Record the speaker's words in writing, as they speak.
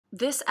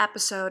This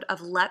episode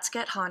of Let's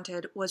Get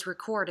Haunted was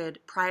recorded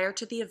prior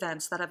to the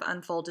events that have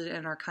unfolded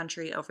in our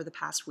country over the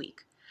past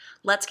week.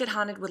 Let's Get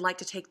Haunted would like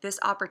to take this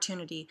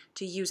opportunity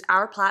to use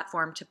our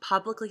platform to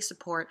publicly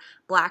support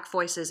Black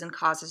voices and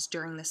causes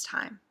during this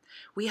time.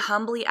 We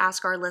humbly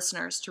ask our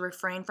listeners to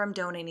refrain from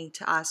donating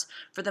to us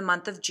for the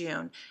month of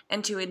June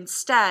and to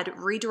instead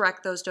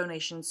redirect those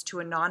donations to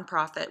a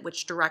nonprofit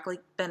which directly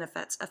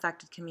benefits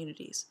affected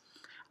communities.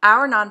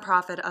 Our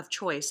nonprofit of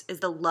choice is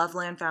the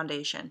Loveland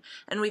Foundation,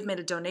 and we've made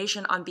a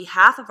donation on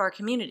behalf of our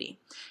community.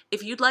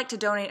 If you'd like to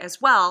donate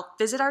as well,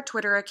 visit our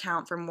Twitter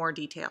account for more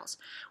details.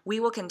 We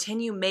will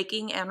continue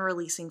making and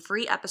releasing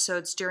free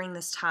episodes during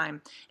this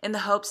time in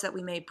the hopes that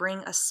we may bring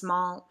a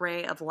small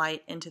ray of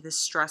light into this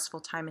stressful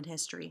time in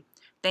history.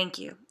 Thank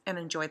you, and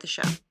enjoy the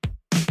show.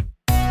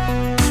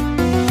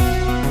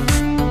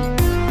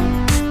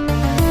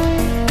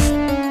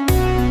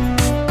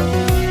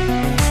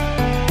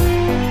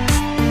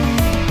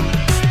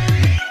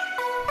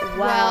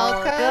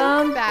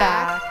 Welcome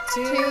back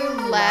to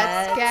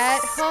Let's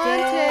Get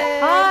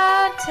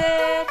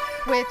Haunted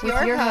with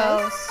your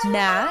hosts,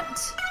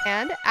 Nat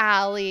and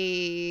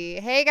Allie.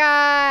 Hey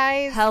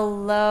guys.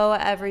 Hello,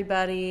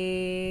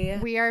 everybody.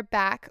 We are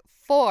back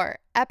for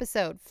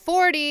episode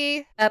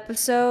 40.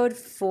 Episode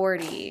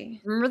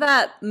 40. Remember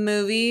that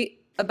movie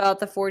about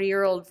the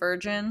 40-year-old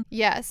virgin?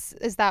 Yes.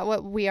 Is that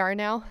what we are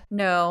now?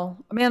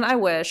 No. Man, I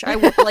wish.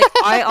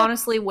 I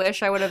honestly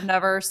wish I would have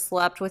never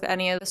slept with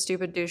any of the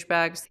stupid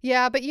douchebags.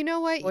 Yeah, but you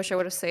know what? I wish I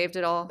would have saved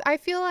it all. I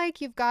feel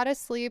like you've got to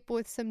sleep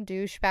with some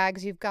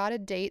douchebags. You've got to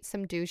date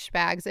some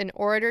douchebags in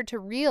order to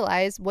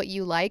realize what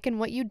you like and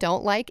what you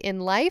don't like in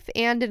life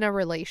and in a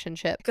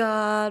relationship.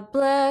 God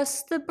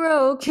bless the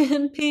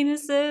broken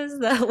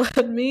penises that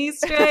led me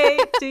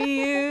straight to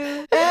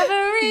you.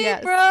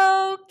 Every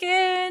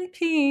broken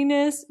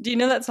penis. Do you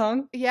know that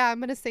song? Yeah, I'm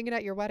going to sing it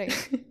at your wedding.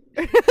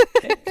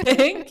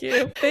 Thank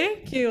you,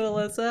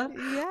 Alyssa.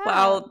 Yeah.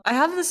 Wow, I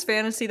have this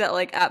fantasy that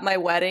like at my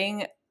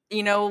wedding,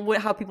 you know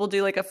how people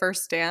do like a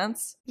first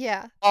dance?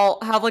 Yeah. I'll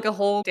have like a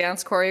whole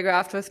dance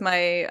choreographed with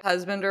my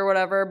husband or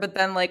whatever, but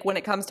then like when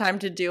it comes time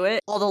to do it,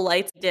 all the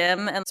lights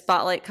dim and the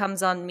spotlight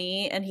comes on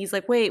me and he's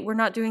like, wait, we're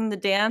not doing the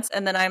dance.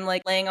 And then I'm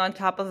like laying on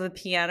top of a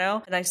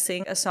piano and I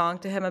sing a song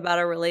to him about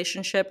a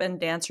relationship and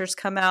dancers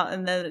come out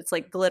and then it's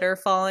like glitter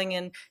falling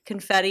and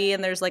confetti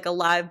and there's like a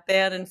live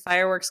band and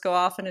fireworks go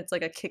off and it's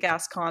like a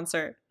kick-ass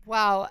concert.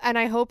 Wow. And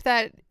I hope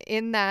that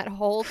in that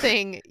whole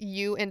thing,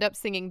 you end up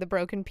singing the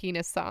Broken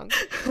Penis song.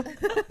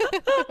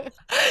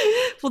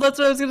 Well, that's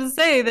what I was going to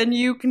say. Then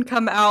you can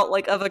come out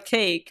like of a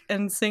cake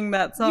and sing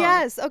that song.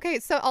 Yes. Okay.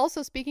 So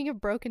also speaking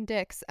of broken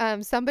dicks,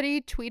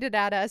 somebody tweeted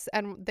at us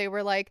and they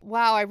were like,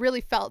 wow, I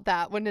really felt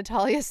that when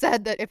Natalia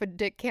said that if a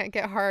dick can't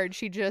get hard,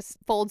 she just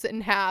folds it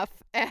in half.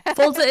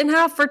 Folds it in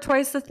half for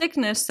twice the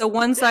thickness. So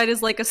one side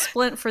is like a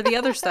splint for the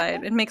other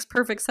side. It makes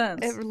perfect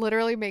sense. It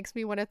literally makes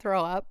me want to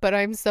throw up, but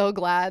I'm so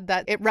glad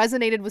that it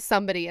resonated with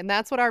somebody. And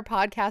that's what our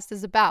podcast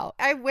is about.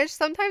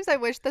 Sometimes I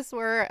wish this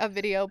were a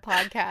video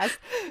podcast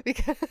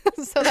because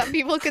so that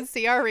people could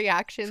see our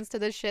reactions to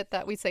the shit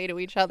that we say to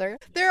each other.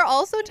 There are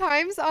also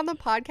times on the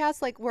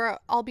podcast like where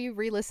I'll be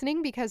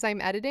re-listening because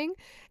I'm editing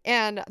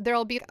and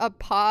there'll be a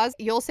pause.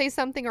 You'll say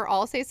something or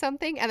I'll say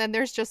something and then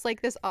there's just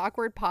like this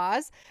awkward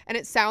pause and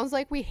it sounds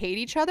like we hate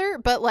each other,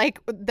 but like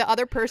the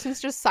other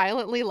person's just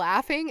silently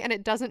laughing and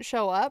it doesn't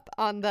show up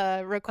on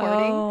the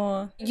recording.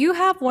 Oh, you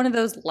have one of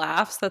those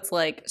laughs that's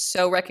like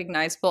so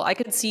recognizable. I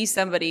could see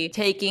somebody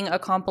taking a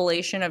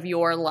compilation of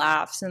your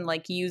laughs and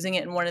like using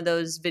it in one of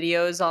those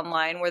videos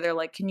online where they're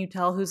like, can you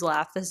tell whose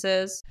laugh this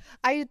is?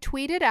 I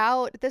tweeted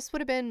out, this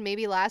would have been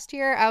maybe last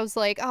year. I was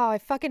like, oh, I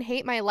fucking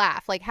hate my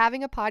laugh. Like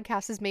having a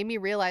podcast has made me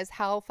realize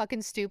how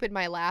fucking stupid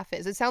my laugh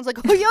is. It sounds like,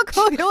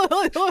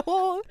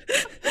 oh,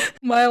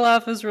 my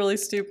laugh is really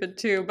stupid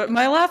too, but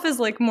my laugh is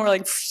like more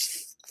like.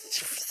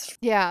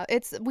 Yeah,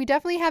 we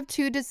definitely have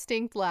two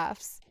distinct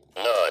laughs.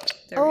 Nut.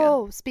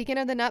 Oh, speaking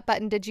of the nut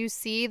button, did you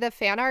see the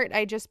fan art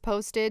I just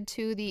posted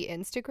to the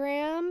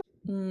Instagram?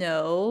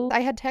 No.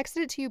 I had texted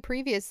it to you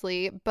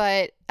previously,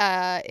 but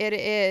it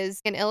is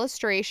an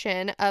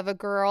illustration of a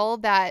girl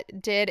that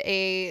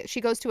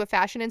she goes to a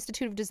Fashion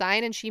Institute of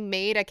Design and she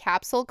made a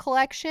capsule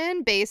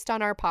collection based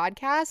on our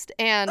podcast.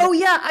 And oh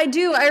yeah, I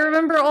do. I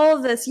remember all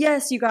of this.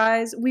 Yes, you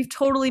guys, we've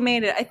totally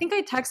made it. I think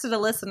I texted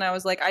Alyssa and I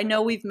was like, I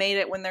know we've made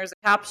it when there's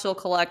a capsule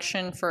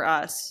collection for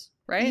us.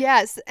 Right?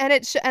 Yes, and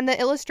and the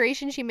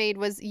illustration she made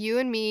was you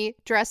and me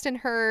dressed in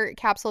her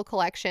capsule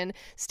collection,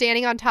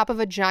 standing on top of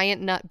a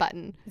giant nut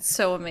button. It's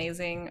so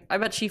amazing. I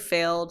bet she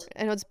failed.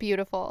 And it was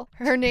beautiful.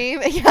 Her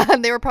name, yeah,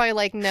 and they were probably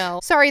like, no.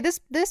 Sorry, this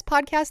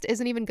podcast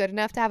isn't even good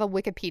enough to have a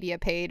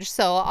Wikipedia page,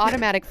 so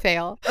automatic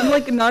fail. I'm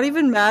like not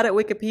even mad at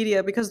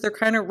Wikipedia because they're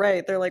kind of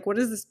right. They're like, what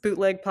is this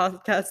bootleg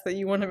podcast that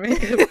you want to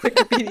make a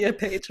Wikipedia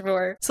page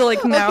for? So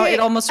like now it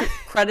almost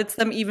credits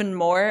them even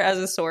more as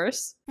a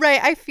source.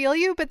 Right, I feel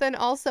you, but then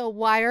also,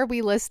 why are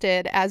we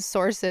listed as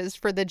sources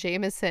for the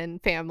Jameson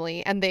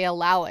family and they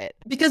allow it?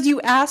 Because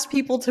you asked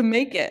people to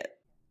make it.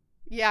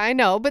 Yeah, I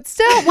know, but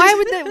still,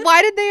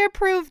 why did they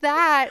approve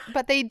that,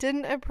 but they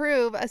didn't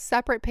approve a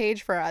separate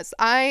page for us?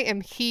 I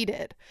am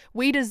heated.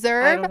 We I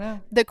deserve don't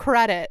know. the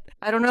credit.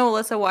 I don't know,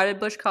 Alyssa. Why did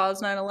Bush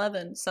cause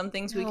 9/11? Some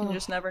things we can Oh.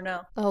 just never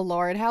know. Oh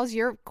Lord, how's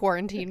your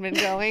quarantine been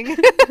going?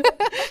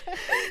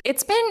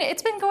 It's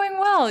been going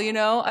well, you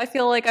know. I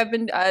feel like I've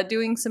been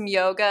doing some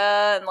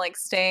yoga and like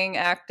staying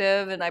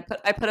active, and I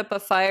put up a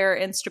fire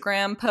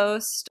Instagram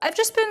post. I've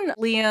just been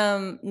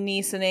Liam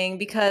Neesoning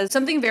because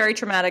something very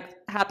traumatic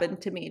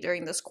happened to me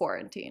during this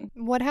quarantine.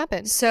 What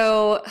happened?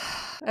 So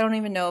I don't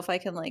even know if I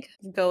can like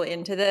go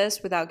into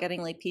this without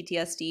getting like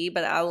PTSD,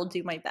 but I will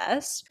do my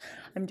best.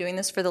 I'm doing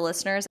this for the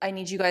listeners. I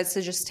need you guys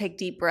to just take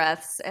deep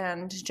breaths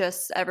and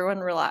just everyone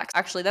relax.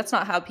 Actually, that's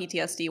not how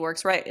PTSD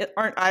works, right?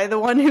 Aren't I the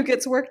one who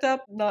gets worked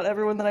up? Not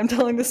everyone that I'm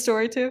telling the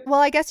story to. Well,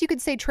 I guess you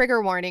could say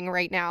trigger warning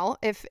right now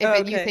if you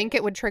Okay. think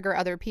it would trigger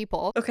other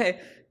people. Okay,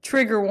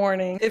 trigger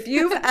warning. If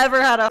you've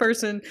ever had a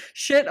person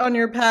shit on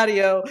your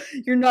patio,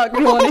 you're not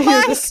going to want to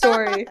hear the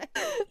story.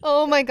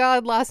 Oh my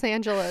God, Los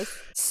Angeles.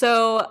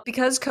 So,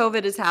 because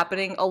COVID is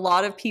happening, a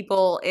lot of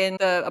people in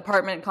the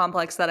apartment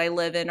complex that I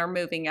live in are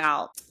moving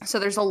out. So,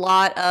 there's a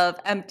lot of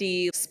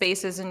empty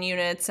spaces and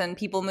units and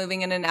people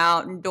moving in and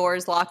out and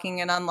doors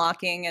locking and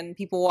unlocking and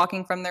people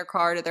walking from their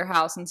car to their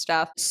house and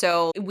stuff.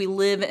 So, we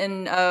live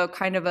in a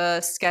kind of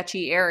a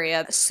sketchy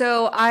area.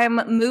 So,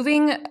 I'm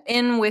moving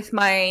in with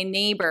my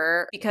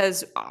neighbor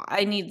because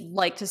I need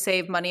like to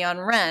save money on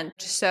rent.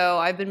 So,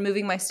 I've been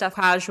moving my stuff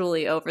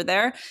casually over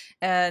there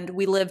and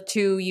we live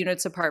 2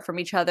 units apart from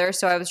each other.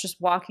 So I was just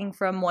walking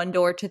from one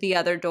door to the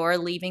other door,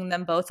 leaving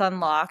them both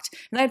unlocked.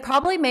 And I'd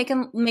probably make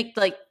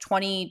like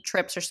 20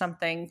 trips or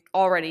something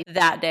already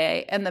that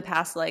day in the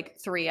past like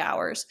 3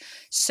 hours.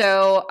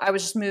 So I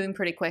was just moving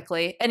pretty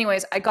quickly.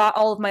 Anyways, I got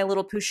all of my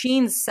little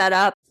pushins set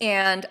up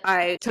and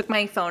I took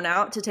my phone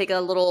out to take a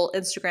little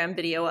Instagram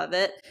video of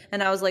it.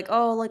 And I was like,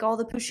 oh, like all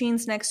the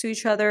pushins next to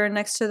each other,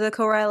 next to the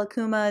Korai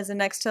Lakumas and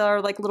next to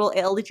our like little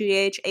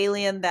LGH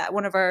alien that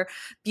one of our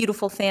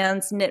beautiful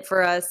fans knit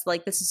for us.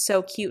 Like, this is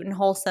so cute and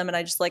wholesome. And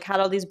I just like had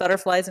all these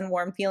butterflies and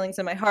warm feelings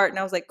in my heart. And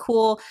I was like,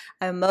 cool,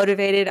 I'm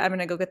motivated. I'm going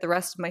to go get the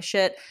rest of my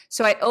shit.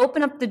 So I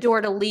open up the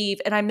door to leave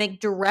and I make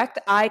direct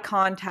eye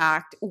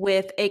contact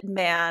with a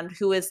man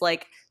who is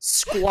like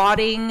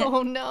squatting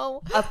Oh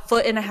no. a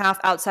foot and a half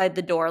outside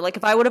the door. Like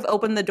if I would have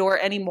opened the door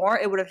anymore,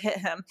 it would have hit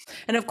him.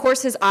 And of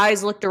course his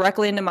eyes look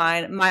directly into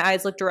mine. My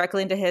eyes look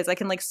directly into his. I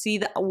can like see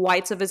the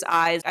whites of his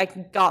eyes. I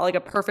got like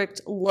a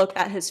perfect look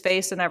at his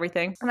face and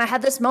everything. And I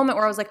had this moment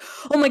where I was like,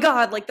 oh my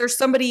God, like there's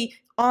somebody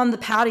on the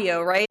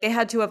patio, right? They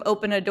had to have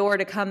opened a door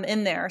to come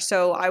in there.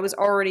 So I was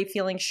already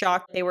feeling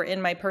shocked they were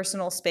in my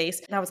personal space.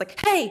 And I was like,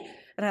 hey,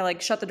 and I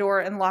like shut the door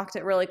and locked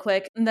it really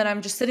quick. And then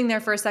I'm just sitting there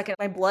for a second.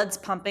 My blood's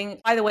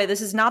pumping. By the way,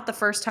 this is not the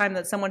first time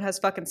that someone has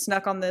fucking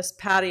snuck on this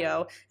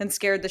patio and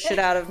scared the shit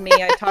out of me.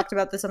 I talked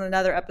about this on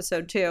another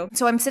episode too.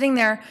 So I'm sitting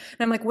there and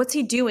I'm like, what's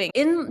he doing?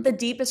 In the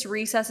deepest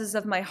recesses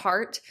of my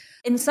heart,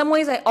 in some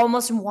ways I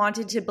almost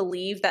wanted to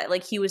believe that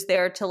like he was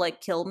there to like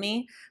kill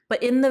me.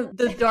 But in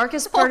the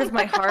darkest part of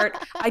my heart,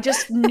 I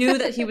just knew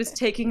that he was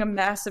taking a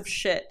massive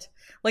shit.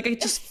 Like I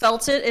just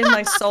felt it in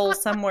my soul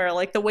somewhere,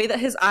 like the way that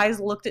his eyes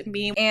looked at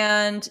me.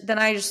 And then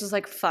I just was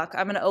like, fuck,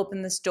 I'm going to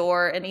open this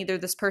door and either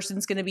this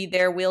person's going to be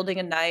there wielding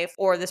a knife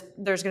or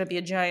there's going to be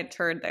a giant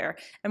turd there.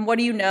 And what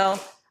do you know?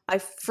 I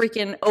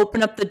freaking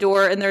open up the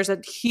door and there's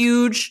a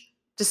huge,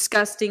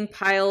 disgusting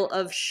pile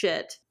of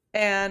shit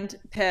and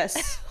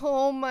piss.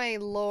 Oh my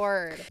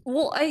Lord.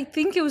 Well, I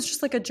think it was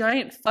just like a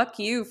giant fuck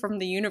you from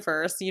the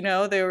universe, you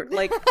know? They were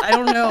like, I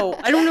don't know.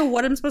 I don't know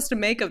what I'm supposed to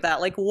make of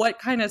that. Like, what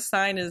kind of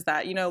sign is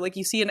that? You know, like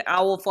you see an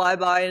owl fly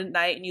by at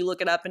night and you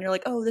look it up and you're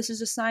like, oh, this is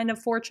a sign of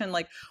fortune.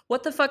 Like,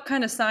 what the fuck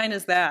kind of sign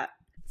is that?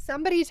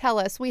 Somebody tell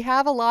us. We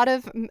have a lot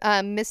of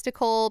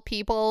mystical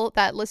people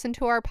that listen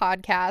to our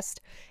podcast.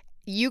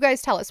 You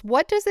guys tell us,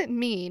 what does it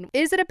mean?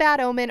 Is it a bad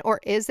omen or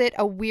is it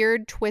a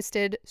weird,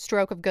 twisted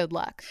stroke of good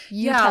luck?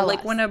 Yeah,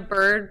 like when a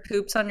bird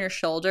poops on your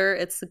shoulder,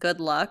 it's the good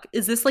luck.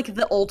 Is this like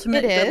the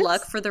ultimate good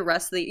luck for the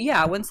rest of the...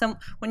 Yeah,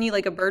 when you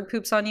like a bird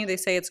poops on you, they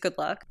say it's good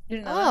luck. You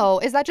didn't know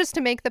that? Is that just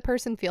to make the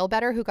person feel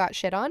better who got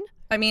shit on?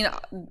 I mean,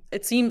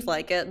 it seems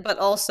like it, but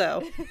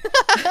also...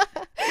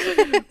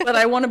 but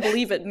I want to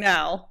believe it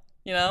now,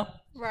 you know?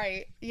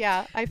 Right.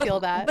 Yeah, I feel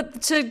that.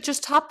 But to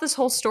just top this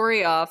whole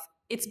story off,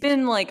 it's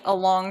been like a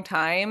long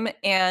time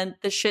and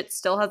the shit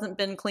still hasn't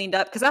been cleaned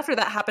up. Because after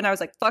that happened, I was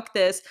like, fuck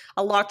this.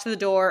 I locked the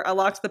door. I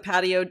locked the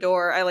patio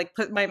door. I like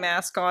put my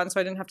mask on so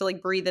I didn't have to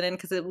like breathe it in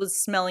because it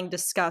was smelling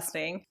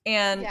disgusting.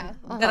 And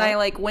then I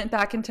like went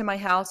back into my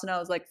house and I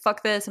was like,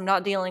 fuck this. I'm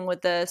not dealing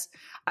with this.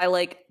 I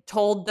like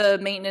told the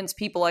maintenance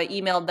people, I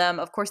emailed them.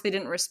 Of course, they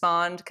didn't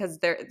respond because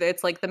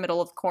it's like the middle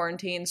of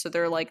quarantine. So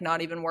they're like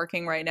not even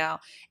working right now.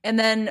 And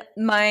then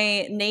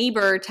my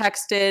neighbor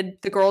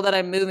texted the girl that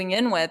I'm moving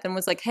in with and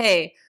was like,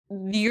 hey,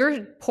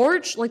 your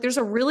porch, like there's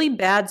a really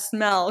bad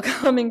smell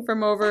coming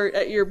from over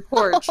at your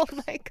porch. Oh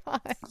my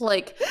God.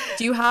 Like,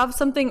 do you have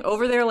something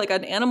over there, like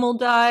an animal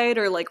died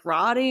or like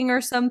rotting or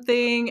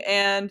something?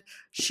 And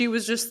she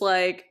was just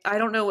like, I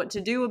don't know what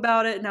to do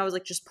about it. And I was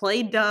like, just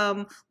play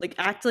dumb, like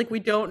act like we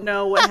don't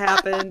know what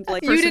happened.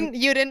 Like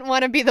you didn't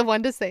want to be the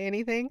one to say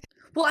anything.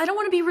 Well, I don't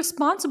want to be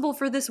responsible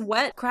for this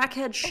wet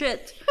crackhead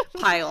shit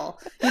pile.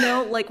 You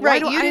know, like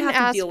right, why do you I didn't have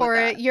to ask deal for with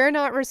it. that? You're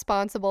not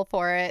responsible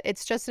for it.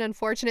 It's just an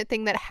unfortunate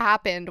thing that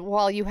happened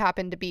while you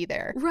happened to be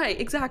there. Right,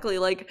 exactly.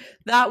 Like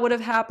that would have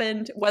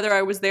happened whether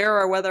I was there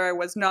or whether I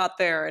was not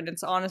there, and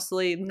it's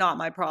honestly not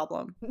my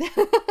problem.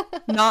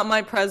 Not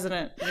my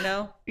president, you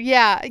know?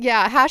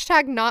 Yeah.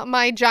 Hashtag not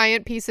my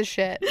giant piece of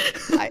shit.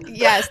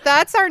 Yes,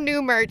 that's our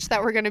new merch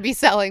that we're going to be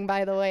selling,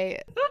 by the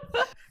way.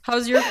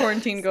 How's your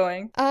quarantine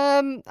going?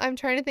 I'm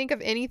trying to think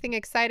of anything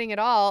exciting at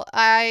all.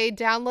 I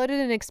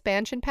downloaded an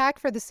expansion pack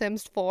for The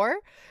Sims 4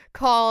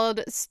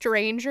 called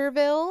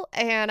Strangerville,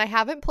 and I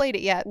haven't played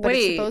it yet, but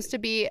it's supposed to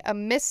be a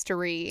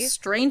mystery.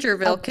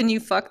 Strangerville? Can you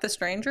fuck the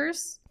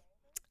strangers?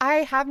 I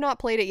have not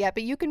played it yet,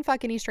 but you can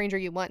fuck any stranger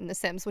you want in The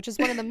Sims, which is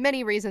one of the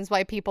many reasons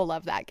why people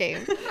love that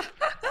game.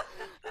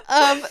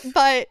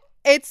 But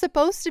it's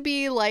supposed to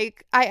be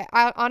like, I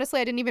honestly,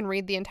 I didn't even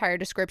read the entire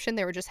description.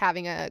 They were just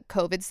having a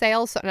COVID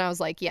sale. And I was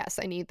like, yes,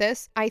 I need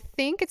this. I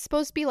think it's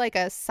supposed to be like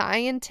a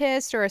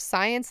scientist or a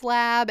science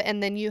lab.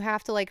 And then you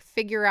have to like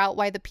figure out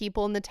why the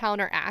people in the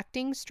town are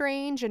acting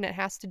strange. And it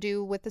has to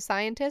do with the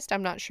scientist.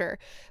 I'm not sure.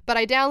 But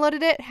I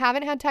downloaded it.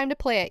 Haven't had time to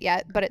play it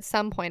yet. But at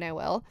some point I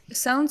will. It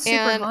sounds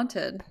super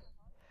haunted.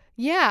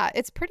 Yeah,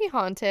 it's pretty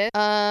haunted.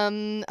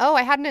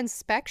 I had an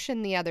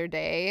inspection the other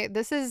day.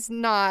 This is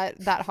not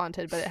that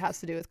haunted, but it has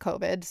to do with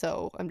COVID,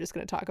 so I'm just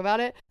going to talk about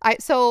it.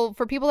 So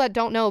for people that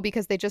don't know,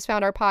 because they just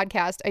found our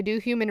podcast, I do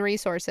human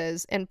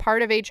resources, and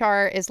part of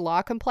HR is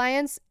law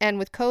compliance. And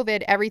with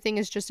COVID, everything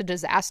is just a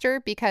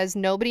disaster because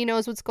nobody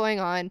knows what's going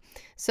on.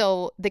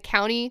 So the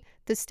county,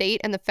 the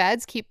state, and the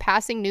feds keep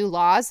passing new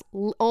laws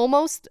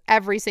almost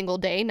every single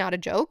day, not a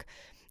joke.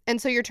 And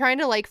so you're trying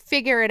to like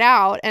figure it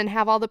out and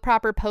have all the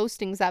proper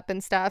postings up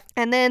and stuff.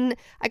 And then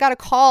I got a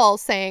call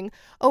saying,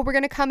 oh, we're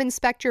going to come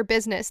inspect your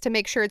business to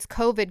make sure it's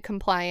COVID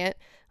compliant.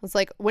 I was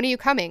like, when are you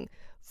coming?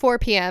 4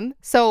 p.m.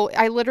 So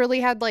I literally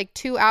had like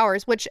 2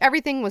 hours, which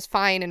everything was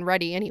fine and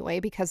ready anyway,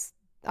 because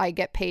I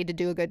get paid to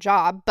do a good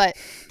job. But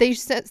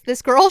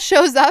this girl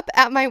shows up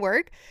at my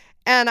work.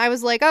 And I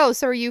was like, oh,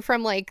 so are you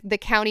from like the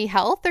county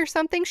health or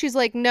something? She's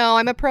like, no,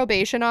 I'm a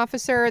probation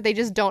officer. They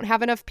just don't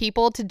have enough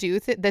people to do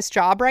this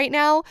job right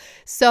now.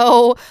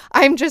 So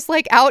I'm just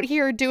like out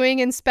here doing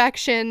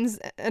inspections.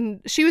 And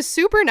she was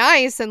super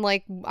nice. And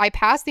like I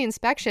passed the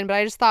inspection, but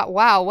I just thought,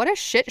 wow, what a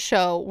shit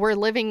show we're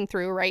living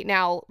through right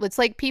now. It's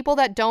like people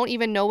that don't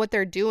even know what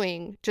they're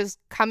doing, just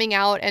coming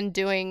out and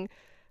doing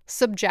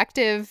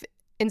subjective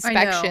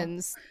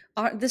inspections.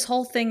 This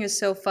whole thing is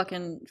so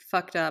fucking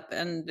fucked up,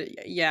 and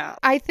yeah.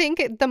 I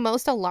think the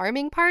most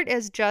alarming part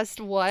is just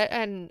what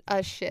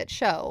a shit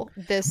show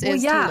this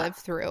is to live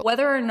through.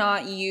 Whether or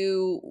not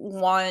you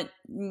want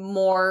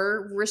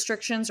more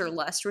restrictions or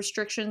less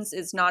restrictions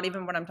is not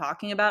even what I'm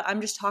talking about.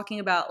 I'm just talking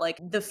about like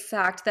the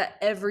fact that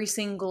every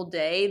single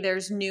day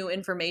there's new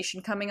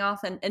information coming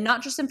off, and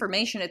not just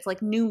information, it's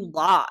like new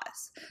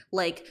laws,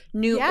 like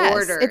new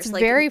orders. It's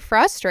like, very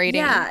frustrating.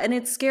 Yeah, and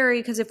it's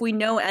scary because if we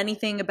know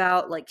anything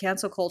about like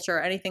cancel culture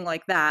or anything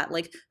like that,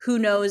 like who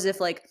knows if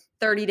like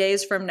 30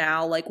 days from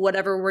now, like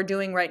whatever we're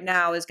doing right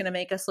now is going to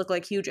make us look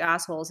like huge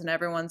assholes, and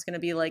everyone's going to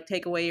be like,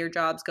 take away your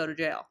jobs, go to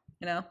jail.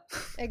 You know?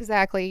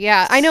 Exactly.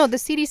 Yeah. I know the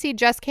CDC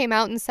just came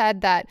out and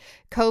said that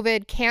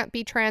COVID can't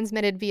be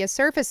transmitted via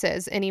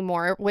surfaces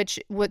anymore, which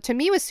to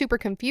me was super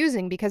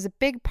confusing because a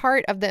big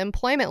part of the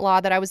employment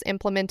law that I was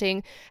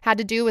implementing had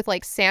to do with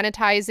like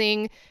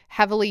sanitizing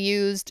heavily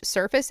used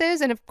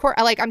surfaces. And of course,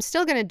 like I'm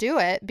still going to do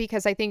it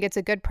because I think it's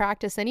a good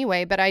practice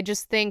anyway. But I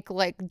just think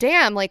like,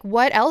 damn, like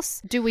what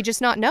else do we just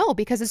not know?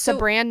 Because it's a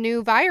brand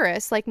new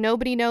virus. Like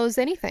nobody knows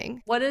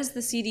anything. What does the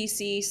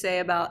CDC say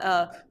about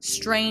a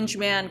strange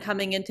man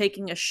coming and taking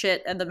a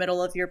shit in the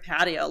middle of your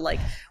patio? Like,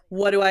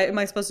 what am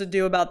I supposed to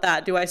do about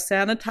that? Do I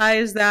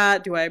sanitize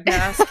that? Do I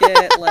mask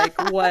it? Like,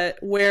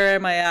 where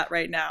am I at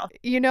right now?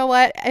 You know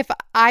what?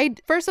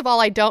 First of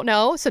all, I don't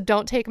know, so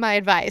don't take my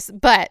advice.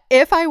 But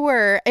if I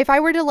were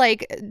to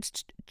like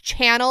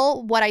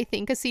channel what I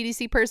think a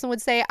CDC person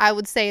would say, I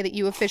would say that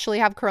you officially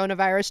have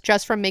coronavirus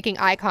just from making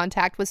eye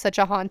contact with such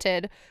a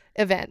haunted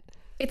event.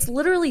 It's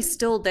literally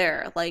still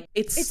there. Like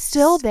it's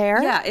still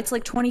there? Yeah, it's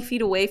like 20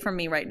 feet away from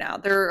me right now.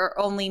 There are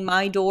only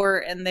my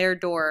door and their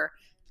door,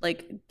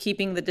 like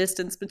keeping the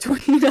distance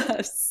between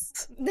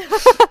us.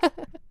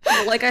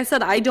 Like I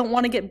said, I don't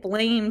want to get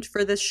blamed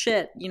for this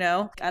shit, you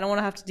know? I don't want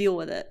to have to deal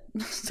with it.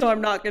 So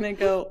I'm not going to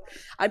go.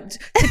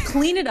 To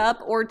clean it up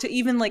or to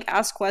even like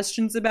ask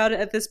questions about it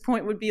at this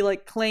point would be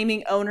like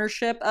claiming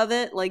ownership of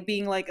it, like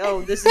being like,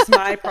 oh, this is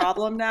my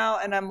problem now.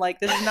 And I'm like,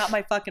 this is not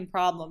my fucking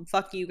problem.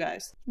 Fuck you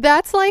guys.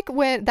 That's like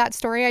when that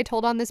story I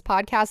told on this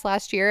podcast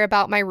last year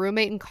about my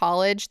roommate in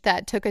college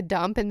that took a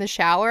dump in the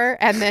shower.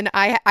 And then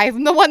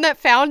I'm the one that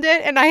found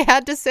it. And I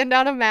had to send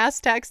out a mass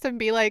text and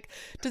be like,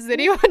 does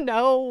anyone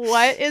know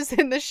what is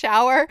in the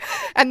shower?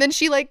 And then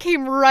she like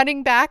came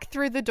running back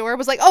through the door,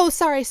 was like, oh,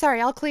 sorry,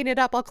 I'll clean it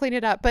up.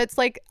 But it's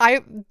like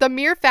the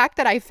mere fact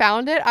that I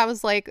found it, I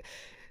was like,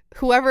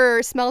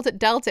 whoever smelt it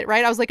dealt it,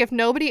 right? I was like, if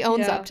nobody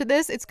owns up to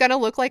this, it's gonna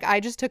look like I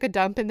just took a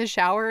dump in the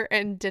shower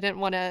and didn't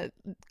want to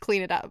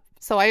clean it up.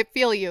 So I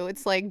feel you.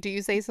 It's like, do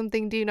you say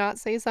something? Do you not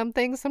say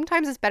something?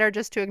 Sometimes it's better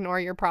just to ignore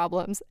your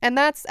problems. And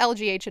that's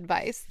LGH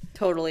advice.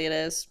 Totally it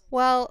is.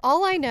 Well,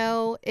 all I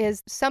know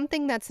is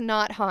something that's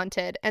not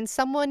haunted and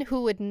someone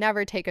who would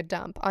never take a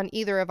dump on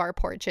either of our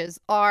porches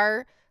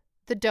are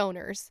the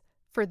donors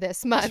for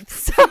this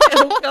month.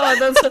 Oh god,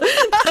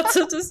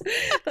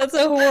 that's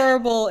a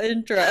horrible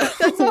intro.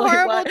 That's a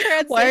horrible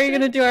transition. Why are you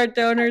gonna do our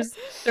donors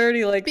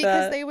dirty like that?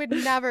 Because they would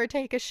never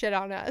take a shit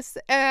on us.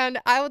 And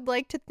I would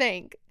like to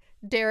thank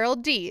Daryl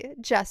D,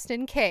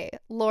 Justin K,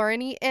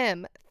 Lauren E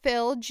M,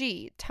 Phil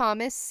G,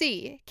 Thomas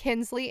C,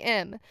 Kinsley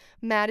M,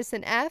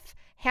 Madison F,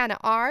 Hannah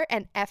R,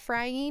 and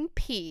Ephraim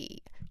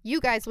P. You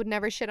guys would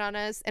never shit on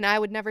us, and I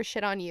would never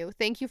shit on you.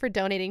 Thank you for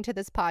donating to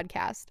this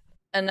podcast.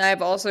 And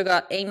I've also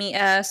got Amy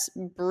S,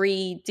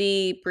 Bree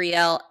D,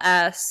 Brielle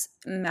S,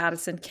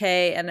 Madison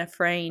K, and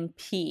Ephraim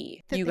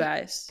P. You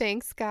guys.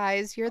 Thanks,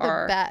 guys. You're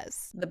the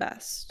best. The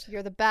best.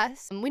 You're the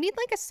best. We need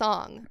like a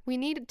song. We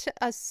need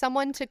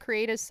someone to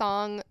create a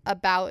song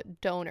about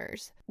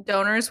donors.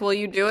 Donors, will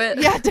you do it?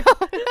 Yeah,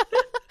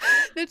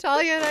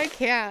 Natalia and I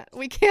can't.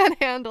 We can't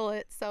handle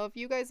it. So if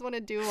you guys want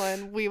to do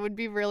one, we would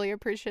be really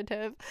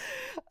appreciative.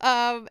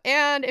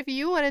 And if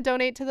you want to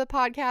donate to the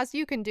podcast,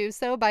 you can do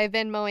so by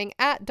Venmoing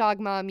at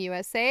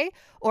DogMomUSA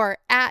or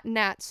at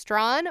Nat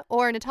Strawn,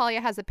 or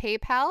Natalia has a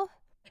PayPal.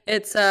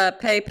 It's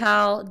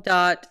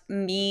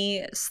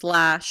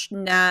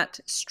paypal.me/Nat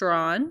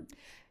Strawn.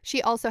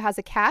 She also has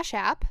a Cash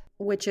App,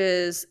 which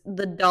is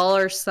the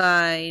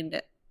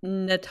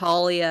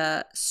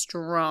 $Natalia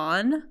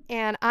Strawn.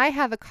 And I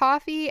have a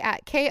coffee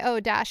at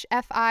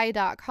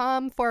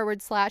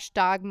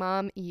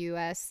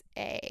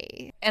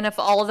ko-fi.com/DogMomUSA. And if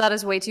all of that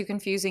is way too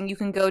confusing, you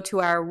can go to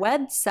our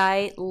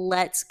website,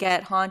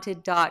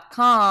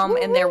 letsgethaunted.com,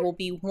 and there will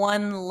be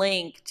one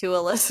link to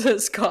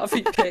Alyssa's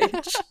coffee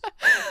page.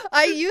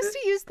 I used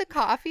to use the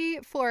coffee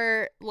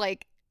for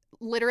like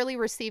literally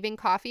receiving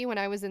coffee when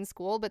I was in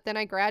school, but then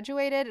I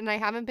graduated and I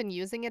haven't been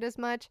using it as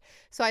much.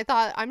 So I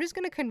thought I'm just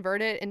going to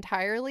convert it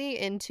entirely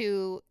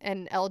into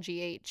an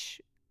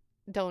LGH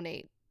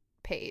donate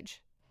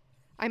page.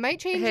 I might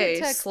change it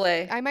to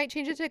slay. I might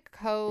change it to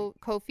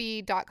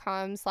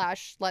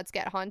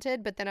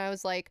ko-fi.com/letsgethaunted, but then I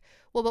was like,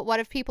 well, but what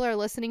if people are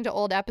listening to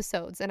old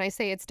episodes and I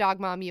say it's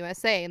Dog Mom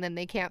USA and then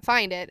they can't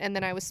find it, and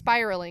then I was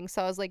spiraling.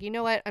 So I was like, you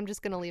know what? I'm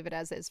just going to leave it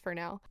as is for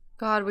now.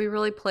 God, we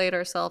really played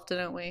ourselves,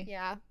 didn't we?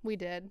 Yeah, we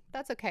did.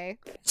 That's okay.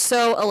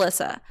 So,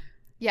 Alyssa.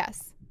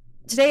 Yes.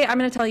 Today, I'm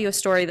going to tell you a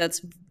story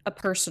that's a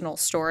personal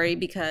story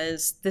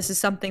because this is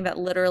something that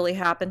literally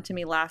happened to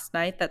me last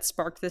night that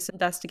sparked this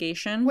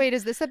investigation. Wait,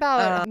 is this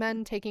about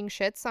men taking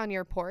shits on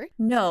your porch?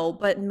 No,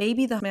 but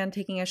maybe the man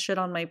taking a shit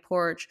on my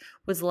porch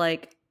was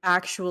like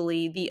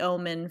actually the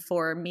omen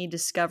for me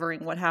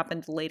discovering what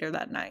happened later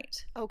that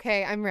night.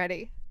 Okay, I'm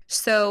ready.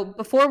 So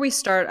before we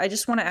start, I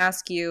just want to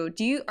ask you,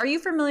 are you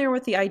familiar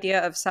with the idea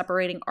of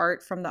separating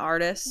art from the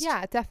artist?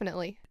 Yeah,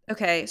 definitely.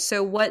 Okay,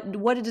 so what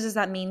does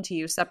that mean to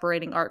you,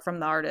 separating art from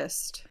the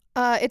artist?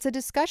 It's a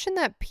discussion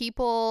that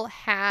people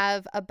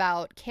have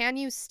about, can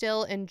you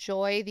still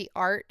enjoy the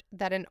art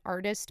that an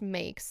artist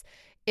makes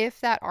if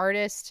that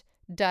artist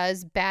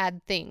does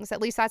bad things?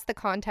 At least that's the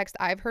context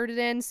I've heard it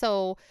in.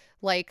 So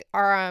like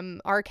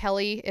R.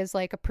 Kelly is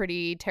like a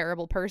pretty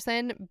terrible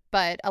person,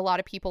 but a lot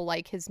of people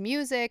like his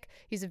music.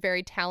 He's a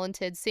very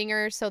talented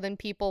singer. So then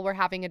people were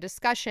having a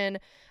discussion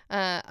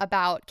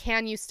about,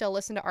 can you still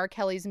listen to R.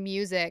 Kelly's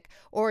music,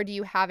 or do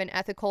you have an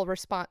ethical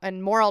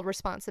and moral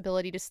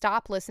responsibility to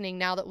stop listening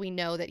now that we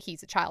know that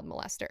he's a child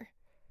molester?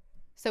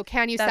 So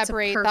can you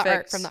separate the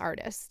art from the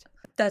artist?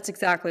 That's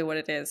exactly what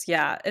it is.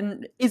 Yeah.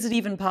 And is it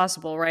even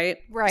possible, right?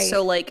 Right.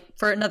 So like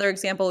for another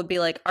example would be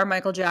like, are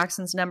Michael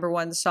Jackson's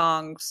 #1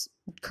 songs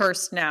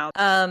cursed now?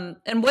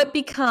 And what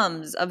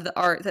becomes of the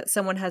art that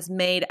someone has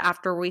made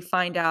after we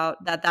find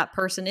out that that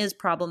person is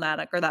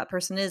problematic or that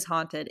person is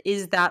haunted?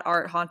 Is that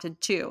art haunted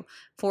too?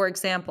 For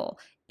example,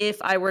 if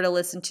I were to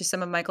listen to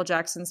some of Michael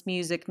Jackson's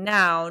music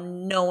now,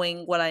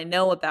 knowing what I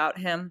know about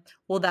him,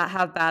 will that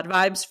have bad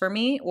vibes for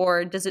me?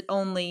 Or does it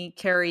only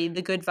carry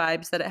the good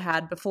vibes that it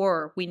had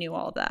before we knew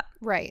all of that?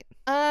 Right.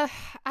 I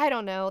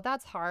don't know.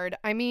 That's hard.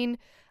 I mean,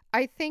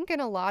 I think in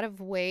a lot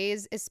of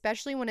ways,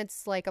 especially when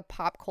it's like a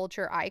pop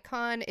culture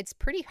icon, it's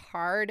pretty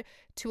hard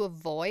to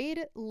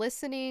avoid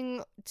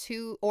listening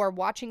to or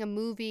watching a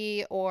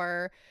movie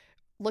or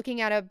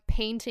looking at a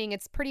painting.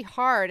 It's pretty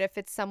hard if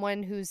it's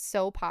someone who's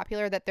so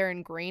popular that they're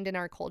ingrained in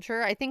our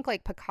culture. I think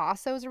like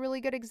Picasso's a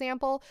really good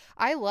example.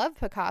 I love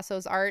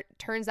Picasso's art.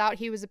 Turns out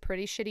he was a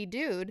pretty shitty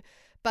dude,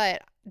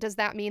 but does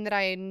that mean that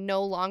I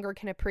no longer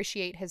can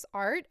appreciate his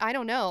art? I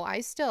don't know.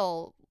 I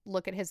still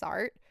look at his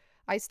art.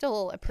 I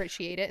still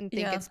appreciate it and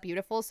think Yeah. it's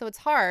beautiful. So it's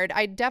hard.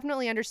 I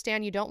definitely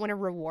understand you don't want to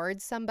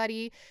reward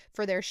somebody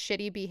for their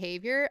shitty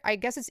behavior. I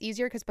guess it's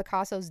easier because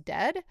Picasso's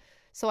dead.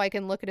 So I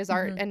can look at his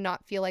art and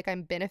not feel like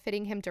I'm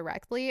benefiting him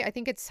directly. I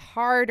think it's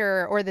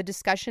harder, or the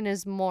discussion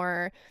is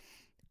more,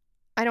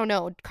 I don't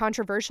know,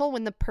 controversial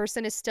when the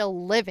person is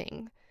still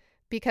living,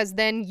 because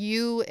then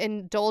you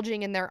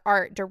indulging in their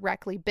art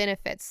directly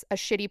benefits a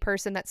shitty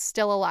person that's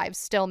still alive,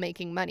 still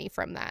making money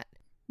from that.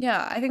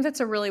 Yeah, I think that's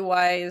a really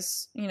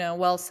wise,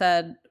 well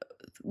said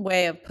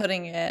way of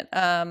putting it.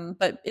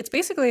 But it's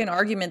basically an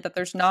argument that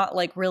there's not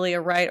like really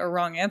a right or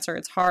wrong answer.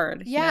 It's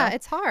hard. Yeah,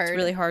 it's hard. It's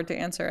really hard to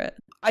answer it.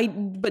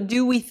 But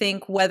do we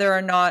think whether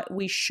or not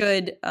we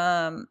should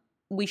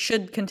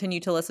continue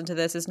to listen to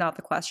this is not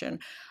the question.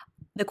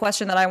 The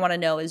question that I want to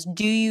know is,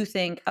 do you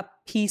think a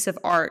piece of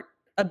art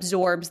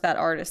absorbs that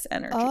artist's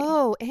energy?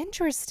 Oh,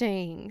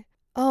 interesting.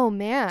 Oh,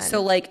 man.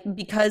 So like,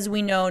 because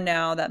we know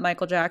now that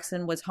Michael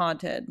Jackson was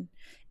haunted,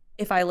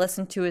 if I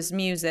listen to his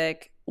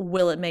music,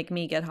 will it make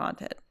me get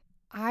haunted?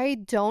 I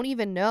don't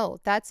even know.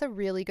 That's a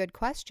really good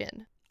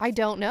question. I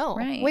don't know.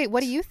 Right. Wait,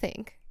 what do you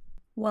think?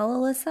 Well,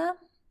 Alyssa,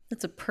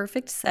 that's a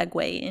perfect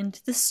segue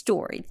into the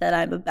story that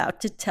I'm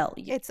about to tell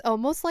you. It's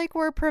almost like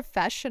we're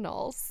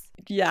professionals.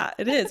 Yeah,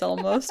 it is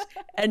almost.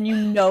 And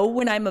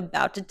when I'm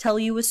about to tell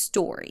you a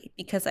story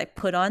because I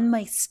put on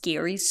my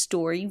scary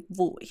story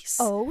voice.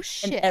 Oh,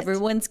 shit. And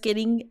everyone's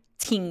getting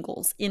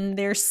tingles in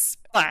their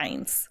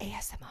spines.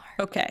 ASMR.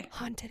 Okay.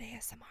 Haunted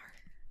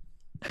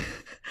ASMR.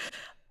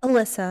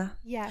 Alyssa,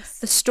 Yes.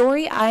 the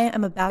story I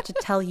am about to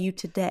tell you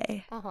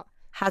today Uh-huh.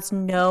 has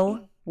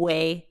no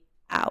way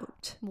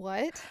out.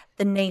 What?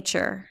 The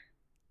nature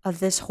of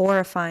this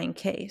horrifying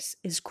case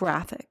is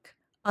graphic,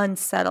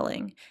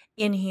 unsettling,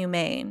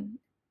 inhumane,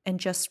 and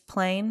just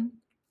plain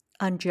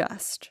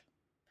unjust.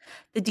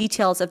 The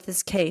details of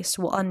this case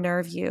will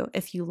unnerve you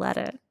if you let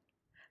it.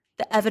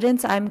 The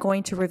evidence I'm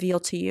going to reveal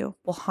to you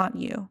will haunt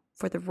you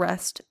for the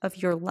rest of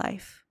your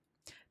life.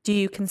 Do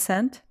you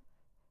consent?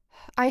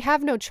 I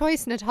have no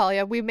choice,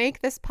 Natalia. We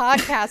make this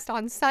podcast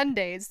on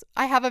Sundays.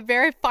 I have a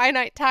very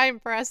finite time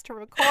for us to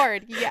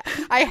record. Yeah,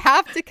 I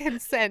have to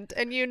consent,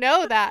 and you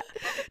know that.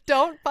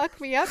 Don't fuck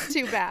me up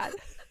too bad.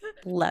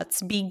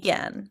 Let's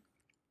begin.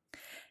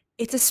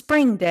 It's a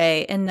spring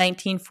day in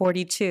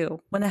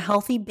 1942 when a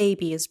healthy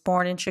baby is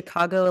born in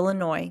Chicago,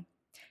 Illinois.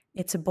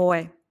 It's a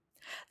boy.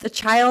 The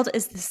child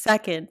is the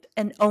second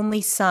and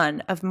only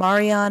son of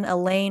Marianne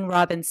Elaine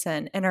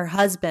Robinson and her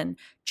husband,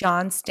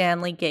 John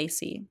Stanley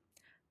Gacy.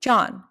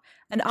 John,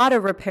 an auto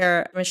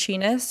repair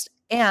machinist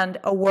and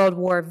a World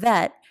War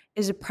vet,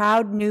 is a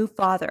proud new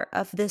father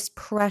of this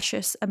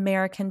precious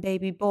American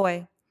baby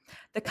boy.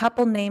 The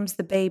couple names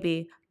the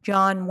baby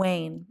John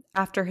Wayne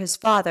after his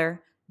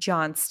father,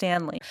 John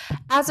Stanley.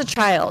 As a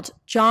child,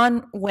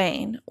 John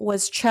Wayne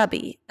was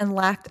chubby and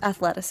lacked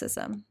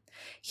athleticism.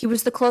 He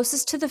was the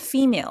closest to the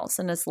females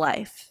in his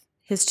life,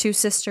 his two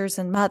sisters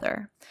and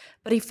mother,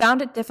 but he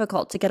found it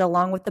difficult to get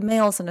along with the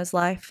males in his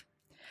life.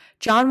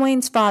 John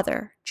Wayne's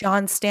father,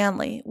 John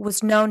Stanley,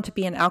 was known to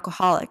be an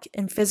alcoholic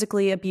and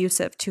physically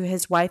abusive to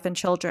his wife and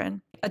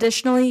children.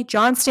 Additionally,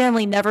 John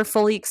Stanley never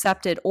fully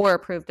accepted or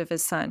approved of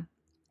his son.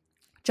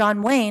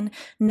 John Wayne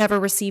never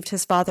received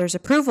his father's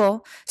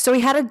approval, so he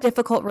had a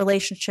difficult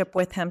relationship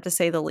with him, to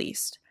say the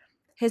least.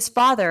 His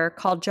father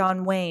called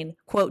John Wayne,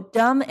 quote,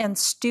 dumb and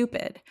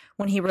stupid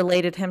when he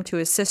related him to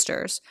his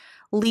sisters,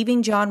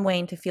 leaving John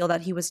Wayne to feel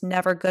that he was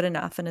never good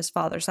enough in his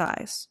father's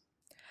eyes.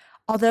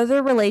 Although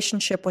their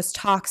relationship was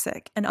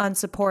toxic and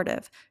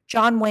unsupportive,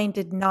 John Wayne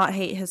did not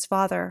hate his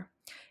father.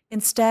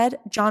 Instead,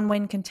 John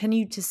Wayne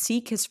continued to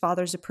seek his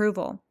father's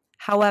approval.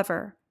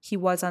 However, he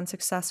was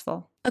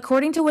unsuccessful.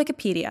 According to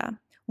Wikipedia,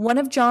 one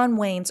of John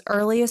Wayne's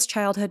earliest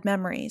childhood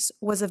memories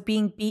was of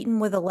being beaten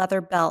with a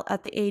leather belt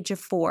at the age of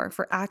 4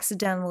 for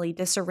accidentally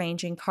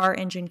disarranging car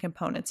engine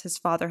components his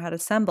father had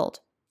assembled.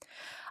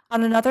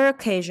 On another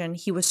occasion,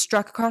 he was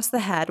struck across the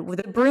head with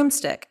a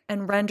broomstick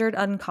and rendered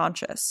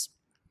unconscious.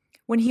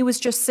 When he was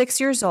just 6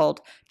 years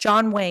old,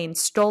 John Wayne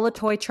stole a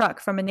toy truck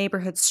from a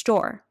neighborhood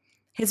store.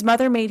 His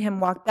mother made him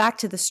walk back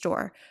to the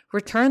store,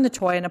 return the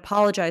toy, and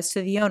apologize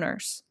to the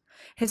owners.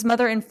 His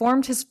mother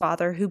informed his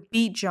father, who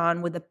beat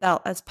John with a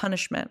belt as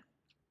punishment.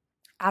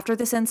 After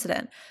this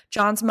incident,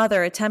 John's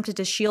mother attempted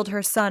to shield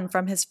her son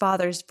from his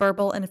father's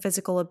verbal and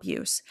physical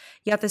abuse,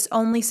 yet this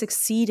only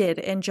succeeded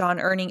in John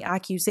earning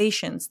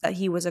accusations that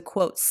he was a,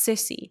 quote,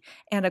 sissy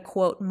and a,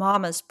 quote,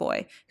 mama's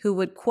boy who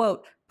would,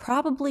 quote,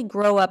 probably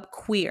grow up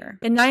queer.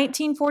 In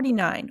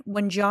 1949,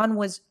 when John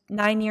was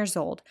 9 years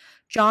old,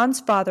 John's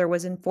father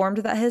was informed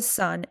that his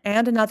son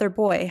and another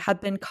boy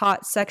had been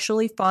caught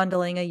sexually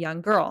fondling a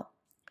young girl.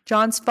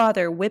 John's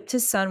father whipped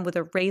his son with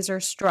a razor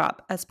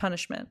strop as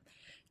punishment.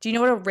 Do you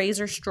know what a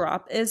razor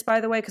strop is, by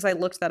the way? Because I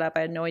looked that up.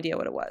 I had no idea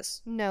what it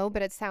was. No,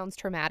 but it sounds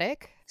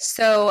traumatic.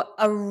 So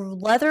a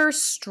leather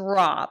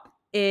strop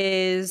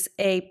is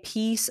a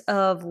piece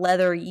of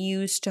leather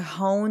used to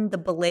hone the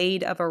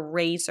blade of a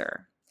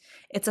razor.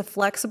 It's a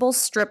flexible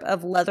strip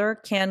of leather,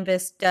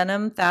 canvas,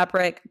 denim,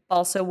 fabric,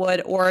 balsa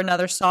wood, or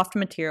another soft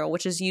material,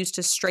 which is used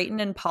to straighten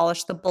and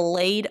polish the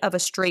blade of a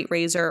straight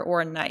razor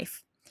or a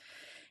knife.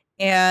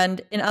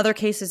 And in other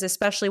cases,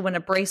 especially when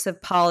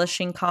abrasive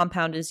polishing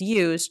compound is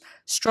used,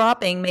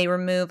 stropping may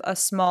remove a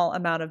small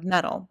amount of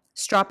metal.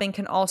 Stropping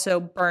can also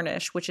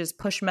burnish, which is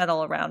push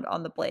metal around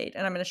on the blade.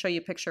 And I'm going to show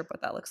you a picture of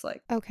what that looks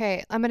like.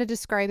 Okay, I'm going to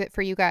describe it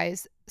for you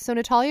guys. So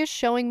Natalia's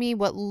showing me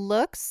what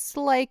looks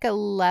like a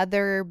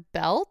leather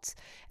belt,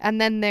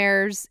 and then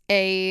there's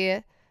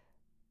a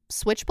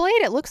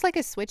switchblade. It looks like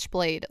a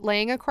switchblade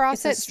laying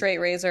across It's a straight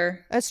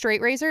razor. A straight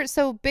razor.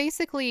 So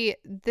basically,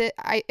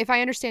 if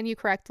I understand you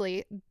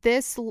correctly,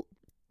 this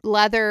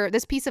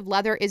piece of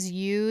leather is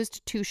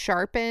used to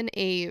sharpen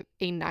a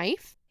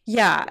knife.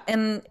 Yeah,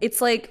 and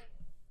it's like,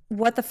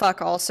 what the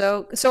fuck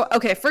also? So,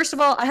 okay, first of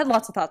all, I had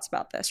lots of thoughts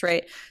about this,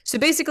 right? So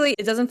basically,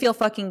 it doesn't feel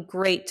fucking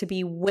great to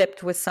be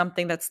whipped with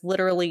something that's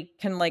literally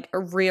can like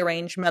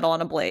rearrange metal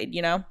on a blade,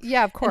 you know?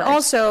 Yeah, of course. And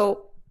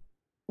also,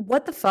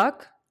 what the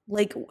fuck?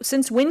 Like,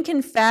 since when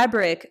can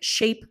fabric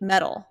shape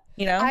metal,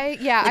 you know?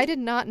 I did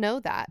not know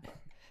that.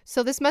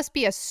 So this must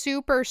be a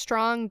super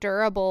strong,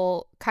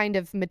 durable kind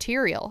of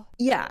material.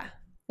 Yeah.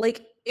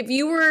 Like, if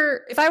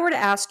I were to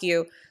ask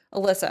you,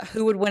 Alyssa,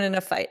 who would win in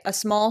a fight? A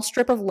small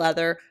strip of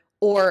leather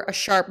or a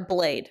sharp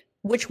blade?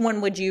 Which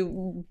one would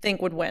you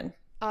think would win?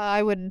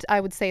 I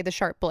would say the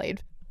sharp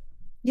blade.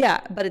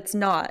 Yeah, but it's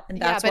not,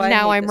 and that's why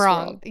now I hate I'm this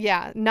wrong. world.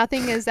 Yeah,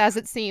 nothing is as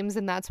it seems,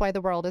 and that's why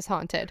the world is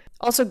haunted.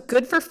 Also,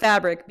 good for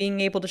fabric being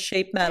able to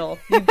shape metal.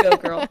 You go,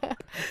 girl.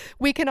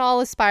 We can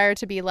all aspire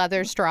to be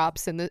leather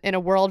strops in a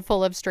world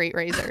full of straight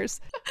razors.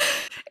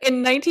 In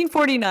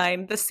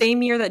 1949, the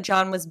same year that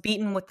John was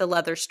beaten with the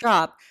leather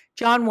strop,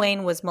 John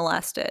Wayne was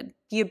molested.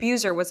 The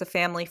abuser was a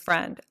family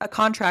friend. A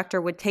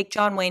contractor would take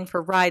John Wayne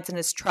for rides in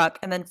his truck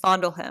and then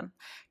fondle him.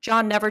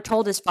 John never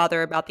told his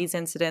father about these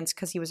incidents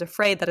because he was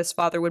afraid that his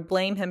father would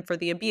blame him for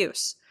the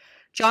abuse.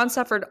 John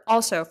suffered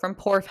also from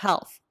poor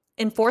health.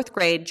 In 4th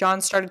grade,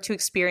 John started to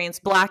experience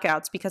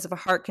blackouts because of a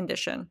heart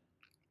condition.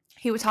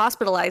 He was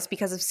hospitalized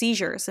because of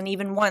seizures and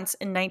even once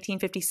in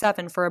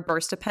 1957 for a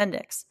burst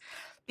appendix.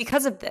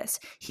 Because of this,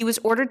 he was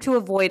ordered to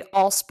avoid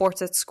all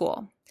sports at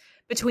school.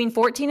 Between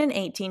 14 and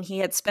 18, he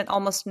had spent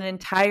almost an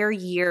entire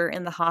year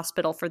in the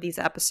hospital for these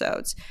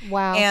episodes.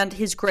 Wow. And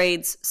his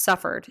grades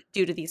suffered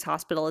due to these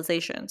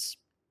hospitalizations.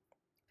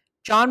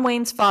 John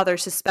Wayne's father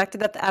suspected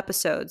that the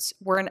episodes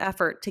were an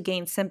effort to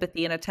gain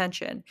sympathy and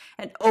attention,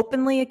 and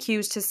openly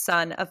accused his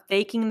son of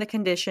faking the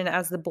condition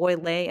as the boy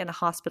lay in a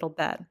hospital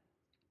bed.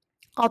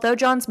 Although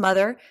John's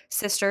mother,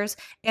 sisters,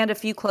 and a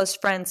few close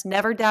friends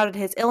never doubted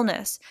his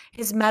illness,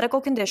 his medical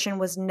condition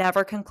was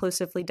never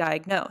conclusively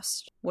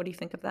diagnosed. What do you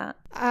think of that?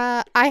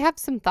 I have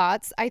some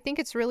thoughts. I think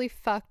it's really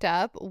fucked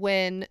up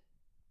when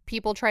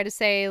people try to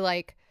say,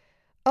 like,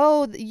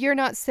 oh, you're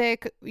not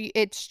sick,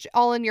 it's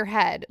all in your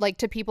head. Like,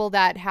 to people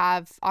that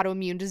have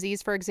autoimmune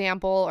disease, for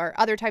example, or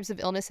other types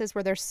of illnesses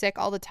where they're sick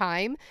all the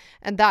time.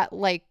 And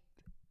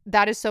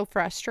that is so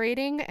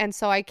frustrating. And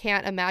so I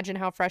can't imagine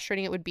how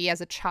frustrating it would be as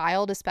a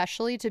child,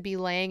 especially to be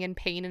laying in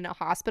pain in a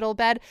hospital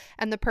bed.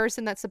 And the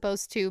person that's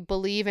supposed to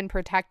believe and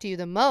protect you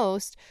the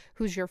most,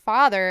 who's your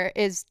father,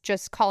 is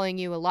just calling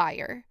you a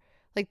liar.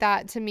 Like,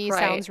 that to me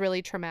sounds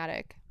really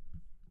traumatic.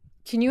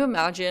 Can you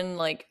imagine,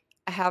 like,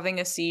 having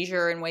a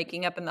seizure and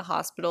waking up in the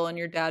hospital and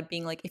your dad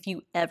being like, if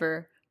you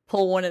ever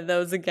pull one of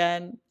those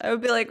again? I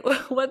would be like,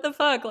 what the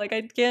fuck? Like,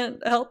 I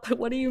can't help.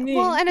 What do you mean?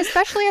 Well, and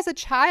especially as a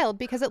child,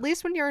 because at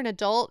least when you're an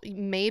adult,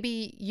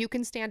 maybe you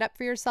can stand up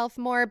for yourself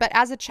more. But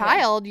as a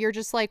child, you're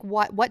just like,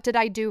 what did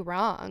I do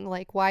wrong?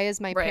 Like, why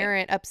is my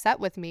parent upset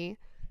with me?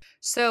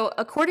 So,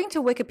 according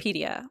to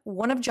Wikipedia,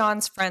 one of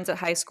John's friends at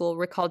high school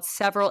recalled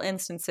several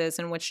instances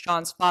in which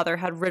John's father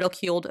had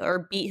ridiculed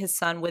or beat his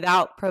son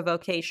without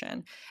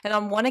provocation. And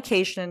on one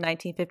occasion in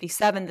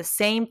 1957, the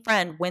same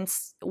friend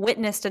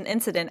witnessed an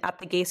incident at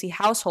the Gacy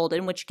household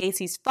in which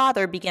Gacy's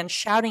father began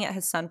shouting at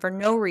his son for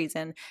no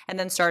reason and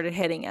then started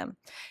hitting him.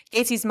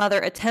 Gacy's mother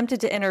attempted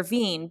to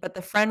intervene, but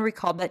the friend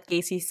recalled that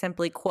Gacy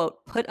simply,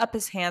 quote, put up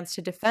his hands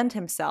to defend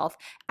himself,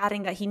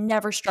 adding that he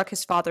never struck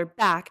his father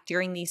back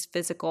during these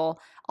physical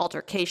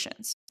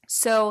altercations.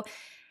 So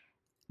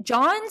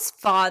John's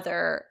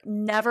father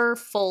never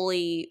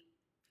fully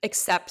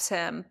accepts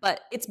him,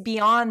 but it's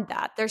beyond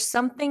that. There's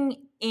something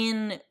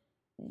in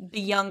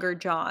the younger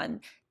John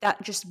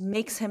that just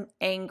makes him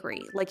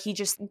angry. Like he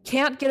just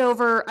can't get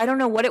over, I don't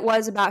know what it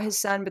was about his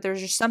son, but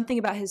there's just something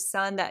about his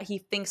son that he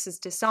thinks is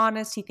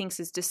dishonest, he thinks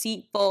is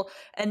deceitful,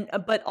 and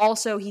but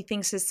also he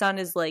thinks his son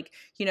is like,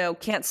 you know,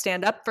 can't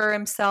stand up for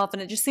himself,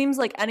 and it just seems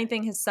like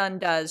anything his son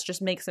does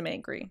just makes him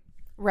angry.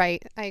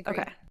 Right, I agree.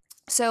 Okay.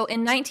 So in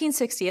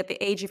 1960, at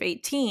the age of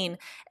 18,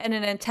 in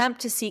an attempt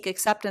to seek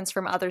acceptance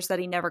from others that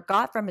he never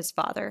got from his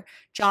father,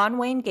 John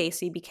Wayne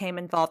Gacy became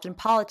involved in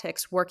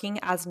politics, working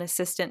as an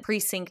assistant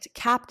precinct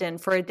captain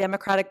for a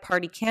Democratic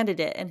Party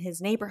candidate in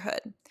his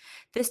neighborhood.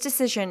 This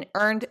decision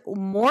earned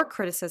more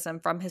criticism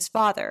from his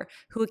father,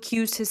 who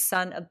accused his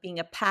son of being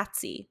a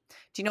patsy.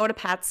 Do you know what a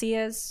patsy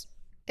is?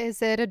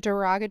 Is it a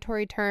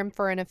derogatory term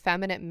for an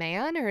effeminate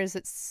man, or is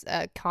it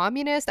a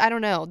communist? I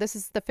don't know. This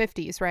is the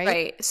 50s, right?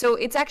 Right. So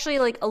it's actually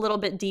like a little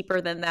bit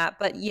deeper than that.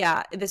 But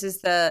yeah, this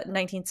is the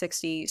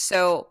 1960s.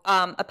 So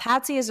a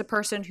patsy is a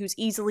person who's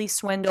easily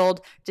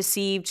swindled,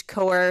 deceived,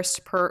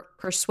 coerced,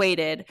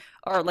 persuaded,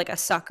 or like a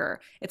sucker.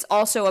 It's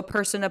also a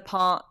person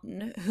upon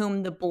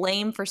whom the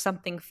blame for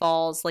something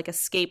falls, like a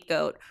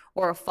scapegoat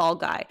or a fall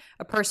guy,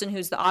 a person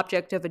who's the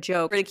object of a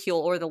joke, ridicule,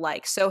 or the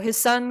like. So his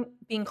son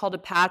being called a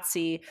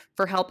patsy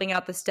for helping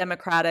out this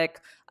Democratic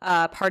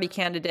Party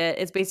candidate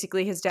is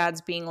basically his dad's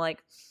being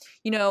like,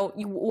 you know,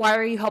 why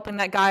are you helping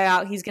that guy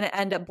out? He's going to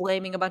end up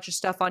blaming a bunch of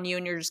stuff on you,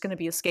 and you're just going to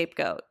be a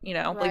scapegoat, you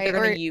know? Right. Like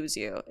they're going to use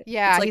you.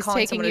 Yeah, like he's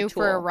taking you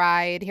for a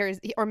ride.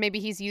 Or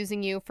maybe he's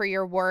using you for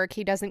your work.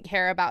 He doesn't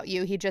care about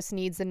you. He just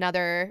needs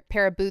another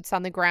pair of boots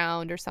on the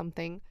ground or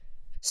something.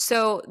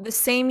 So the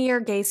same year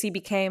Gacy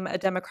became a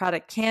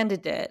Democratic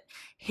candidate,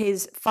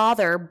 his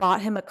father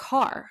bought him a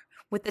car,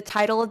 with the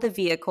title of the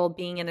vehicle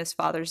being in his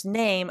father's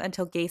name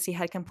until Gacy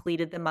had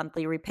completed the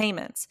monthly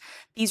repayments.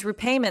 These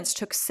repayments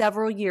took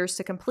several years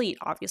to complete,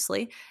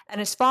 obviously, and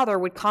his father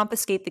would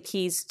confiscate the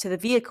keys to the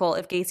vehicle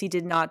if Gacy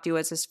did not do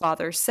as his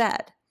father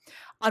said.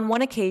 On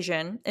one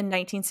occasion, in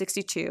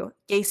 1962,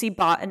 Gacy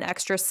bought an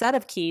extra set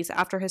of keys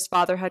after his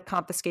father had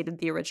confiscated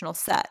the original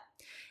set.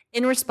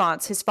 In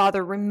response, his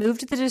father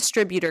removed the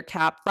distributor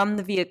cap from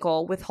the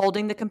vehicle,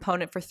 withholding the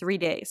component for 3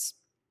 days.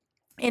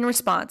 In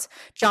response,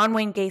 John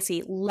Wayne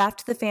Gacy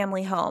left the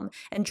family home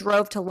and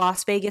drove to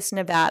Las Vegas,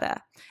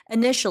 Nevada.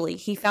 Initially,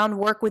 he found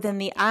work within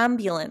the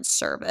ambulance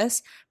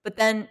service, but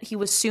then he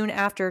was soon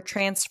after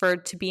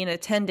transferred to be an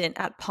attendant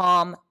at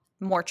Palm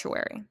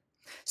Mortuary.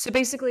 So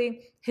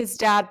basically, his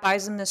dad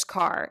buys him this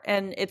car,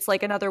 and it's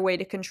like another way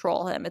to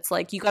control him. It's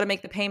like, you got to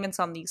make the payments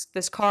on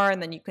this car,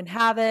 and then you can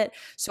have it,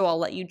 so I'll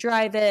let you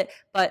drive it.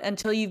 But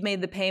until you've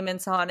made the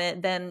payments on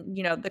it, then,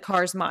 you know, the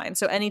car's mine.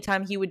 So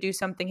anytime he would do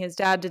something his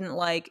dad didn't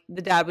like,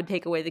 the dad would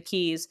take away the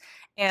keys.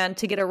 And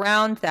to get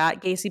around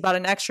that, Gacy bought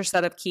an extra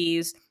set of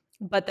keys,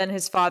 but then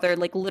his father,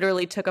 like,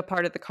 literally took a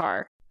part of the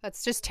car.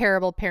 That's just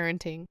terrible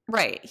parenting.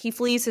 Right. He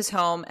flees his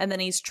home, and then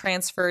he's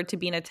transferred to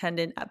be an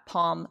attendant at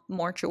Palm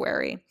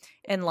Mortuary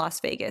in Las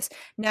Vegas.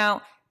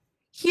 Now,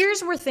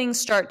 here's where things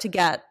start to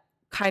get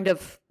kind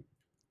of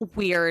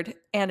weird,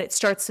 and it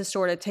starts to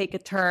sort of take a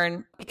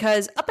turn,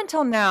 because up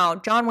until now,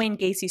 John Wayne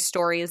Gacy's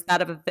story is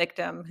that of a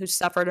victim who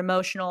suffered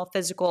emotional,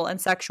 physical, and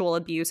sexual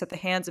abuse at the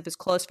hands of his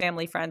close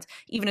family friends,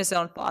 even his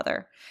own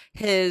father.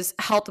 His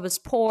health was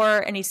poor,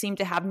 and he seemed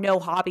to have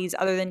no hobbies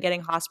other than getting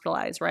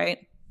hospitalized, right?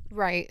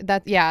 Right.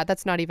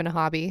 That's not even a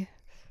hobby.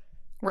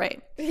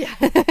 Right. Yeah.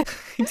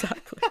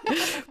 Exactly.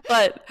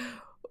 But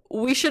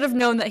we should have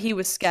known that he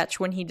was sketch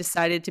when he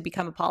decided to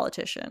become a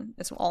politician,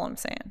 is all I'm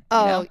saying.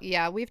 Oh, know?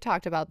 Yeah. We've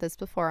talked about this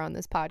before on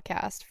this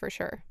podcast, for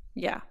sure.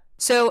 Yeah.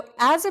 So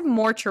as a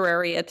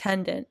mortuary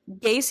attendant,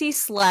 Gacy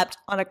slept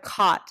on a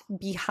cot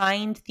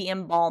behind the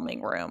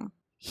embalming room.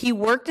 He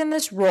worked in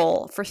this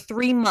role for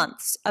 3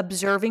 months,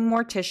 observing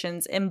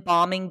morticians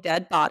embalming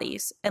dead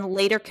bodies, and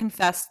later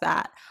confessed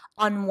that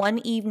on one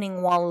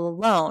evening while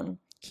alone,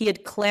 he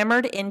had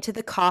clambered into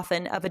the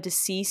coffin of a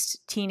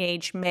deceased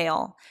teenage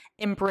male,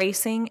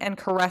 embracing and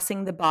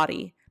caressing the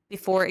body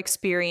before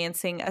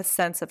experiencing a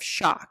sense of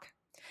shock.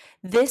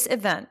 This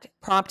event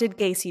prompted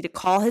Gacy to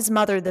call his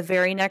mother the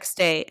very next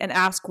day and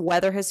ask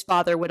whether his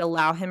father would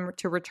allow him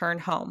to return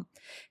home.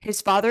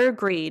 His father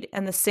agreed,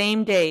 and the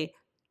same day,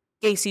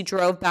 Gacy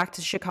drove back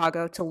to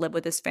Chicago to live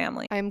with his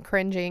family. I'm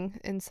cringing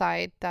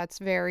inside. That's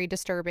very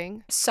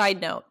disturbing.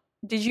 Side note,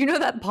 did you know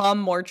that Palm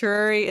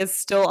Mortuary is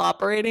still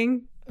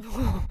operating?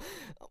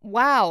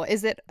 Wow.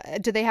 Is it?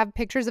 Do they have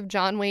pictures of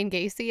John Wayne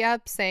Gacy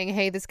up saying,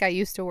 hey, this guy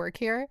used to work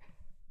here?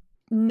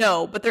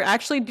 No, but they're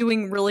actually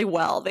doing really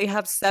well. They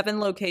have 7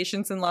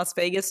 locations in Las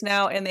Vegas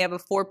now, and they have a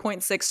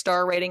 4.6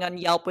 star rating on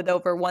Yelp with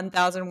over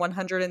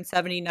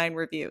 1,179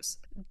 reviews.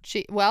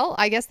 Gee, well,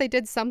 I guess they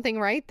did something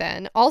right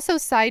then. Also,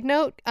 side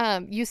note,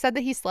 you said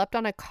that he slept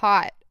on a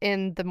cot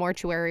in the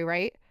mortuary,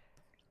 right?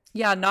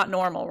 Yeah, not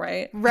normal,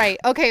 right? Right.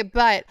 Okay,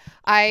 but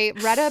I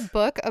read a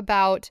book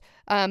about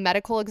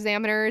medical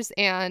examiners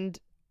and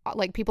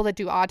like people that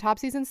do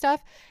autopsies and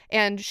stuff,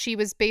 and she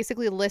was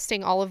basically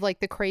listing all of like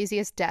the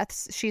craziest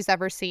deaths she's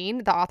ever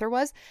seen, the author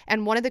was,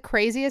 and one of the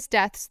craziest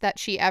deaths that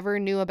she ever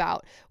knew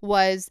about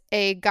was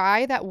a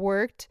guy that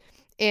worked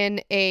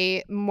in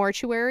a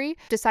mortuary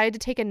decided to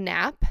take a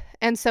nap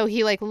And so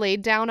he like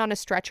laid down on a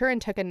stretcher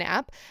and took a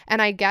nap.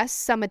 And I guess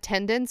some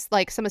attendants,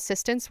 like some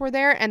assistants were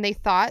there, and they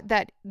thought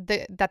that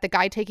the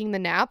guy taking the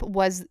nap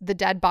was the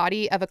dead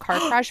body of a car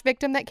crash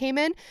victim that came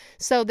in.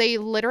 So they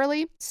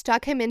literally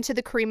stuck him into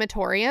the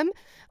crematorium.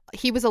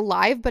 He was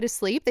alive but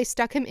asleep. They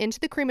stuck him into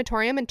the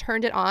crematorium and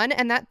turned it on,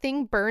 and that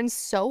thing burns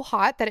so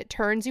hot that it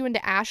turns you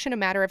into ash in a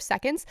matter of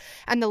seconds.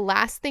 And the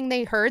last thing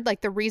they heard,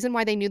 like the reason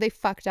why they knew they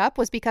fucked up,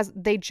 was because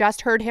they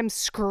just heard him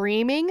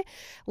screaming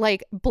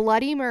like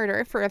bloody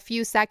murder for a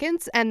few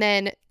seconds and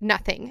then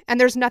nothing. And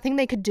there's nothing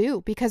they could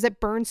do because it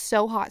burns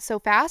so hot so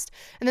fast.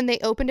 And then they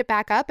opened it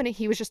back up and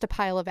he was just a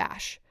pile of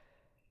ash.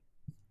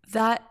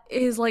 That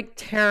is like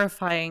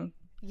terrifying.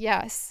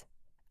 Yes.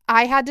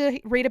 I had to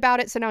read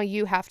about it, so now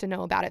you have to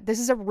know about it. This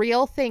is a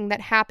real thing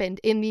that happened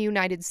in the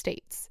United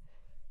States.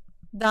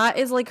 That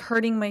is like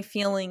hurting my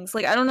feelings.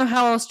 Like, I don't know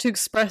how else to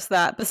express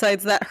that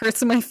besides that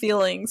hurts my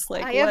feelings.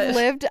 Like,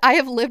 I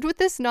have lived with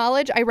this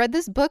knowledge. I read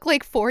this book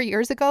like 4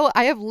 years ago.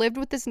 I have lived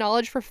with this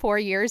knowledge for 4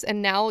 years,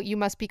 and now you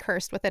must be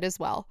cursed with it as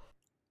well.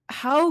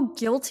 How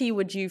guilty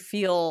would you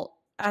feel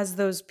as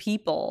those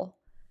people?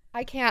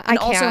 I can't.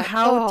 Also,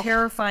 how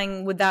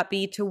terrifying would that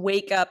be to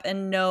wake up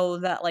and know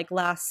that like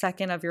last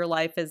second of your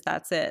life is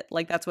that's it.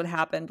 Like that's what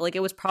happened. Like it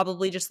was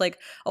probably just like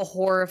a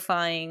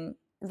horrifying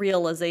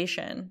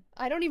realization.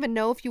 I don't even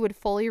know if you would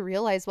fully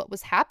realize what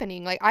was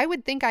happening. Like I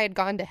would think I had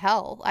gone to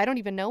hell. I don't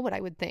even know what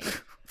I would think.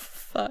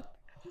 Fuck,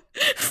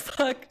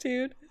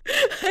 dude.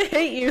 I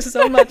hate you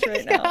so much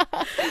right now.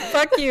 Yeah.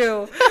 Fuck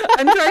you.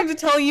 I'm trying to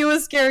tell you a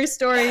scary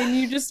story and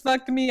you just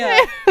fucked me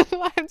up.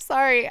 I'm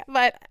sorry,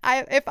 but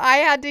if I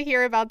had to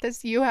hear about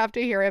this, you have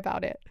to hear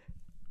about it.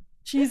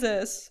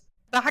 Jesus.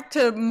 Back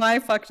to my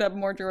fucked up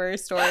mortuary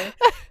story.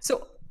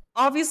 So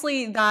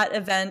obviously that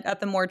event at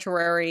the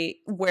mortuary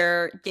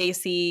where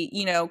Gacy,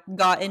 you know,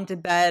 got into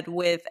bed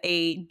with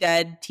a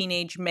dead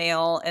teenage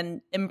male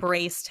and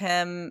embraced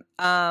him,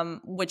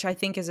 which I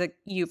think is a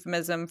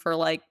euphemism for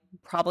like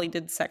probably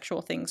did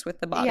sexual things with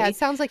the body. Yeah, it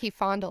sounds like he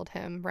fondled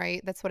him,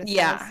 right? That's what it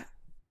says.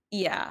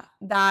 Yeah,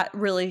 that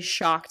really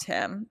shocked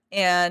him.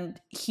 And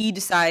he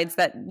decides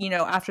that, you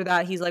know, after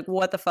that, he's like,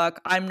 what the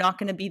fuck? I'm not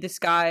going to be this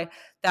guy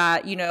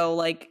that, you know,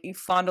 like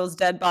fondles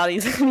dead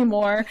bodies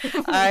anymore.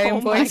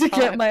 I'm going to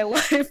get my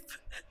life.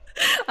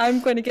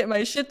 I'm going to get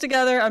my shit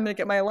together. I'm going to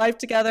get my life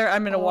together.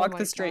 I'm going to walk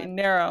the straight and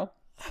narrow.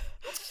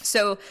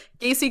 So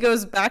Gacy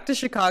goes back to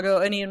Chicago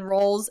and he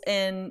enrolls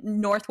in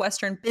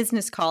Northwestern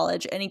Business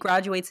College and he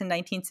graduates in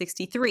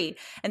 1963.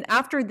 And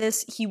after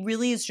this, he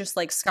really is just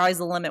like sky's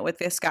the limit with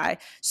this guy.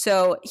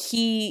 So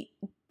he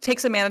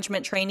takes a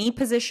management trainee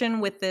position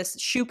with this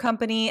shoe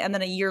company. And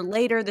then a year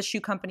later, the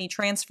shoe company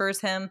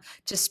transfers him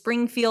to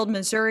Springfield,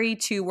 Missouri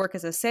to work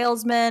as a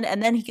salesman.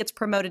 And then he gets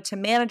promoted to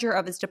manager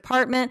of his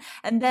department.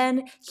 And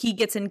then he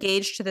gets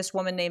engaged to this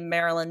woman named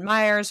Marilyn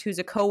Myers, who's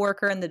a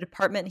coworker in the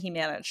department he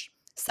managed.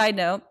 Side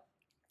note,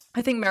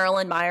 I think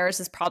Marilyn Myers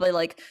is probably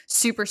like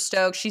super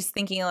stoked. She's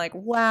thinking like,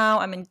 wow,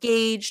 I'm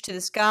engaged to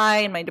this guy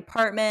in my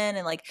department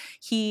and like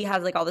he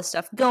has like all this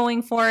stuff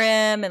going for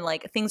him and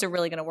like things are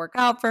really going to work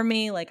out for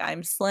me. Like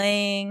I'm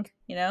slaying,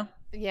 you know?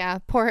 Yeah,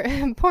 poor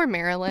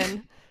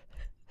Marilyn.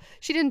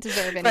 She didn't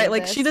deserve any of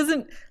like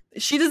this.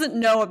 She doesn't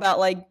know about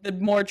like the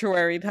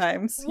mortuary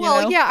times.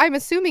 Well, yeah, I'm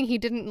assuming he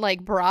didn't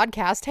like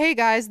broadcast, hey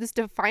guys, this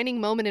defining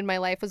moment in my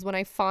life was when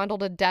I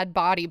fondled a dead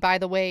body. By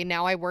the way,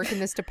 now I work in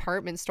this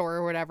department store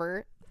or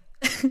whatever.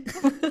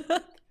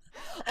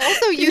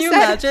 Also,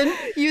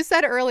 you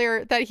said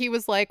earlier that he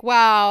was like,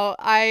 wow,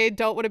 I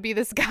don't want to be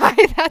this guy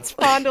that's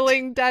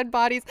fondling dead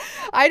bodies.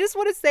 I just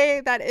want to say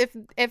that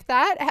if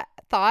that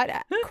thought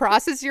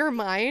crosses your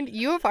mind,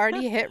 you have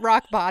already hit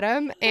rock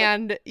bottom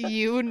and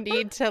you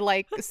need to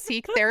like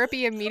seek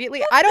therapy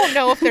immediately. I don't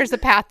know if there's a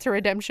path to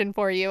redemption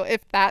for you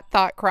if that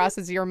thought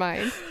crosses your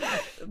mind.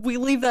 We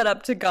leave that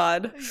up to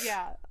God.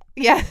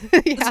 Yeah,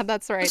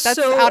 that's right. That's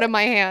out of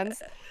my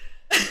hands.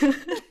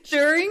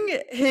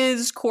 During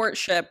his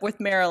courtship with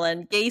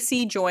Marilyn,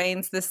 Gacy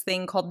joins this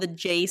thing called the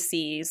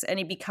JCs, and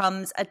he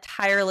becomes a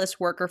tireless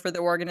worker for the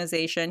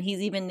organization.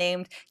 He's even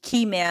named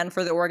key man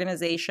for the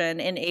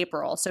organization in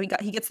April. So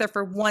he gets there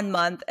for 1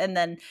 month, and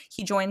then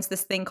he joins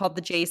this thing called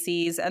the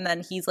JCs, and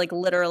then he's like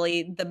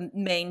literally the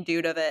main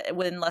dude of it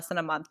within less than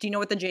a month. Do you know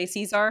what the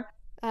JCs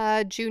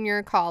are?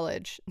 Junior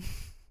college.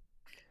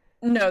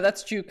 No,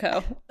 that's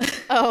JUCO.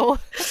 Oh.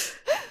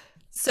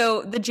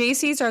 So the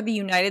JCs are the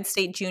United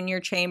States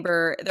Junior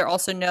Chamber. They're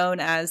also known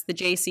as the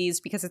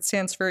JCs because it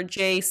stands for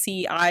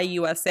JCI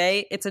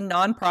USA. It's a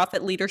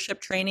nonprofit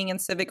leadership training and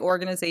civic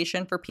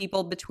organization for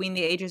people between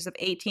the ages of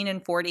 18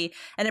 and 40,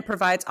 and it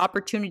provides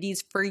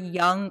opportunities for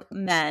young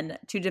men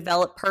to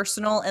develop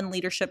personal and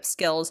leadership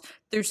skills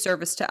through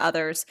service to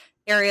others.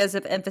 Areas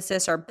of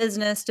emphasis are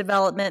business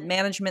development,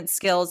 management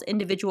skills,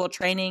 individual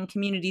training,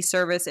 community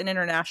service, and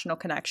international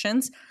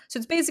connections. So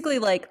it's basically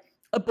like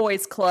a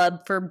boys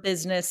club for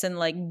business and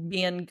like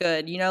being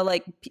good, you know,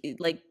 like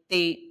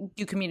they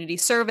do community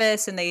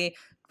service and they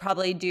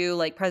probably do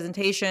like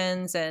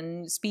presentations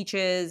and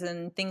speeches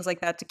and things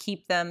like that to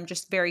keep them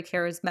just very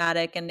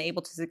charismatic and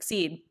able to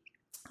succeed.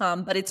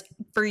 but it's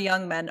for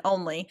young men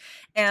only.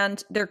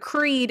 And their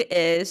creed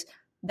is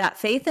that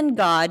faith in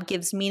God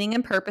gives meaning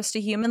and purpose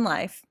to human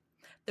life.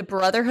 The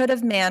brotherhood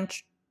of man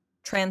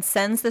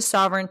transcends the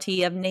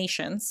sovereignty of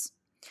nations.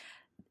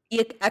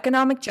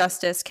 Economic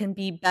justice can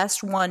be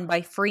best won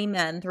by free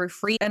men through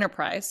free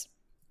enterprise.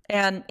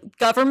 And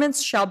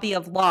governments shall be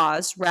of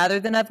laws rather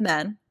than of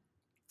men.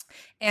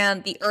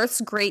 And the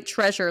earth's great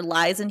treasure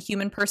lies in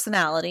human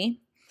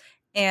personality.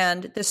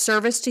 And the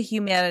service to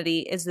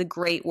humanity is the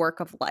great work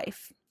of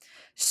life.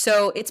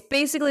 So it's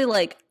basically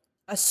like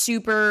a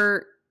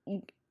super,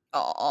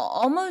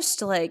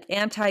 almost like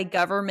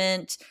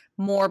anti-government,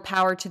 more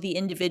power to the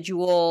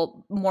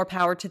individual, more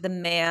power to the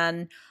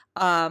man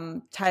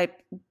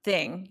type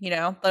thing, you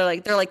know?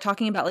 They're like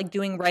talking about like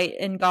doing right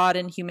in God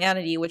and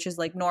humanity, which is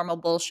like normal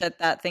bullshit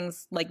that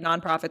things like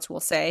nonprofits will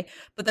say.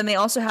 But then they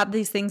also have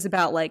these things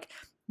about like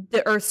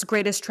the earth's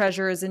greatest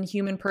treasure is in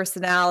human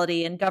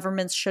personality, and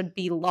governments should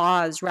be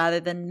laws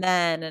rather than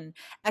men, and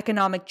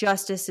economic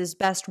justice is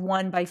best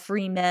won by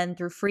free men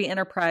through free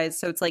enterprise.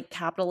 So it's like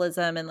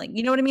capitalism and like,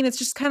 you know what I mean? It's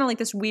just kind of like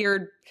this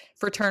weird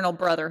fraternal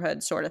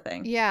brotherhood sort of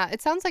thing. Yeah,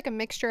 it sounds like a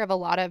mixture of a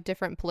lot of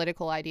different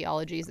political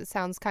ideologies. It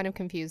sounds kind of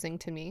confusing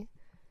to me.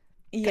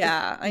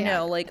 Yeah, I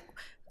know.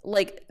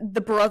 Like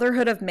the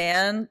brotherhood of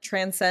man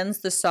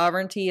transcends the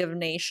sovereignty of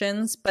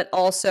nations, but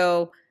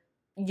also,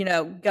 you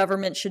know,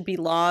 government should be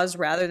laws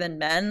rather than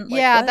men. Like,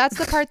 yeah, what? that's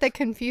the part that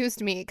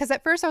confused me. Because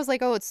at first I was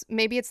like, oh,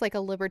 it's like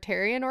a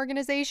libertarian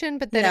organization,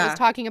 but then it was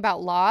talking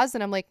about laws,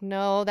 and I'm like,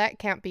 no, that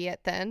can't be it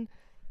then.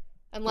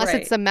 Unless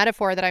it's a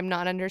metaphor that I'm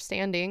not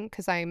understanding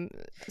because I'm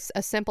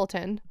a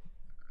simpleton.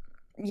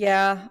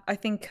 Yeah, I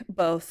think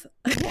both.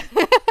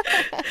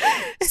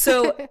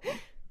 So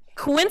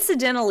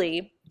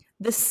coincidentally,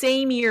 the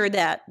same year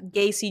that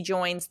Gacy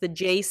joins the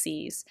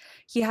Jaycees,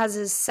 he has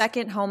his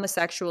second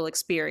homosexual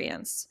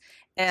experience.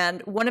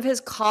 And one of his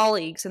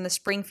colleagues in the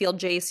Springfield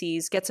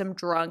Jaycees gets him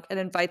drunk and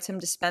invites him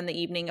to spend the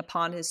evening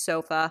upon his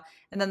sofa.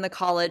 And then the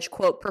college,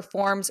 quote,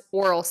 performs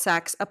oral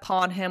sex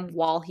upon him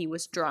while he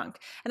was drunk.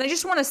 And I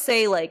just want to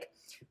say, like,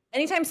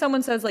 anytime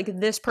someone says,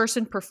 like, this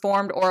person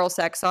performed oral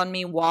sex on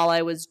me while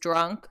I was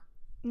drunk.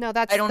 No,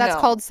 that's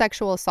called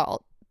sexual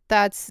assault.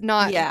 That's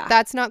not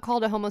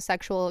called a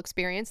homosexual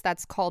experience.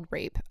 That's called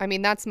rape. I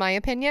mean, that's my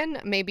opinion.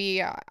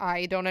 Maybe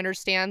I don't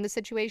understand the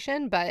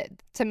situation, but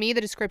to me,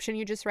 the description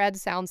you just read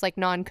sounds like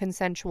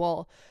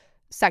non-consensual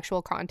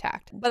sexual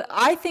contact. But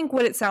I think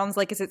what it sounds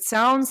like is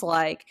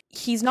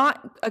he's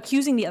not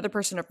accusing the other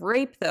person of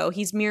rape, though.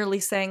 He's merely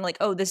saying like,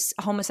 oh, this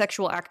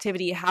homosexual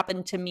activity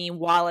happened to me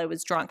while I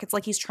was drunk. It's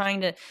like he's trying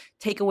to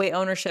take away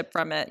ownership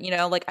from it. You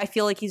know, like I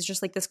feel like he's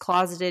just like this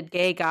closeted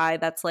gay guy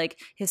that's like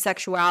his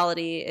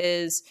sexuality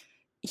is,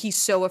 he's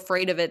so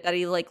afraid of it that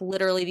he like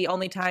literally the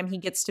only time he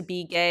gets to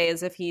be gay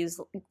is if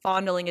he's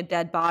fondling a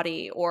dead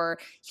body, or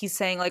he's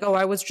saying like, oh,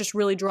 I was just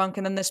really drunk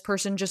and then this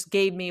person just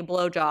gave me a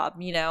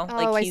blowjob, you know? Oh,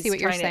 like, I see what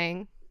you're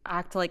saying.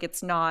 Act like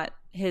it's not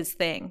his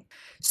thing.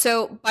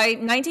 So by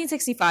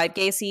 1965,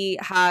 Gacy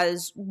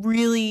has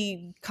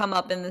really come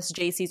up in this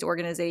Jaycees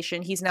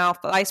organization. He's now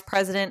vice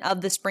president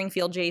of the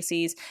Springfield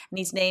Jaycees, and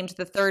he's named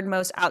the third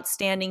most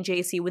outstanding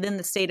Jaycee within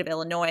the state of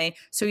Illinois.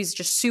 So he's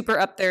just super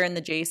up there in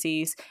the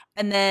Jaycees.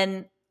 And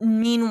then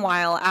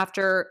meanwhile,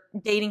 after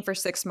dating for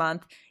 6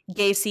 months,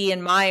 Gacy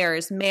and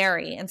Myers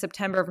marry in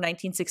September of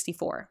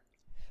 1964.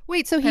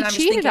 Wait, so he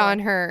cheated on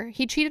her.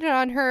 He cheated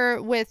on her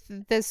with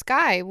this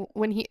guy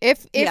when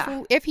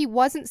if he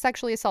wasn't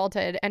sexually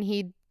assaulted and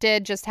he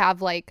did just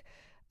have like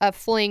a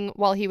fling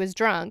while he was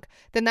drunk,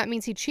 then that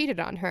means he cheated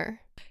on her.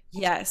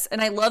 Yes,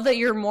 and I love that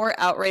you're more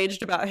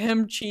outraged about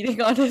him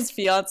cheating on his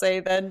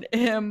fiance than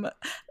him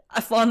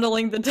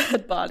fondling the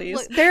dead bodies.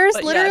 Look,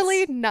 there's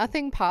literally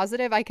nothing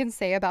positive I can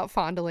say about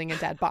fondling a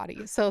dead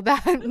body. So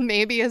that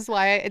maybe is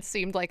why it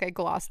seemed like I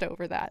glossed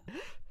over that.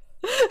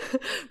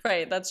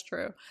 Right, that's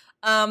true.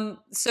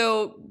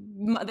 So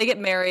they get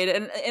married,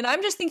 and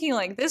I'm just thinking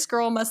like, this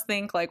girl must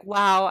think like,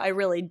 wow, I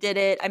really did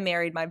it. I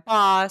married my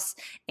boss,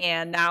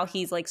 and now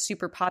he's like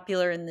super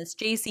popular in this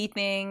Jaycee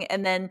thing.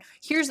 And then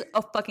here's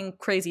a fucking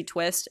crazy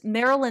twist.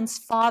 Marilyn's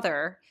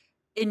father,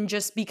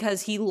 just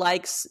because he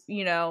likes,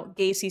 you know,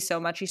 Gacy so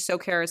much, he's so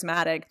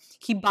charismatic,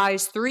 he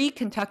buys 3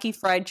 Kentucky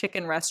Fried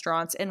Chicken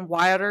restaurants in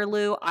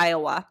Waterloo,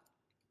 Iowa.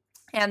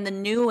 And the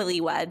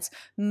newlyweds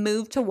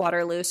moved to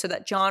Waterloo so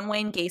that John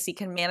Wayne Gacy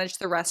can manage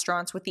the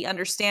restaurants, with the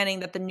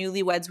understanding that the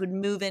newlyweds would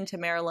move into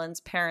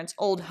Marilyn's parents'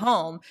 old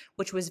home,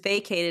 which was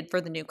vacated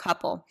for the new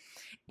couple.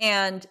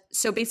 And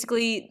so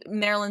basically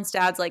Marilyn's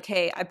dad's like,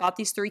 hey, I bought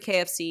these 3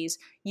 KFCs.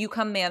 You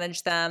come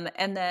manage them.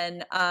 And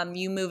then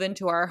you move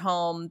into our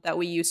home that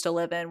we used to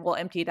live in. We'll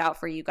empty it out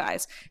for you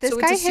guys. This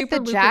guy hit the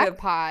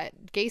jackpot.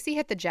 Gacy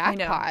hit the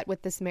jackpot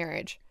with this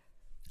marriage.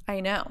 I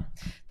know.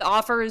 The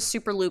offer is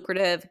super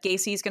lucrative.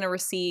 Gacy's going to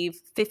receive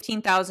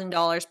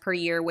 $15,000 per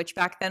year, which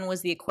back then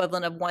was the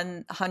equivalent of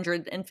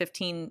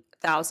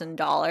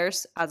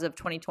 $115,000 as of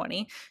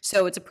 2020.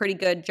 So it's a pretty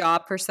good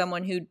job for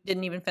someone who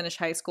didn't even finish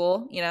high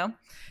school, you know?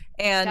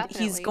 And he's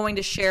Definitely. going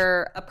to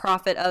share a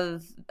profit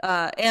of,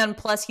 and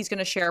plus he's going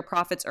to share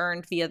profits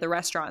earned via the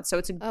restaurant. So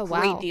it's a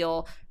great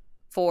deal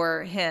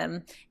for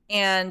him.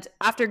 And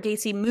after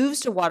Gacy moves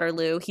to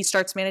Waterloo, he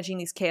starts managing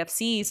these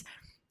KFCs.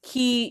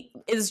 He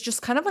is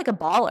just kind of like a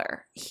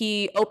baller.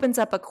 He opens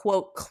up a,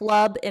 quote,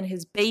 club in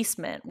his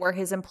basement where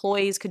his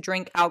employees could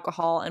drink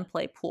alcohol and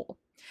play pool.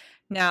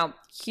 Now,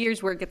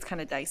 here's where it gets kind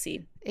of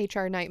dicey.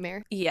 HR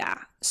nightmare. Yeah.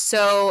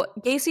 So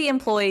Gacy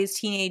employs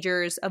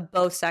teenagers of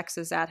both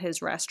sexes at his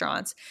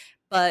restaurants,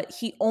 but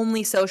he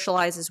only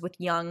socializes with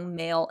young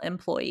male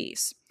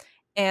employees.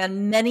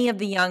 And many of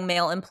the young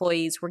male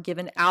employees were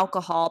given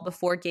alcohol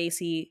before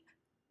Gacy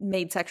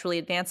made sexually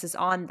advances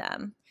on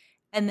them.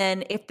 And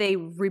then if they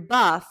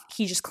rebuff,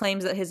 he just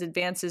claims that his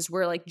advances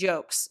were like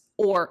jokes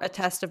or a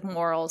test of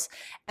morals.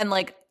 And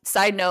like,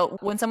 side note,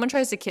 when someone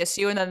tries to kiss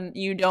you and then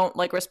you don't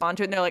like respond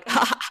to it and they're like,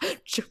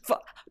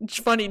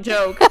 funny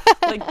joke.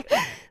 Like,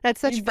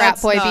 that's such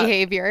frat boy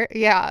behavior.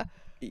 Yeah.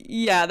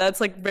 Yeah, that's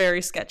like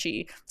very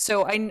sketchy.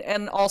 So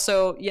and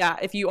also, yeah,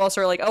 if you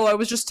also are like, oh, I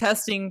was just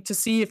testing to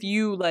see if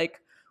you like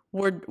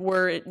were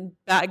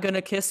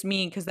gonna kiss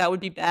me, because that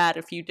would be bad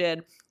if you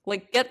did.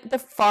 Like, get the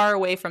far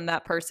away from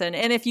that person.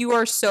 And if you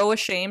are so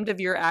ashamed of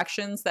your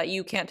actions that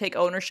you can't take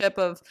ownership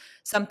of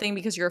something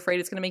because you're afraid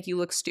it's going to make you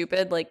look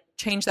stupid, like,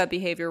 change that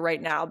behavior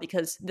right now,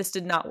 because this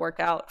did not work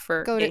out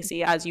for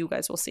Gacy, as you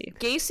guys will see.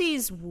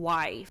 Gacy's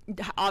wife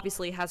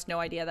obviously has no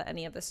idea that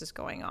any of this is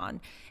going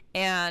on.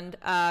 And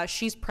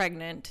she's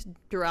pregnant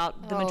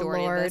throughout the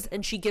majority of this.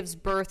 And she gives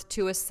birth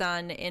to a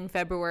son in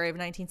February of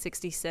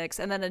 1966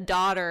 and then a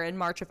daughter in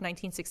March of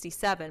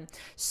 1967.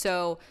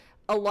 So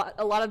a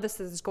lot of this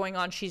is going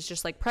on. She's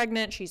just like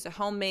pregnant. She's a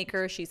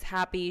homemaker. She's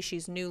happy.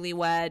 She's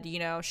newlywed. You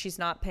know, she's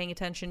not paying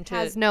attention to.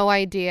 Has no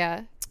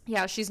idea.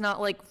 Yeah, she's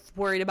not like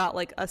worried about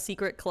like a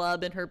secret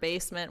club in her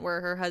basement where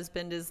her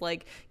husband is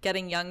like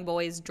getting young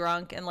boys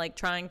drunk and like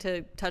trying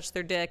to touch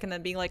their dick and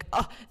then being like,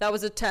 oh, that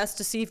was a test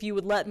to see if you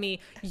would let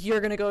me.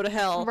 You're gonna go to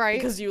hell, right?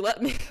 Because you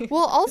let me.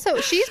 Well, also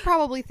she's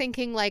probably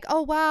thinking like,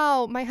 oh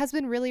wow, my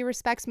husband really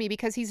respects me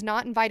because he's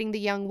not inviting the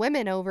young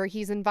women over.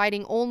 He's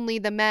inviting only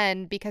the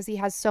men because he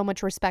has so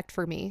much respect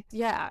for me.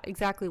 Yeah,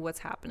 exactly what's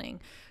happening.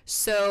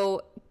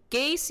 So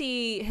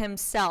Gacy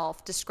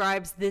himself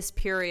describes this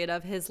period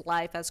of his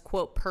life as,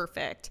 quote,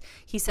 perfect.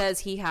 He says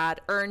he had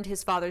earned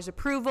his father's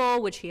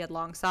approval, which he had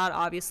long sought,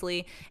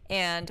 obviously.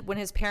 And when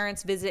his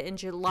parents visit in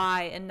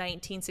July in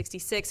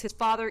 1966, his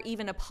father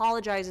even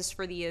apologizes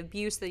for the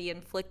abuse that he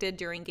inflicted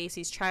during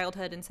Gacy's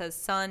childhood and says,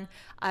 son,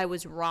 I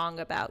was wrong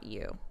about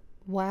you.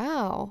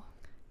 Wow.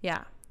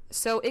 Yeah.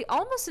 So it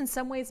almost in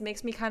some ways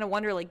makes me kind of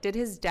wonder, like, did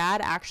his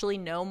dad actually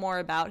know more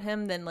about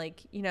him than,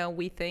 like, you know,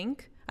 we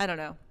think? I don't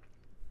know.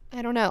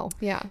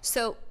 Yeah.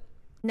 So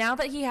now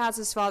that he has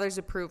his father's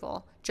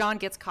approval, John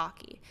gets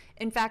cocky.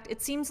 In fact,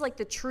 it seems like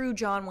the true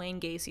John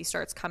Wayne Gacy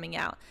starts coming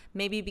out.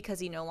 Maybe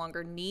because he no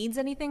longer needs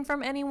anything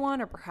from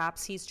anyone, or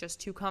perhaps he's just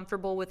too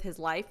comfortable with his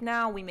life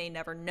now. We may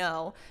never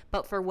know.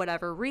 But for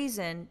whatever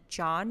reason,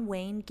 John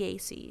Wayne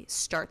Gacy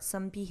starts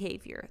some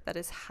behavior that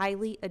is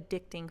highly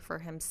addicting for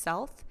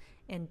himself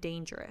and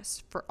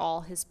dangerous for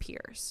all his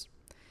peers.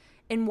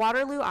 In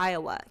Waterloo,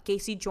 Iowa,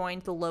 Gacy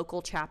joined the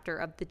local chapter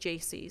of the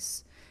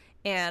Jaycees.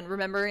 And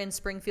remember in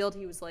Springfield,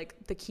 he was like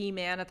the key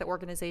man at the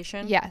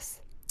organization?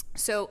 Yes.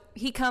 So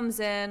he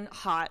comes in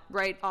hot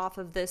right off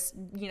of this,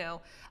 you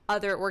know,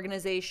 other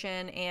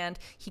organization. And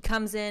he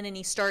comes in and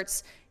he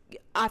starts,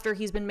 after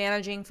he's been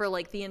managing for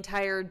like the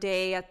entire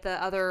day at the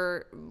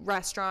other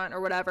restaurant or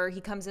whatever,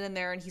 he comes in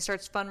there and he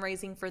starts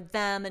fundraising for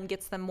them and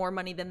gets them more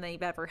money than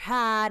they've ever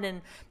had.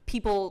 And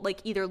people like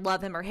either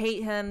love him or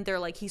hate him. They're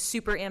like, he's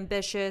super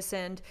ambitious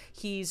and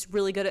he's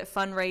really good at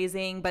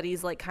fundraising, but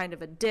he's like kind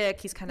of a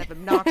dick. He's kind of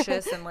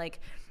obnoxious and like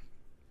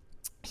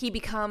he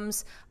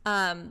becomes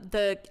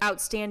the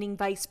outstanding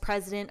vice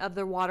president of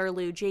the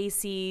Waterloo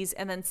Jaycees.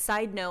 And then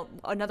side note,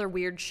 another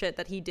weird shit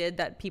that he did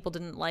that people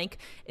didn't like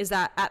is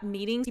that at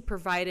meetings, he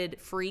provided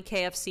free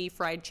KFC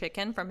fried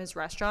chicken from his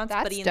restaurants,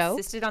 but he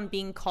insisted on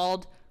being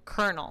called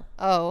Colonel.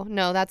 Oh,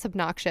 no, that's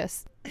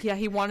obnoxious. Yeah,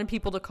 he wanted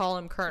people to call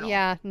him Colonel.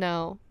 Yeah,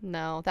 no,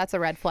 that's a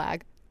red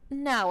flag.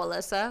 Now,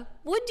 Alyssa,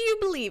 would you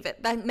believe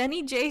it that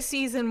many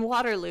Jaycees in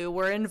Waterloo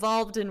were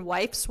involved in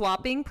wife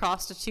swapping,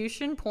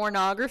 prostitution,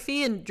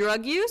 pornography, and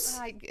drug use?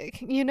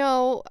 You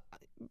know,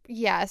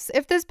 yes.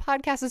 If this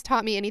podcast has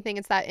taught me anything,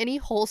 it's that any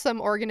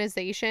wholesome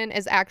organization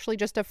is actually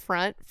just a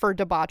front for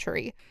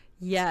debauchery.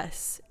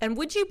 Yes. And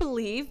would you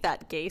believe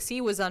that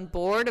Gacy was on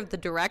board of the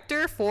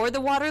director for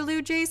the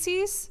Waterloo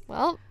Jaycees?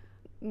 Well,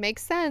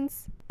 makes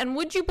sense. And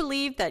would you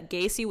believe that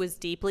Gacy was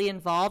deeply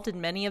involved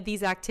in many of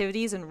these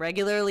activities and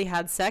regularly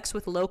had sex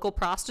with local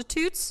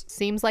prostitutes?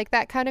 Seems like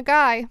that kind of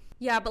guy.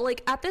 Yeah, but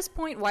like at this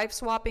point, wife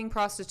swapping,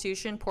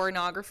 prostitution,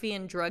 pornography,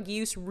 and drug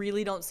use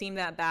really don't seem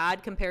that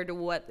bad compared to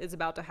what is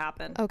about to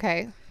happen.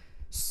 Okay.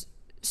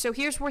 So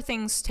here's where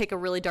things take a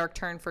really dark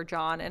turn for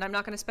John, and I'm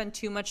not going to spend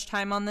too much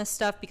time on this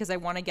stuff because I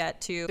want to get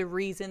to the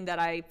reason that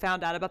I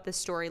found out about this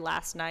story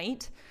last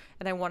night,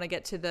 and I want to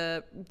get to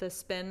the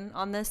spin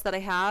on this that I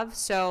have.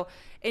 So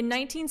in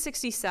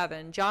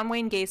 1967, John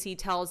Wayne Gacy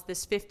tells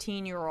this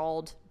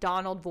 15-year-old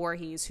Donald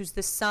Voorhees, who's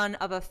the son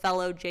of a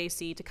fellow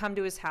JC, to come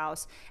to his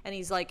house, and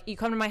he's like, you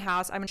come to my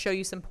house, I'm going to show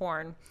you some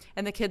porn.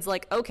 And the kid's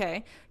like,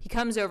 okay. He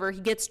comes over, he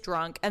gets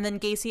drunk, and then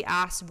Gacy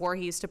asks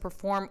Voorhees to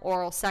perform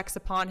oral sex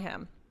upon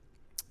him.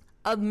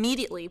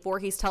 Immediately,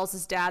 Voorhees tells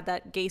his dad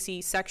that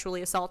Gacy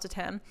sexually assaulted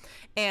him,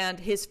 and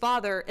his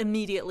father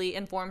immediately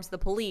informs the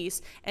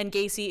police, and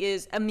Gacy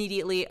is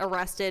immediately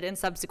arrested and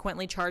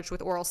subsequently charged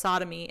with oral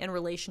sodomy in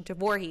relation to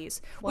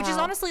Voorhees, which is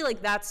honestly,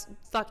 like, that's,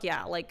 fuck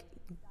yeah, like,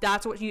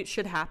 that's what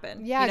should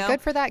happen. Yeah, you know?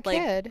 Good for that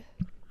kid.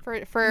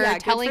 For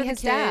telling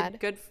his dad.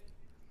 Good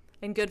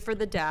for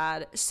the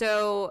dad.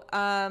 So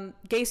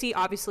Gacy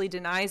obviously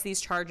denies these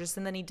charges,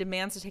 and then he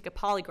demands to take a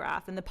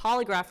polygraph, and the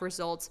polygraph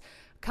results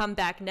come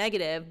back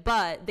negative,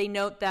 but they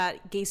note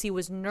that Gacy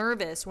was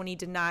nervous when he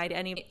denied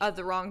any of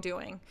the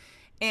wrongdoing.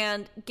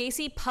 And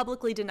Gacy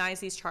publicly denies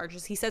these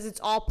charges. He says it's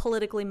all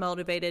politically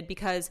motivated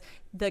because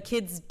the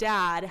kid's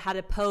dad had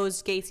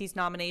opposed Gacy's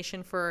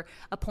nomination for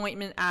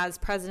appointment as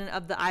president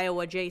of the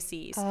Iowa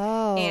Jaycees.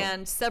 Oh.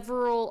 And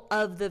several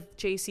of the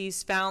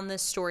Jaycees found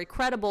this story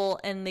credible,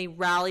 and they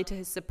rallied to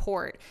his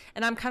support.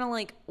 And I'm kind of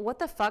like, what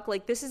the fuck?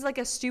 Like, this is like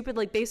a stupid,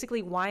 like,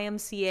 basically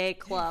YMCA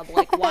club.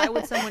 Like, why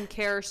would someone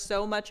care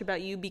so much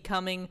about you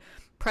becoming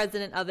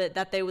president of it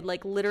that they would,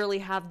 like, literally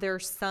have their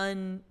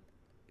son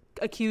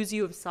accuse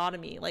you of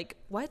sodomy? Like,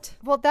 what?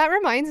 Well, that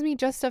reminds me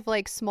just of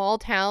like small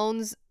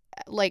town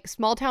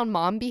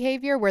mom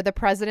behavior where the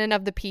president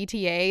of the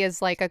PTA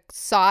is like a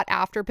sought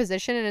after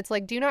position, and it's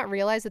like, do you not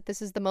realize that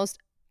this is the most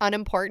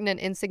unimportant and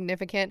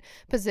insignificant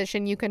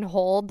position you can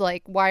hold?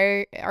 Like,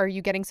 why are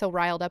you getting so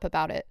riled up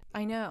about it?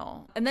 I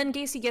know. And then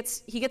Gacy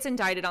gets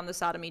indicted on the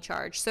sodomy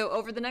charge. So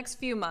over the next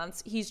few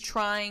months, he's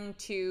trying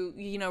to,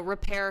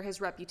 repair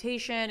his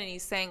reputation, and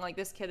he's saying like,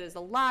 this kid is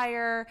a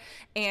liar,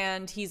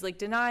 and he's like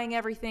denying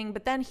everything.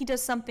 But then he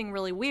does something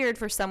really weird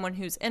for someone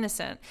who's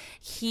innocent.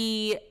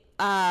 He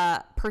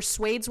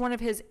persuades one of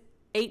his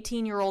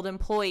 18-year-old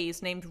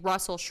employees named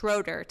Russell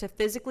Schroeder to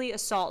physically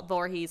assault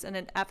Voorhees in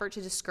an effort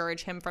to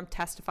discourage him from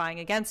testifying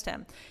against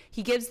him.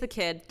 He gives the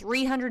kid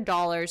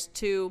 $300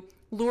 to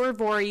lure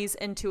Voorhees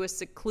into a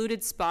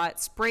secluded spot,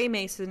 spray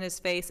mace in his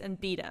face,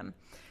 and beat him.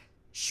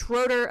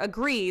 Schroeder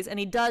agrees, and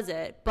he does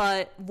it,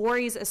 but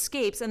Voorhees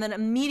escapes and then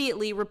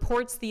immediately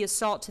reports the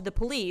assault to the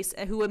police,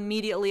 who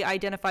immediately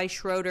identify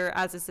Schroeder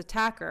as his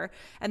attacker,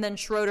 and then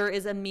Schroeder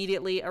is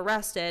immediately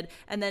arrested,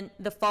 and then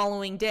the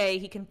following day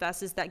he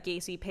confesses that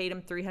Gacy paid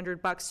him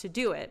 $300 to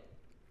do it.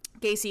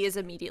 Gacy is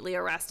immediately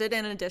arrested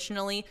and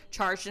additionally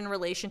charged in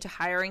relation to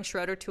hiring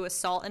Schroeder to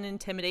assault and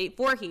intimidate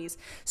Voorhees.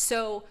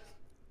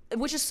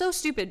 Which is so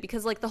stupid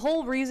because, like, the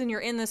whole reason you're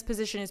in this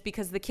position is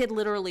because the kid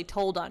literally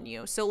told on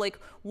you. So, like,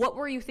 what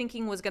were you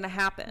thinking was going to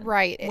happen?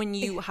 Right. When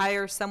you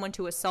hire someone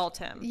to assault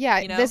him?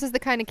 Yeah, this is the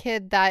kind of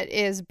kid that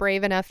is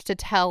brave enough to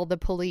tell the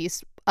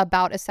police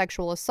about a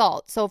sexual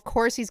assault. So, of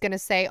course, he's going to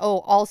say, oh,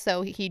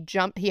 also, he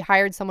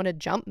hired someone to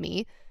jump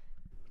me.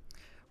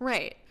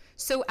 Right.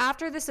 So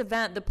after this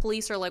event, the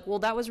police are like, well,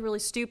 that was really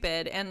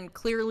stupid. And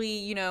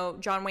clearly,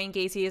 John Wayne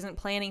Gacy isn't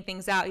planning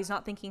things out. He's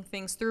not thinking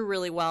things through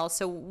really well.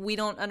 So we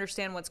don't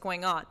understand what's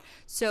going on.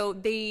 So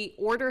they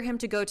order him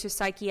to go to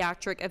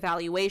psychiatric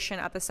evaluation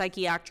at the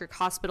Psychiatric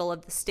Hospital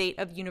of the State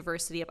of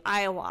University of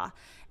Iowa.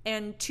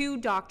 And 2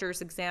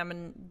 doctors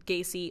examined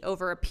Gacy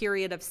over a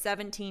period of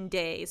 17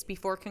 days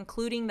before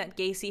concluding that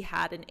Gacy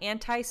had an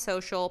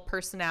antisocial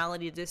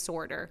personality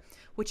disorder,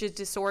 which is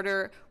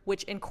disorder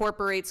which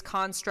incorporates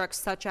constructs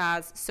such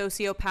as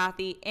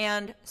sociopathy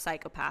and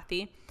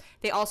psychopathy.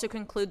 They also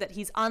conclude that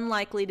he's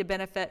unlikely to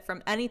benefit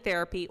from any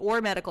therapy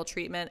or medical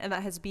treatment, and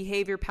that his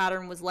behavior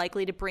pattern was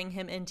likely to bring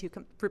him into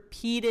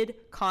repeated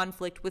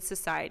conflict with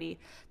society.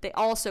 They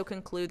also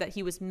conclude that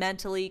he was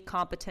mentally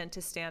competent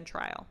to stand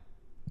trial.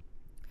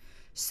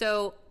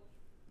 So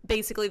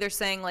basically they're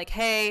saying like,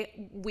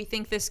 hey, we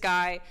think this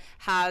guy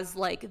has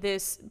like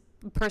this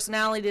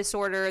personality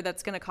disorder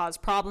that's going to cause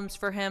problems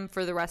for him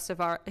for the rest of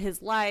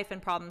his life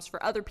and problems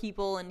for other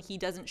people, and he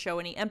doesn't show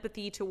any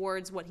empathy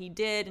towards what he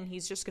did, and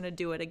he's just going to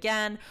do it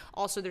again.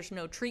 Also, there's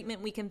no treatment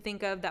we can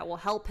think of that will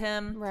help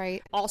him.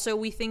 Right. Also,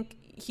 we think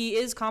he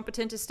is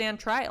competent to stand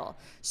trial.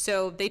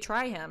 So they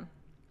try him.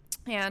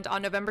 And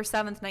on November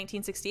 7th,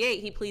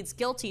 1968, he pleads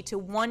guilty to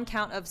 1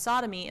 count of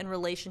sodomy in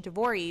relation to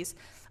Voorhees.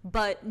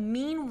 But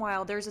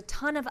meanwhile, there's a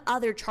ton of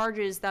other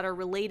charges that are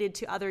related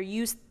to other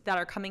youth that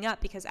are coming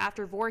up, because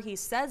after Voorhees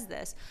says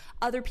this,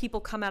 other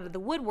people come out of the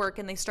woodwork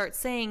and they start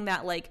saying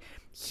that, like,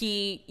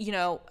 he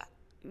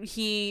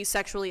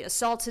sexually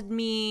assaulted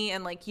me,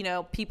 and like,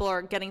 people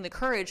are getting the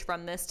courage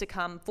from this to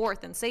come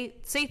forth and say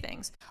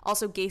things.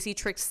 Also, Gacy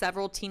tricked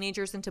several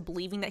teenagers into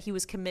believing that he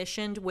was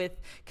commissioned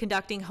with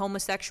conducting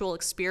homosexual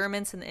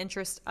experiments in the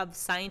interest of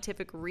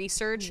scientific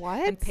research.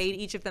 What? And paid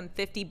each of them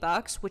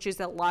 $50, which is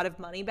a lot of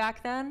money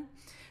back then.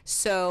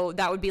 So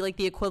that would be like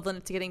the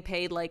equivalent to getting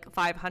paid like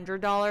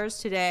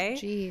 $500 today.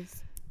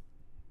 Jeez.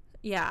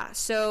 Yeah,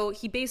 so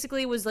he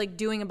basically was like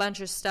doing a bunch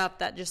of stuff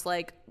that just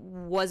like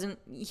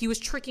he was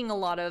tricking a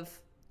lot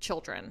of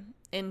children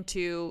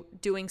into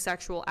doing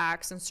sexual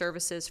acts and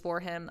services for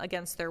him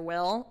against their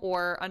will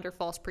or under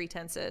false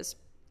pretenses.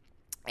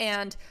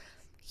 And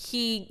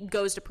he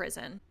goes to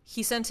prison.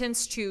 He's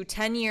sentenced to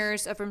 10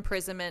 years of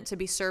imprisonment to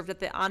be served at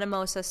the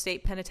Anamosa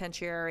State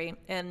Penitentiary.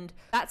 And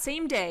that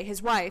same day,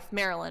 his wife,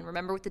 Marilyn,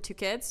 remember with the 2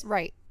 kids?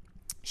 Right.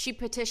 She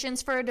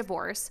petitions for a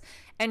divorce,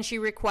 and she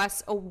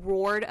requests a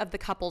ward of the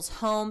couple's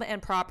home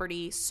and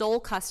property, sole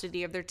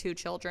custody of their 2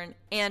 children,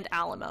 and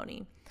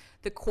alimony.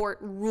 The court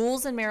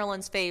rules in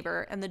Marilyn's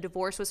favor, and the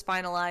divorce was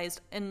finalized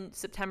on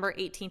September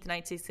 18th,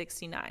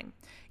 1969.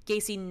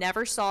 Gacy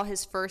never saw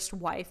his first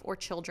wife or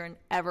children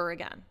ever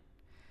again.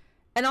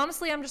 And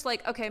honestly, I'm just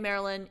like, okay,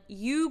 Marilyn,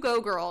 you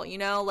go girl, you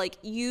know, like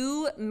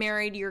you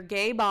married your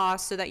gay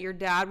boss so that your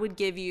dad would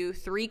give you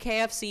 3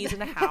 KFCs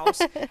and a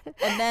house.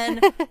 And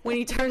then when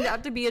he turned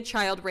out to be a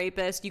child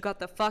rapist, you got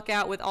the fuck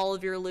out with all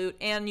of your loot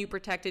and you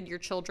protected your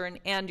children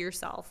and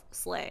yourself.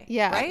 Slay.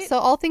 Yeah. Right? So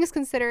all things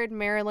considered,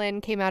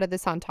 Marilyn came out of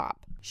this on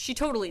top. She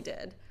totally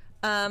did.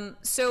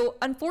 So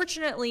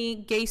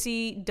unfortunately,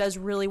 Gacy does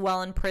really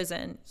well in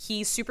prison.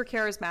 He's super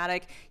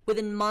charismatic.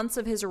 Within months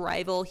of his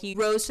arrival, he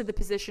rose to the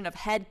position of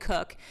head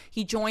cook.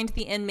 He joined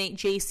the inmate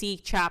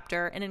JC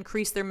chapter and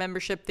increased their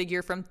membership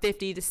figure from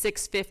 50 to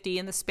 650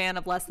 in the span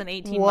of less than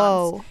 18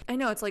 months. I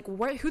know, it's like,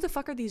 who the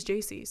fuck are these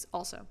JCs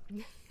also?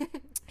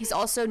 He's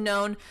also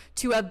known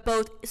to have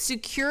both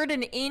secured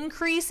an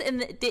increase in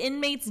the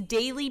inmates'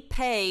 daily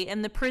pay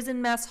in the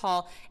prison mess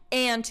hall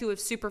and to have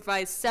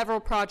supervised several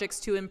projects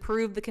to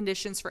improve the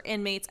conditions for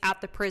inmates at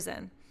the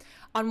prison.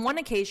 On one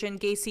occasion,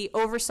 Gacy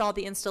oversaw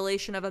the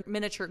installation of a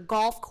miniature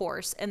golf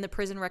course in the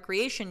prison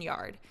recreation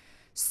yard.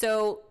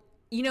 So,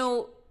 you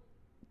know,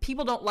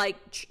 people don't like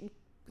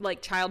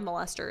child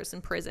molesters in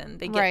prison.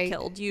 They get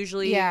killed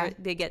usually. Yeah.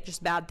 They get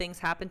just bad things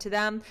happen to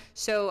them.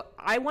 So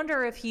I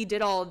wonder if he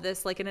did all of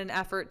this like in an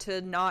effort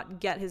to not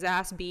get his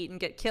ass beat and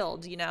get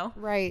killed, you know?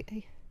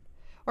 Right.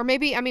 Or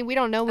maybe, I mean, we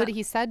don't know what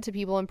he said to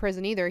people in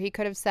prison either. He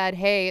could have said,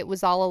 hey, it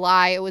was all a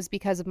lie. It was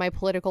because of my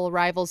political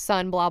rival's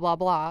son, blah, blah,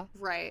 blah.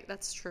 Right.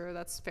 That's true.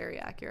 That's very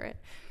accurate.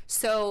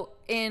 So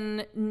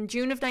in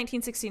June of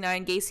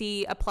 1969,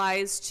 Gacy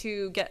applies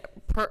to get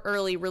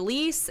early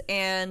release,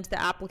 and the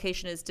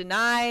application is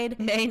denied.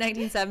 May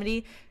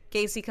 1970,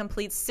 Gacy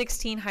completes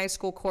 16 high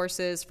school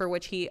courses for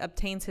which he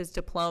obtains his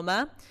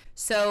diploma.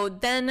 So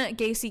then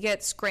Gacy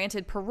gets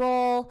granted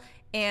parole,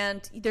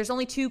 and there's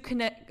only two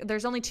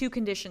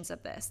conditions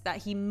of this: that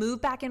he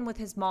move back in with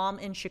his mom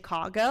in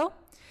Chicago,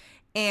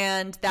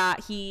 and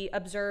that he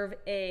observe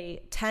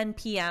a 10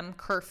 p.m.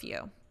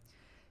 curfew.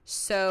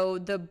 So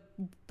the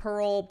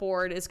parole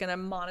board is going to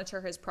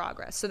monitor his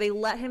progress. So they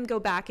let him go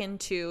back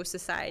into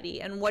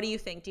society. And what do you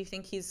think? Do you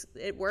think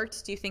it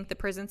worked? Do you think the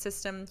prison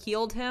system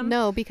healed him?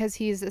 No, because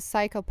he's a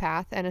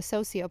psychopath and a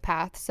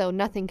sociopath, so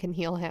nothing can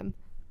heal him.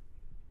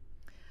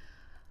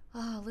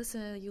 Oh,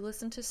 you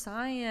listen to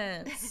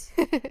science.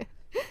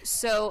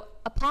 So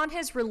upon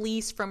his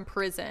release from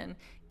prison,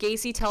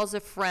 Gacy tells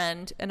a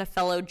friend and a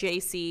fellow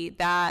JC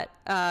that,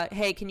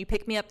 hey, can you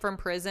pick me up from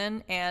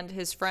prison? And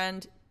his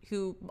friend,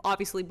 who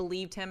obviously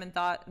believed him and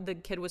thought the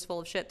kid was full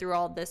of shit through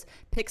all of this,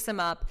 picks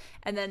him up.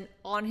 And then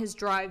on his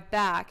drive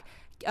back,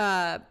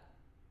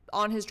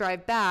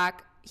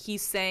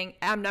 he's saying,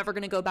 I'm never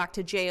going to go back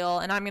to jail,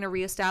 and I'm going to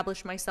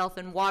reestablish myself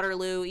in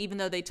Waterloo, even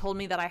though they told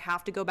me that I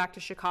have to go back to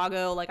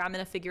Chicago. Like, I'm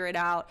going to figure it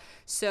out.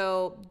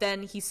 So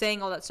then he's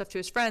saying all that stuff to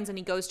his friends, and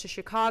he goes to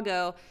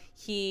Chicago.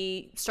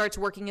 He starts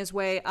working his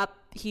way up.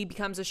 He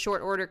becomes a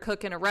short order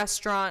cook in a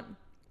restaurant.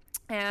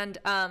 And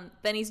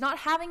then he's not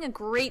having a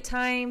great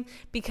time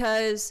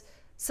because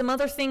some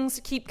other things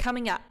keep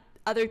coming up.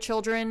 Other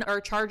children are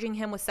charging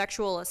him with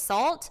sexual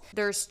assault.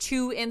 There's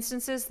 2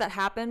 instances that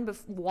happen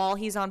while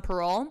he's on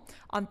parole.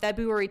 On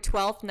February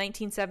 12th,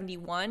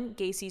 1971,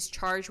 Gacy's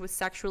charged with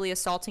sexually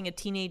assaulting a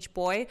teenage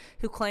boy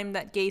who claimed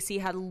that Gacy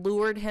had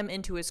lured him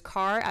into his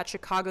car at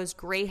Chicago's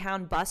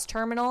Greyhound bus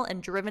terminal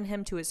and driven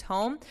him to his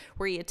home,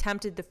 where he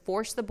attempted to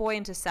force the boy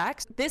into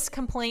sex. This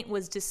complaint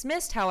was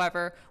dismissed,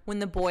 however, when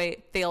the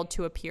boy failed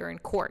to appear in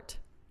court.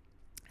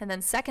 And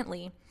then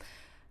secondly,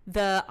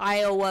 the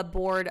Iowa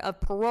Board of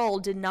Parole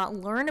did not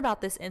learn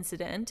about this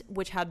incident,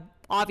 which had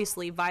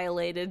obviously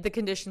violated the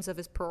conditions of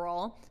his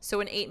parole.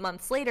 So 8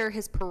 months later,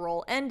 his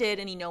parole ended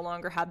and he no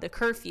longer had the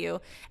curfew.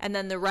 And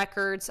then the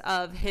records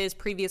of his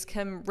previous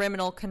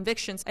criminal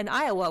convictions in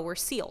Iowa were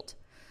sealed.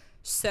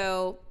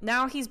 So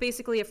now he's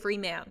basically a free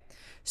man.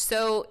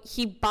 So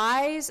he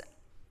buys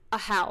a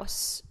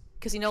house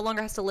because he no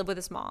longer has to live with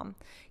his mom.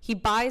 He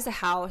buys a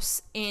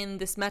house in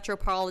this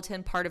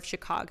metropolitan part of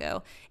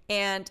Chicago.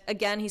 And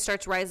again, he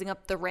starts rising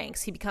up the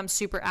ranks. He becomes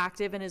super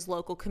active in his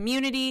local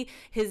community.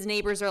 His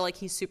neighbors are like,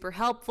 he's super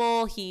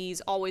helpful. He's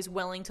always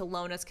willing to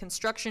loan us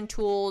construction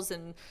tools,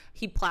 and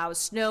he plows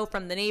snow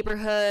from the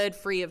neighborhood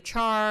free of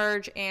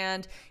charge.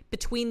 And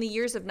Between the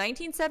years of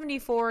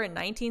 1974 and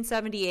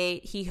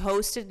 1978, he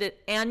hosted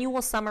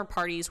annual summer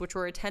parties, which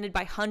were attended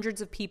by hundreds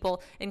of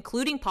people,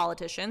 including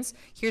politicians.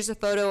 Here's a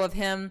photo of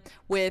him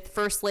with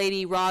First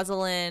Lady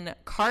Rosalind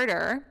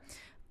Carter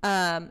in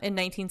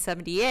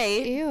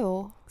 1978.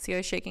 Ew. See how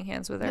he's shaking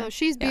hands with her? No,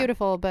 she's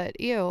beautiful, but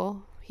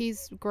ew.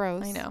 He's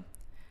gross. I know.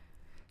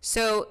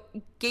 So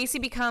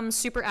Gacy becomes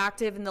super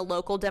active in the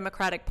local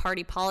Democratic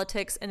Party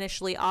politics,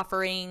 initially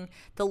offering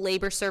the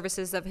labor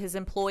services of his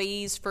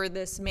employees for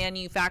this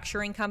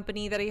manufacturing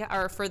company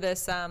for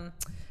this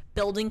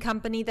building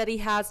company that he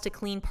has to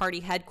clean party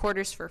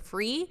headquarters for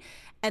free.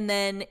 And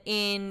then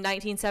in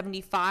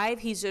 1975,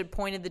 he's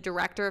appointed the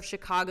director of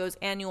Chicago's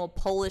annual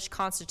Polish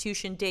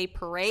Constitution Day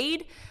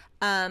Parade.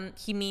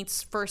 He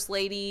meets First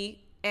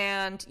Lady,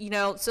 and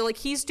so like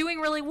he's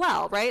doing really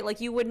well, right? Like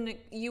you wouldn't.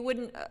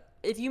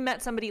 If you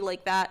met somebody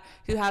like that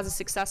who has a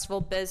successful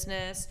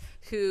business,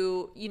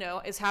 who,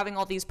 is having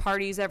all these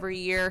parties every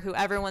year, who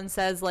everyone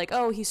says like,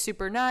 oh, he's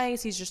super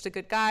nice, he's just a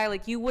good guy,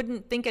 like you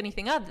wouldn't think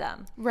anything of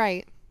them.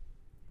 Right.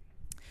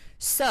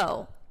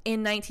 So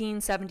in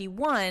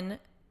 1971,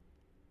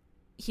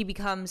 he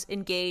becomes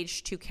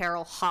engaged to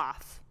Carol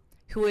Hoff,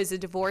 who is a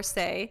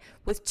divorcee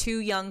with 2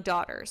 young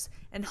daughters.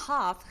 And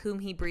Hoff, whom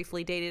he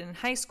briefly dated in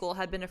high school,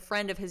 had been a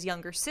friend of his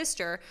younger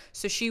sister,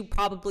 so she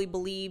probably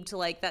believed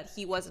that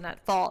he wasn't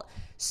at fault.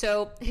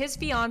 So his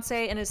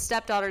fiance and his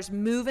stepdaughters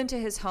move into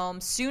his home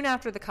soon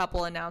after the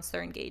couple announced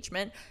their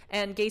engagement,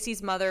 and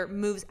Gacy's mother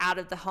moves out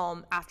of the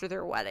home after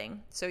their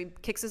wedding. So he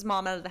kicks his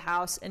mom out of the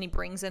house and he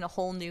brings in a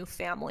whole new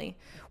family,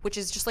 which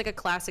is just like a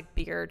classic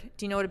beard.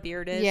 Do you know what a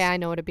beard is? Yeah, I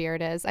know what a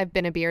beard is. I've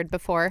been a beard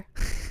before.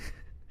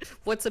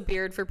 What's a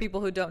beard for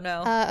people who don't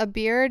know? A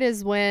beard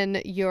is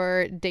when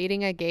you're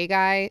dating a gay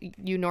guy.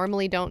 You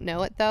normally don't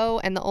know it,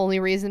 though. And the only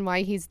reason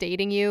why he's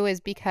dating you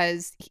is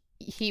because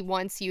he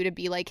wants you to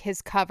be like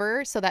his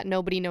cover so that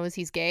nobody knows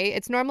he's gay.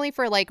 It's normally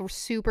for like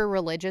super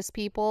religious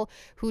people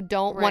who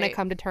don't want to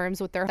come to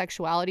terms with their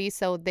sexuality.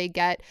 So they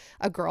get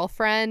a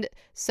girlfriend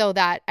so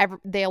that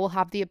they will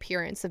have the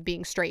appearance of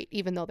being straight,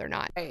 even though they're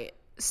not. Right.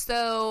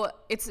 So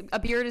a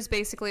beard is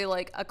basically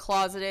like a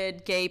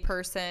closeted gay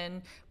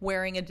person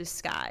wearing a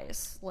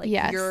disguise. Like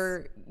yes.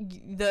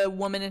 The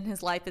woman in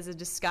his life is a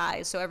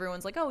disguise. So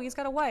everyone's like, oh, he's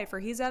got a wife or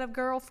he's got a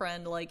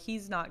girlfriend. Like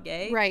he's not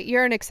gay. Right.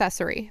 You're an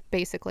accessory,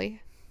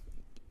 basically.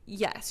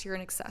 Yes, you're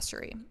an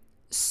accessory.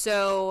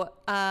 So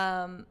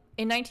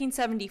in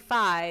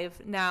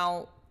 1975,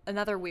 now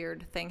another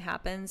weird thing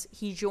happens.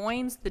 He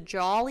joins the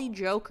Jolly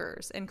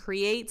Jokers and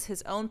creates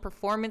his own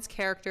performance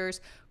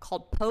characters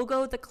called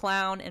Pogo the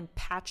Clown and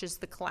Patches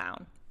the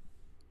Clown.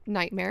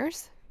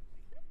 Nightmares?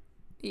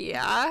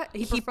 Yeah.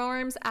 He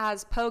performs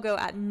as Pogo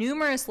at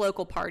numerous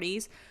local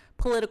parties,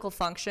 political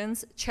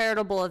functions,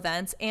 charitable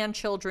events, and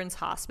children's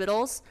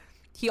hospitals.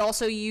 He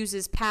also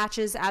uses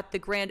patches at the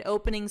grand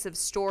openings of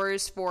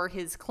stores for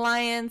his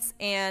clients,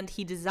 and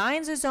he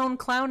designs his own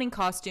clowning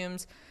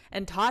costumes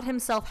and taught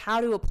himself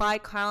how to apply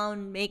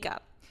clown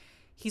makeup.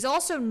 He's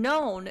also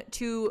known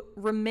to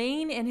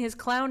remain in his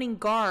clowning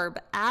garb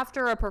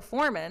after a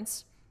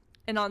performance,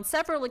 and on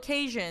several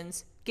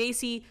occasions,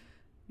 Gacy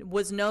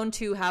was known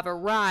to have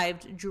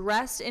arrived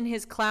dressed in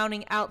his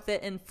clowning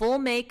outfit in full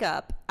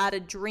makeup at a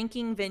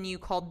drinking venue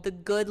called the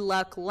Good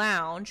Luck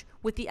Lounge,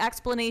 with the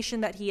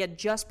explanation that he had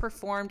just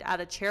performed at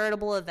a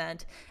charitable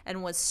event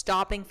and was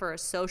stopping for a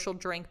social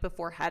drink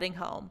before heading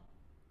home.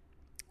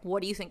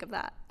 What do you think of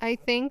that? I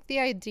think the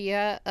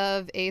idea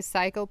of a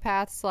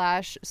psychopath /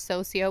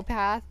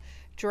 sociopath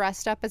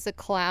dressed up as a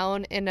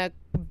clown in a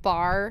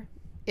bar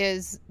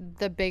is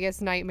the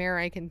biggest nightmare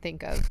I can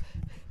think of.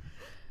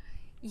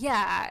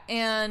 Yeah,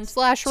 and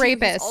 /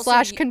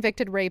 rapist /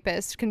 convicted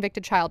rapist,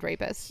 convicted child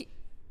rapist.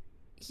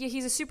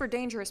 He's a super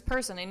dangerous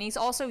person, and he's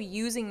also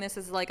using this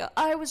as like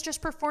I was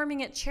just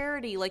performing at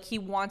charity. Like he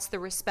wants the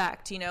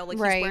respect, like he's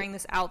wearing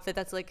this outfit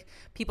that's like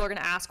people are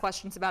going to ask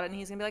questions about it, and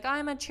he's going to be like,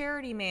 I'm a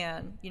charity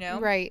man,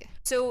 Right.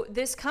 So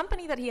this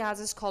company that he has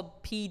is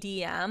called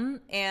PDM,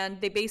 and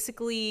they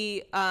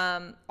basically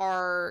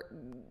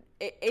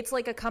it's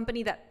like a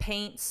company that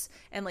paints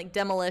and like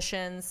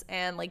demolitions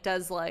and like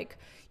does like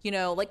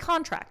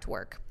contract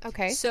work.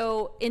 Okay.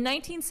 So in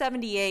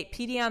 1978,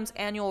 PDM's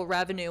annual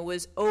revenue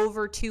was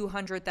over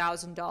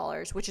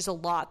 $200,000, which is a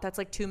lot. That's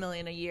like $2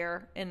 million a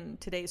year in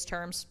today's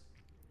terms.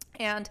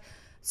 And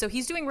so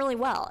he's doing really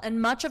well.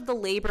 And much of the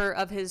labor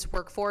of his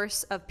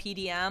workforce of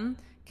PDM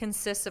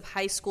consists of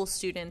high school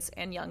students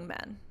and young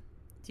men.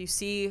 Do you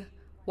see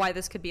why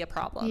this could be a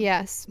problem?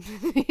 Yes.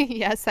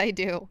 Yes, I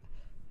do.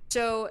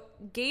 So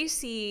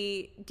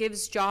Gacy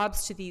gives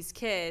jobs to these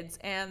kids,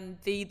 and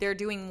they're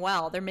doing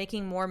well. They're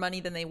making more money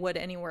than they would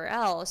anywhere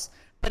else,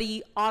 but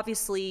he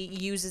obviously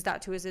uses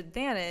that to his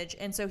advantage,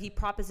 and so he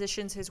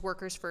propositions his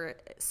workers for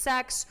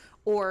sex,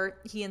 or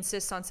he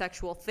insists on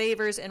sexual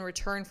favors in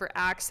return for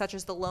acts such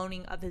as the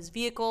loaning of his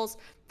vehicles,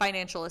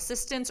 financial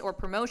assistance, or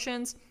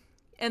promotions.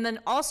 And then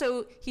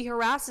also he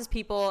harasses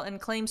people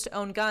and claims to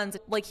own guns.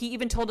 Like he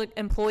even told an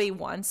employee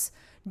once,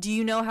 do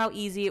you know how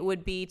easy it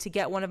would be to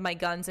get one of my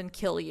guns and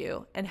kill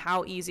you, and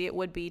how easy it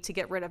would be to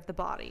get rid of the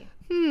body?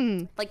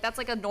 Like, that's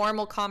like a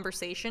normal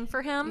conversation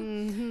for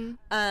him.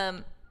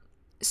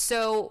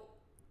 So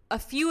a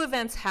few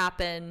events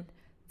happen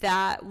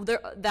that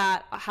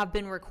have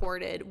been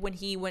recorded when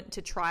he went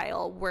to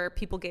trial where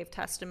people gave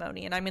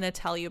testimony, and I'm going to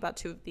tell you about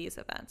two of these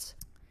events.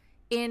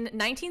 In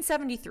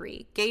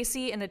 1973,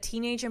 Gacy and a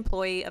teenage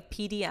employee of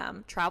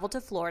PDM traveled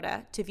to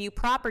Florida to view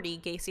property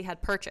Gacy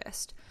had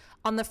purchased.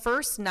 On the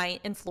first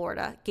night in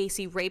Florida,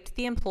 Gacy raped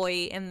the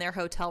employee in their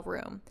hotel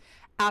room.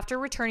 After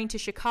returning to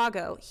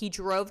Chicago, he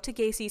drove to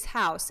Gacy's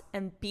house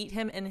and beat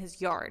him in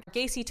his yard.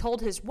 Gacy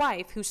told his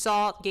wife, who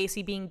saw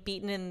Gacy being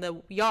beaten in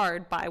the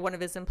yard by one of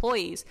his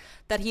employees,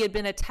 that he had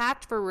been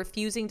attacked for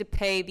refusing to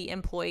pay the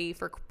employee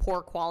for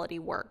poor quality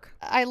work.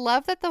 I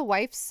love that the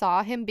wife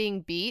saw him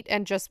being beat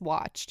and just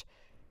watched.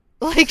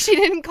 Like, she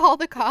didn't call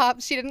the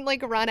cops. She didn't,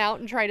 like, run out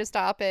and try to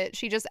stop it.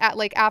 She just,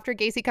 after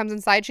Gacy comes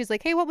inside, she's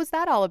like, hey, what was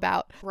that all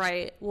about?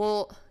 Right.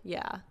 Well,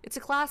 yeah. It's a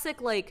classic,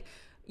 like,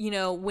 you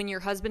know, when your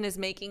husband is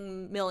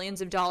making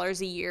millions of dollars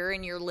a year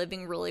and you're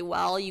living really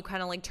well, you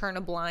kind of, like, turn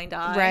a blind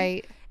eye.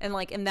 Right. And,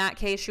 like, in that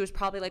case, she was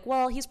probably like,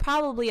 well, he's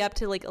probably up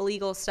to, like,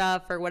 illegal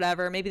stuff or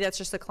whatever. Maybe that's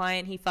just a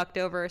client he fucked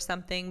over or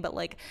something. But,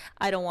 like,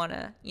 I don't want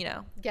to, you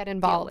know. Get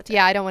involved.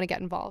 Yeah, I don't want to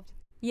get involved.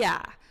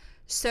 Yeah.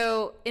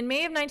 So in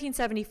May of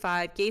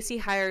 1975, Gacy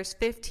hires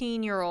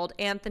 15-year-old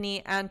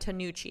Anthony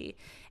Antonucci.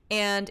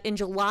 And in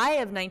July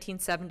of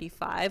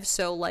 1975,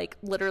 so like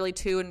literally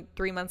 2 and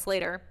 3 months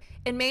later,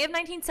 in May of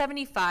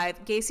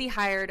 1975, Gacy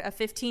hired a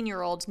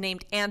 15-year-old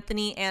named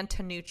Anthony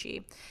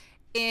Antonucci.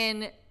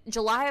 In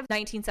July of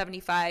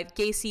 1975,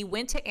 Gacy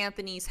went to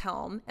Anthony's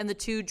home and the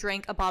two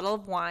drank a bottle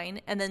of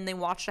wine, and then they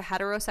watched a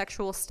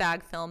heterosexual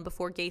stag film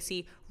before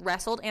Gacy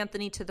wrestled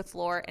Anthony to the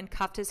floor and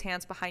cuffed his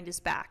hands behind his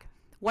back.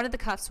 One of the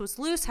cuffs was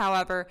loose,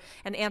 however,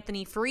 and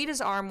Anthony freed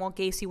his arm while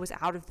Gacy was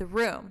out of the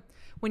room.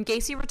 When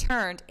Gacy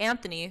returned,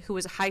 Anthony, who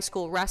was a high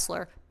school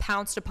wrestler,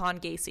 pounced upon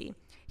Gacy.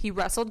 He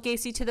wrestled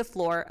Gacy to the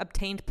floor,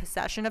 obtained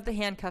possession of the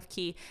handcuff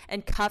key,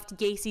 and cuffed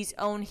Gacy's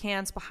own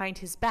hands behind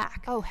his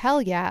back. Oh,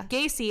 hell yeah.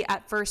 Gacy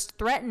at first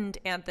threatened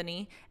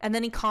Anthony, and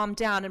then he calmed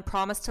down and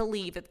promised to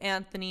leave if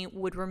Anthony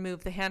would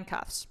remove the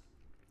handcuffs.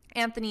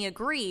 Anthony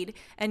agreed,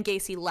 and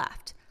Gacy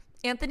left.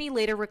 Anthony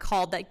later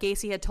recalled that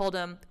Gacy had told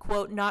him,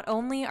 quote, not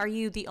only are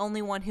you the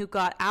only one who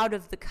got out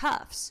of the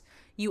cuffs,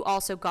 you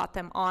also got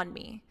them on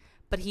me.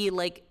 But he,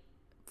 like,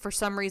 for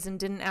some reason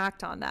didn't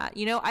act on that.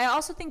 You know, I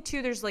also think,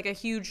 too, there's, like, a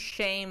huge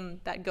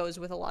shame that goes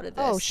with a lot of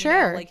this. Oh, sure.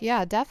 You know? Like,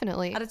 yeah,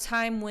 definitely. At a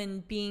time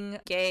when being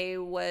gay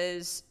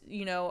was,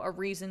 you know, a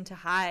reason to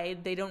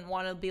hide, they don't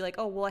want to be like,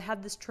 oh, well, I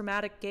had this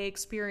traumatic gay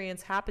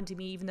experience happen to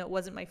me even though it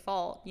wasn't my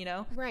fault, you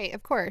know? Right,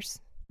 of course.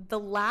 The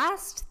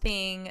last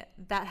thing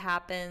that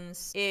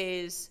happens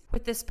is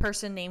with this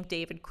person named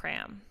David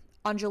Cram.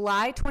 On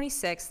July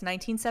 26,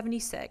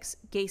 1976,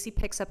 Gacy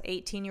picks up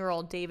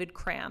 18-year-old David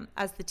Cram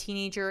as the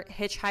teenager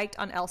hitchhiked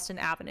on Elston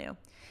Avenue.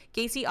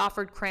 Gacy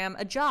offered Cram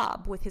a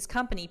job with his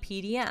company,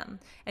 PDM,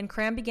 and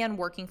Cram began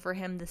working for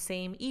him the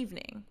same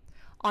evening.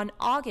 On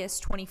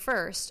August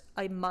 21st,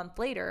 a month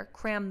later,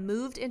 Cram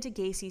moved into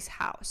Gacy's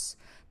house.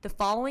 The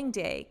following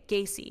day,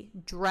 Gacy,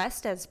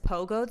 dressed as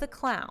Pogo the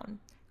Clown,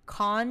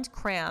 conned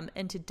Cram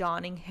into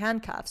donning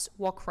handcuffs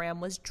while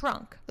Cram was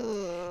drunk.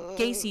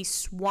 Gacy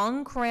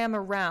swung Cram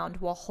around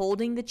while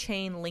holding the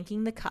chain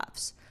linking the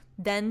cuffs,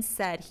 then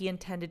said he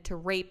intended to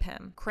rape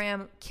him.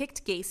 Cram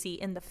kicked Gacy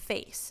in the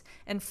face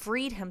and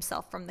freed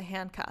himself from the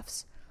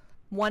handcuffs.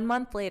 1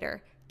 month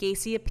later,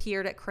 Gacy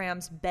appeared at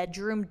Cram's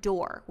bedroom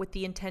door with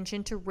the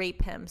intention to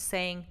rape him,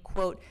 saying,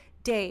 quote,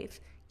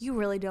 Dave, you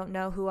really don't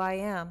know who I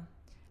am.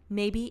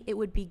 Maybe it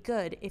would be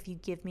good if you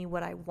give me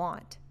what I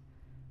want.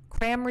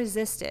 Cram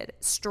resisted,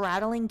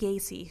 straddling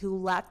Gacy, who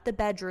left the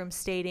bedroom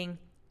stating,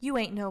 you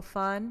ain't no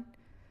fun.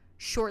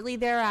 Shortly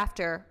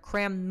thereafter,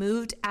 Cram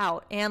moved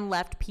out and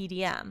left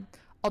PDM,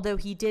 although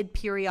he did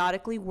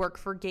periodically work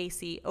for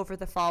Gacy over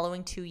the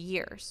following 2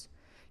 years.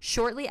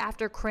 Shortly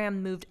after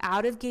Cram moved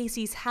out of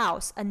Gacy's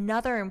house,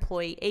 another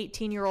employee,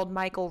 18-year-old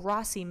Michael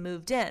Rossi,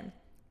 moved in.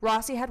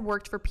 Rossi had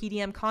worked for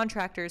PDM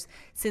contractors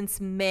since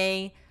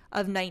May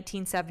of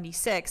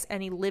 1976,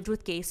 and he lived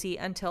with Gacy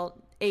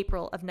until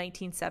April of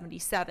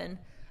 1977.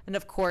 And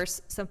of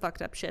course, some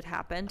fucked up shit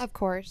happened. Of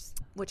course.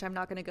 Which I'm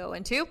not going to go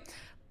into.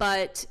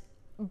 But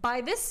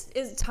by this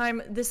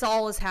time, this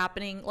all is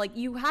happening. Like,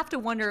 you have to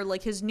wonder,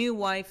 like, his new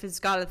wife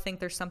has got to think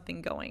there's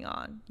something going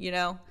on, you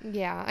know?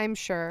 Yeah, I'm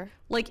sure.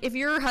 Like, if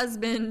your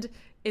husband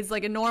is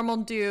like a normal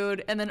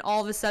dude and then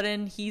all of a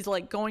sudden he's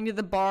like going to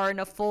the bar in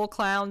a full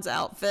clown's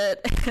outfit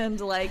and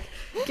like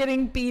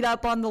getting beat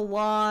up on the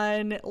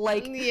lawn,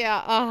 like,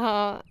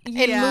 yeah, and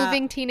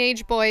moving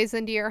teenage boys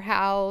into your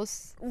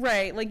house,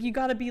 right? Like, you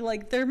gotta be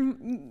like, there,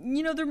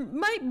 you know, there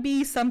might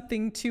be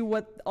something to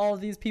what all of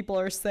these people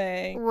are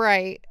saying,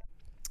 right?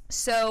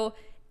 So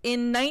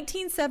in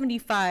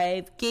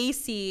 1975,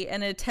 Gacy, in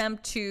an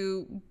attempt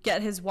to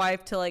get his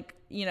wife to, like,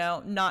 you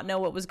know, not know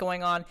what was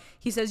going on,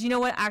 he says, you know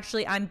what,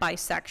 actually, I'm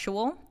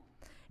bisexual.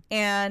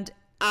 And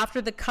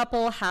after the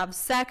couple have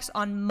sex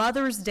on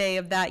Mother's Day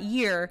of that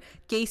year,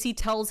 Gacy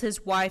tells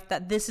his wife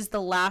that this is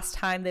the last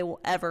time they will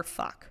ever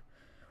fuck,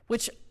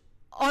 which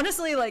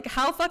honestly, like,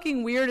 how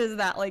fucking weird is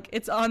that? Like,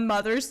 it's on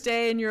Mother's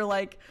Day and you're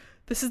like,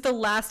 this is the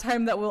last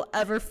time that we'll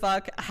ever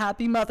fuck.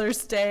 Happy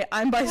Mother's Day.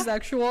 I'm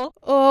bisexual.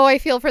 Oh, I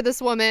feel for this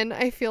woman.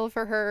 I feel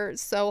for her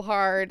so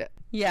hard.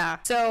 Yeah.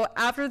 So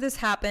after this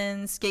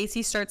happens,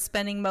 Gacy starts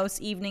spending most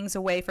evenings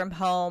away from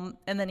home,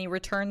 and then he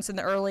returns in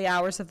the early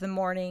hours of the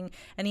morning,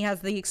 and he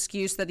has the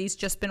excuse that he's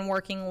just been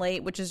working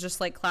late, which is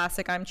just like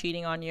classic I'm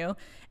cheating on you.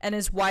 And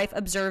his wife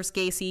observes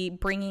Gacy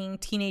bringing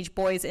teenage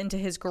boys into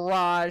his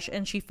garage,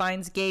 and she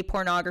finds gay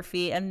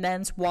pornography and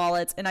men's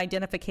wallets and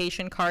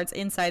identification cards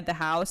inside the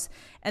house.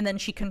 And then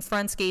she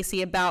confronts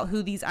Gacy about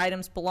who these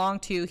items belong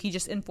to. He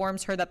just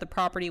informs her that the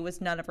property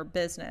was none of her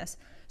business.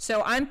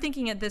 So I'm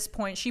thinking at this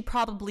point, she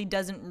probably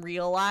doesn't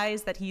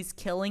realize that he's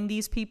killing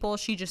these people.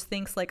 She just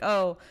thinks like,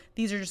 oh,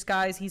 these are just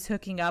guys he's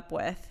hooking up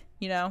with,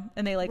 you know,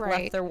 and they like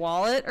left their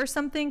wallet or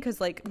something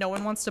because like no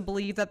one wants to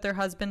believe that their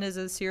husband is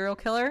a serial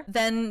killer.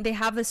 Then they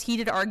have this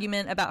heated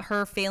argument about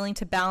her failing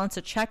to balance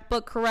a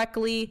checkbook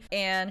correctly,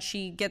 and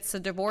she gets a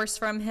divorce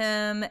from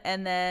him.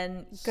 And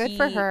then good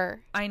for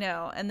her. I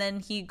know. And then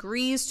he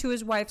agrees to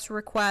his wife's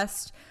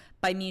request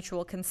by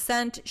mutual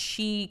consent.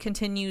 She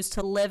continues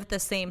to live at the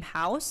same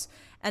house.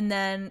 And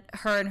then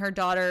her and her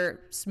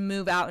daughter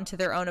move out into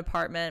their own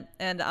apartment.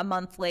 And a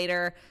month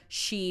later,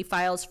 she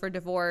files for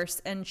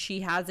divorce. And she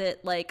has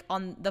it like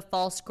on the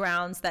false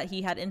grounds that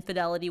he had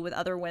infidelity with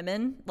other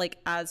women, like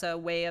as a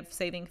way of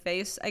saving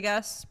face, I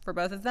guess, for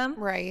both of them.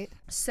 Right.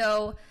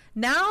 So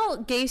now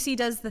Gacy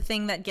does the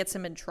thing that gets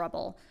him in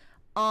trouble.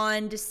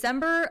 On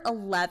December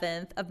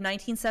 11th of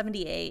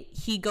 1978,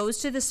 he goes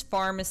to this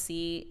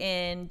pharmacy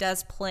in Des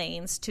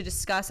Plaines to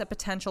discuss a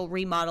potential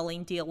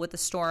remodeling deal with the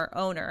store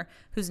owner,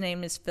 whose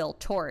name is Phil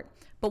Tort.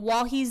 But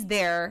while he's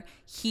there,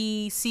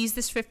 he sees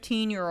this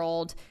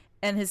 15-year-old,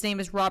 and his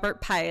name is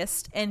Robert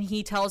Piest, and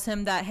he tells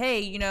him that, hey,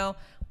 you know,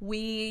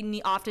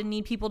 we often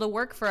need people to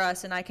work for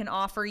us, and I can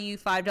offer you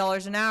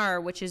 $5 an hour,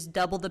 which is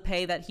double the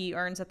pay that he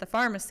earns at the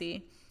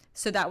pharmacy.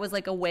 So that was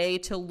like a way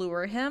to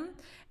lure him.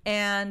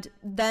 And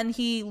then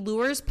he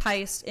lures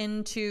Piest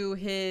into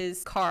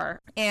his car,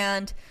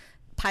 and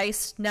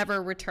Piest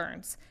never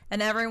returns.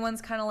 And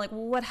everyone's kind of like,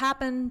 well, what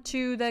happened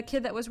to the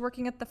kid that was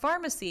working at the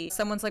pharmacy?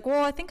 Someone's like,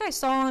 well, I think I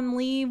saw him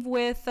leave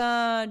with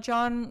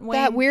John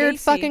Wayne That weird Gacy.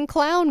 fucking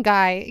clown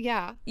guy.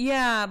 Yeah.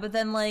 Yeah, but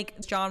then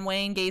like John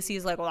Wayne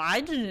Gacy's like, well,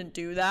 I didn't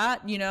do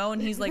that, you know?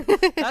 And he's like,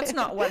 that's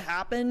not what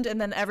happened. And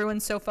then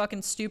everyone's so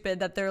fucking stupid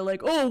that they're like,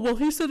 oh, well,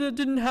 he said it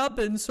didn't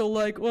happen. So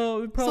like,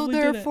 well, it probably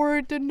didn't. So therefore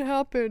it didn't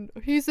happen.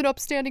 He's an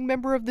upstanding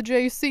member of the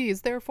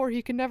JCs. Therefore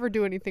he can never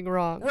do anything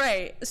wrong.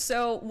 Right.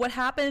 So what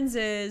happens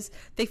is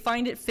they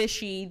find it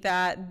fishy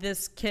that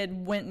this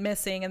kid went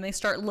missing, and they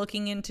start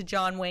looking into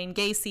John Wayne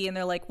Gacy, and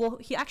they're like, well,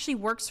 he actually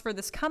works for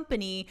this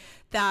company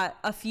that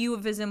a few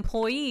of his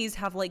employees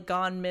have like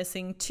gone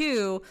missing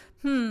too.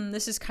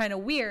 This is kind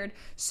of weird.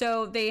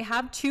 So they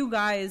have two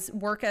guys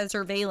work as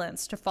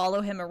surveillance to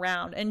follow him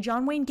around, and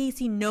John Wayne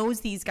Gacy knows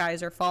these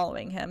guys are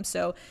following him,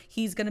 so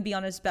he's going to be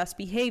on his best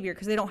behavior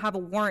because they don't have a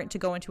warrant to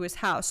go into his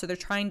house, so they're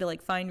trying to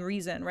like find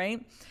reason,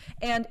 right?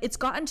 And it's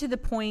gotten to the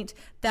point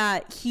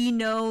that he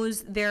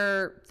knows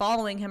they're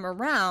following him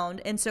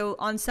around, and so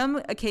on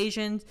some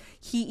occasions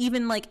he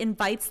even like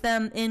invites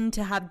them in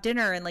to have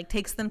dinner and like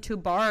takes them to a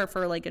bar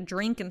for like a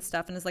drink and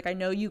stuff, and is like, I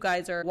know you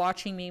guys are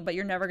watching me, but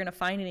you're never going to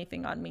find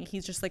anything on me.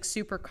 He's just like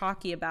super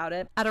cocky about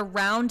it. At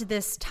around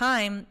this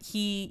time,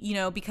 he, you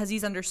know, because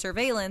he's under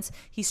surveillance,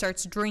 he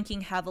starts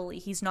drinking heavily.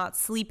 He's not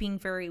sleeping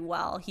very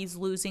well. He's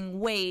losing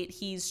weight.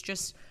 He's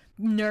just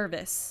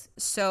nervous.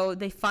 So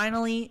they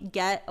finally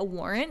get a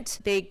warrant.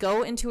 They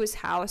go into his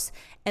house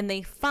and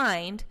they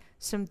find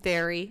some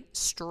very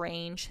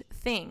strange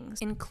things,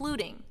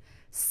 including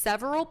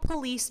several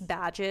police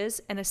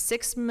badges and a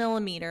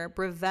 6mm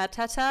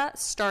Brevettata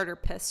starter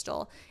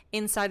pistol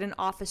inside an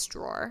office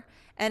drawer,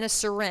 and a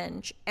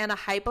syringe and a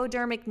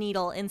hypodermic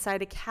needle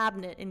inside a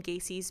cabinet in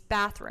Gacy's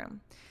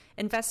bathroom.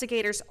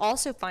 Investigators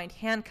also find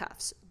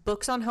handcuffs,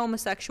 books on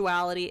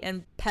homosexuality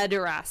and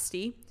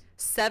pederasty,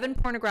 7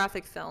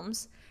 pornographic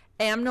films,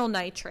 amyl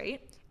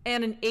nitrate,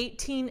 and an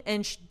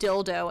 18-inch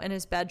dildo in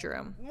his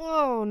bedroom.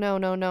 Whoa, no. A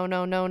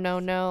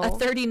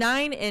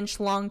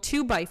 39-inch long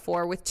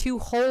 2x4 with 2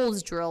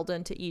 holes drilled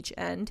into each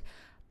end,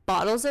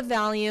 bottles of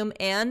Valium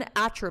and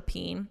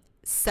atropine,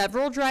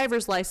 several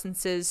driver's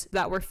licenses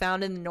that were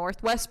found in the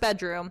northwest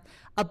bedroom,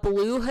 a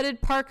blue hooded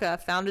parka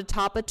found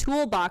atop a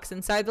toolbox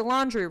inside the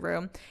laundry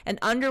room, and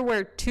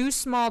underwear too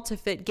small to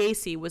fit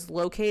Gacy was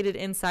located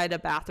inside a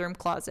bathroom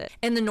closet.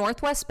 In the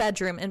northwest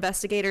bedroom,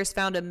 investigators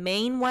found a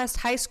Maine West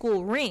High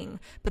School ring,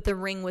 but the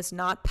ring was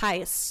not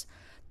Piest's.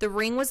 The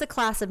ring was a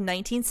class of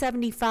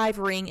 1975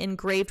 ring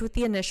engraved with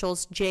the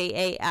initials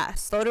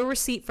JAS. Photo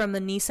receipt from the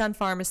Nissan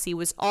pharmacy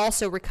was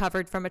also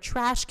recovered from a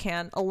trash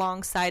can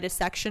alongside a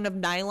section of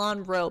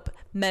nylon rope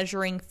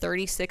measuring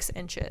 36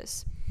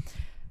 inches.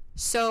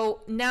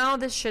 So now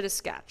this shit is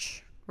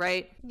sketch,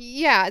 right?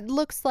 Yeah, it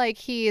looks like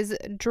he's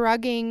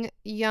drugging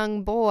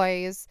young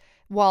boys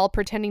while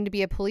pretending to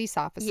be a police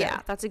officer.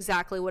 Yeah, that's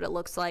exactly what it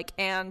looks like.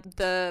 And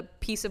the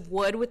piece of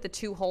wood with the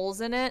 2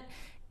 holes in it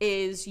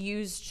is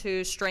used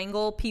to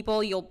strangle people.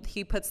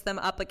 He puts them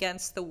up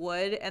against the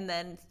wood and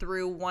then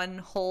through one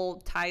hole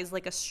ties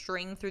like a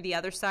string through the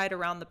other side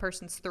around the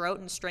person's throat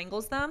and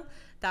strangles them.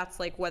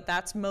 That's like what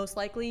that's most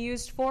likely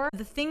used for.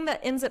 The thing that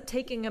ends up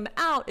taking him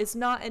out is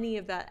not any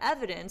of that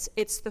evidence.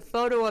 It's the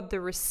photo of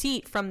the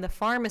receipt from the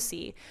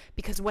pharmacy,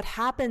 because what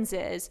happens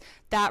is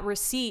that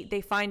receipt, they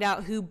find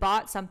out who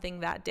bought something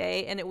that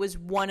day, and it was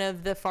one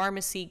of the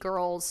pharmacy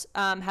girls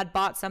had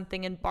bought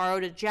something and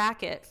borrowed a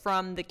jacket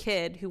from the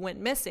kid who went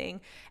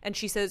missing, and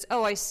she says,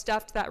 oh, I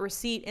stuffed that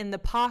receipt in the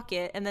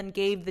pocket and then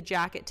gave the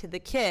jacket to the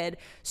kid.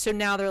 So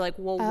now they're like,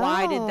 well,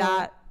 why did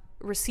that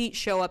receipt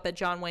show up at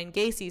John Wayne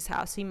Gacy's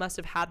house? He must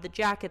have had the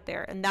jacket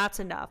there, and that's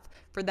enough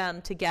for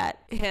them to get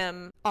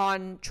him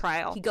on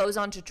trial. He goes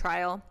on to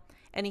trial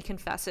and he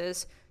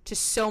confesses to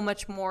so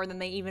much more than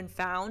they even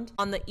found.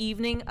 On the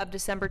evening of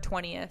December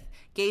 20th,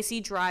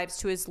 Gacy drives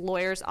to his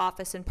lawyer's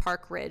office in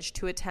Park Ridge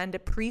to attend a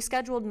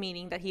pre-scheduled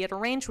meeting that he had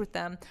arranged with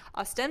them,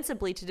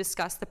 ostensibly to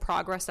discuss the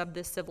progress of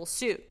this civil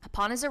suit.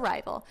 Upon his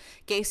arrival,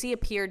 Gacy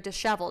appeared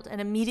disheveled and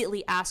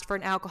immediately asked for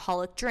an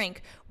alcoholic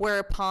drink,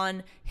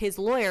 whereupon his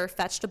lawyer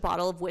fetched a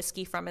bottle of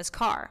whiskey from his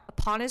car.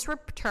 Upon his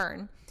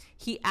return,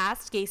 he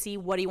asked Gacy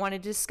what he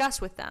wanted to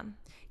discuss with them.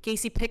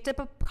 Gacy picked up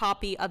a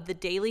copy of the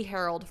Daily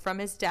Herald from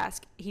his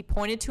desk. He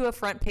pointed to a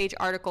front page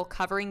article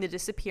covering the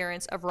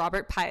disappearance of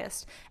Robert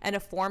Piest and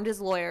informed his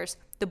lawyers,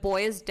 the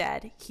boy is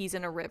dead, he's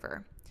in a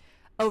river.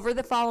 Over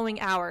the following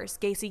hours,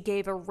 Gacy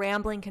gave a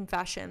rambling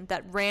confession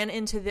that ran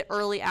into the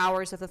early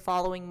hours of the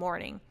following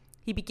morning.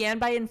 He began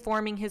by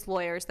informing his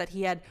lawyers that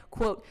he had,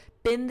 quote,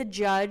 been the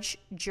judge,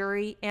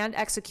 jury, and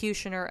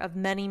executioner of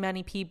many,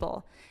 many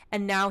people,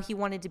 and now he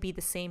wanted to be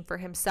the same for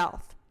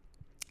himself.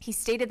 He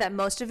stated that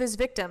most of his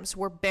victims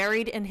were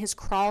buried in his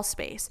crawl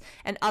space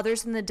and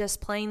others in the Des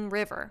Plaines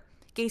River.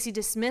 Gacy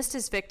dismissed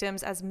his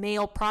victims as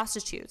male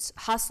prostitutes,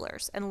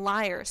 hustlers, and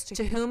liars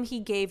to whom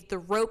he gave the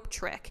rope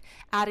trick,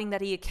 adding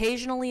that he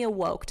occasionally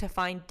awoke to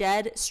find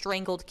dead,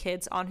 strangled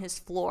kids on his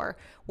floor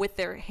with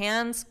their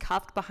hands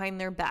cuffed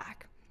behind their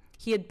back.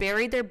 He had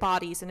buried their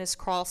bodies in his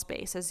crawl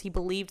space as he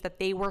believed that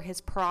they were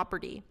his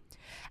property.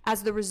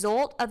 As the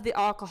result of the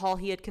alcohol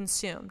he had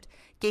consumed,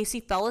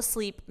 Gacy fell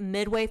asleep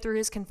midway through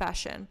his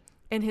confession,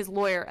 and his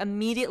lawyer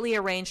immediately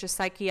arranged a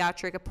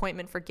psychiatric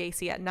appointment for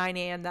Gacy at 9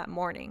 a.m. that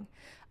morning.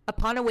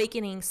 Upon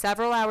awakening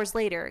several hours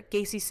later,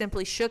 Gacy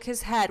simply shook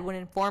his head when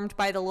informed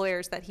by the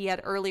lawyers that he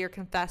had earlier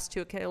confessed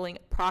to killing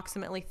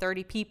approximately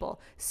 30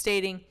 people,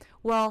 stating,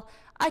 well,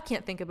 I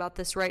can't think about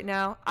this right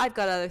now. I've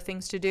got other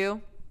things to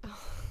do.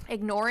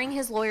 Ignoring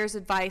his lawyer's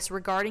advice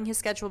regarding his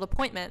scheduled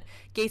appointment,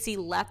 Gacy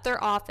left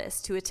their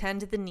office to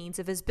attend to the needs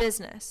of his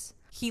business.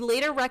 He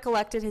later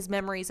recollected his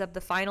memories of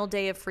the final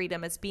day of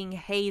freedom as being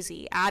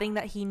hazy, adding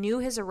that he knew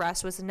his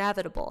arrest was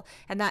inevitable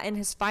and that in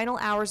his final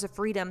hours of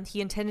freedom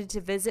he intended to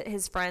visit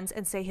his friends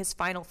and say his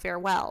final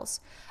farewells.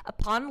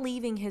 Upon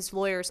leaving his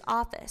lawyer's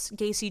office,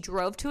 Gacy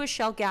drove to a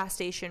Shell gas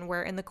station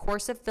where, in the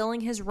course of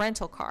filling his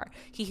rental car,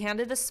 he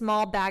handed a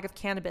small bag of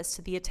cannabis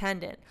to the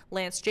attendant,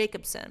 Lance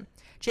Jacobson.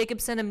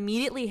 Jacobson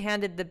immediately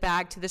handed the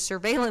bag to the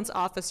surveillance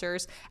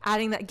officers,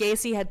 adding that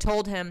Gacy had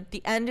told him,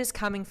 "The end is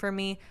coming for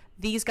me.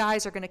 These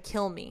guys are going to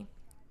kill me."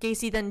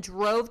 Gacy then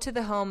drove to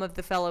the home of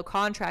the fellow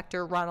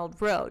contractor, Ronald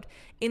Rode.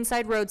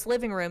 Inside Rode's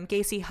living room,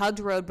 Gacy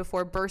hugged Rode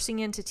before bursting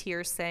into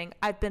tears, saying,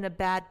 "I've been a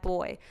bad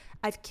boy.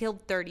 I've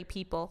killed 30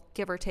 people,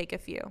 give or take a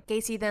few."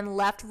 Gacy then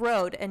left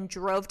Rode and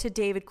drove to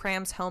David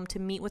Cram's home to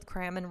meet with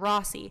Cram and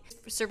Rossi.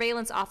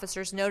 Surveillance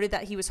officers noted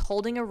that he was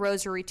holding a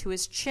rosary to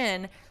his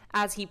chin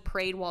as he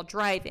prayed while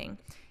driving.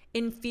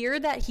 In fear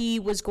that he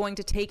was going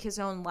to take his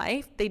own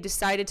life, they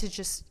decided to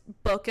just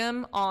book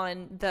him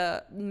on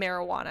the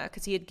marijuana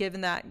because he had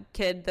given that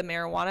kid the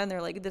marijuana, and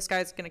they're like, this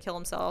guy's going to kill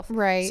himself.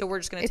 Right. So we're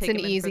just going to take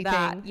him in for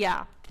that. Thing.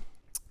 Yeah.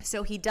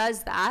 So he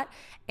does that,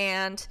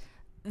 and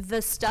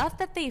the stuff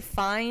that they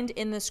find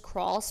in this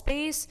crawl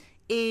space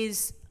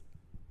is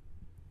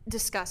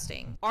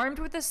disgusting. Armed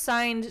with a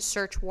signed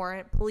search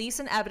warrant, police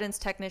and evidence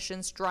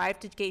technicians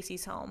drive to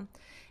Gacy's home.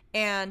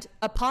 And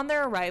upon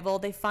their arrival,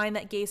 they find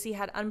that Gacy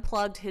had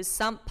unplugged his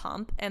sump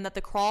pump and that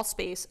the crawl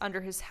space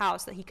under his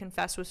house that he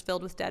confessed was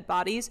filled with dead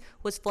bodies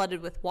was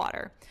flooded with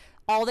water.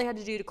 All they had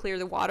to do to clear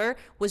the water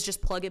was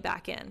just plug it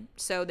back in.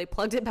 So they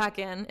plugged it back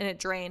in and it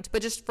drained,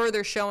 but just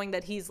further showing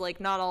that he's like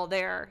not all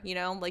there, you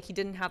know, like he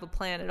didn't have a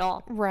plan at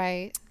all.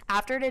 Right.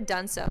 After it had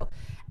done so,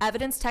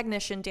 evidence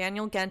technician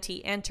Daniel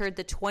Genty entered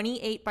the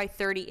 28 by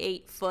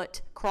 38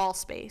 foot crawl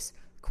space,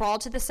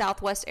 crawled to the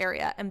southwest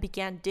area, and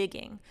began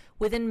digging.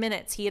 Within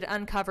minutes, he had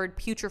uncovered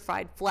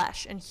putrefied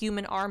flesh and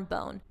human arm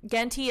bone.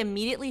 Genty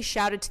immediately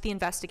shouted to the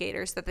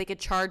investigators that they could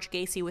charge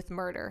Gacy with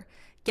murder.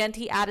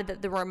 Genty added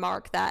that the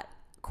remark that,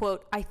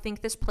 quote, "I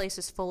think this place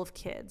is full of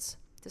kids."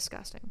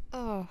 Disgusting.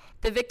 Oh.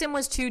 The victim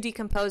was too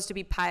decomposed to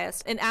be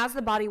pious, and as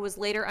the body was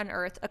later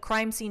unearthed, a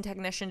crime scene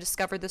technician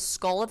discovered the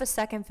skull of a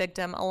second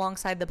victim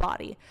alongside the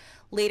body.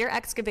 Later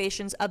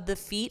excavations of the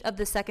feet of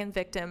the second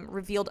victim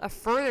revealed a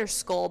further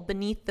skull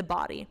beneath the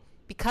body.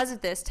 Because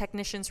of this,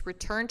 technicians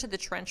returned to the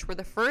trench where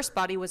the first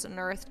body was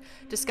unearthed,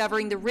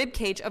 discovering the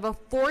ribcage of a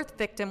fourth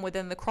victim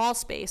within the crawl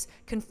space,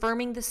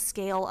 confirming the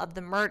scale of the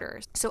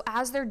murders. So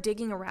as they're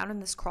digging around in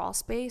this crawl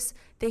space,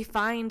 they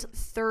find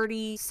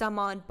 30 some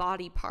odd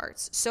body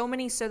parts. So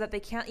many so that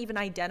they can't even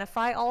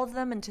identify all of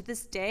them, and to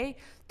this day,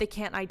 they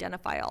can't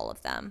identify all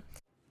of them.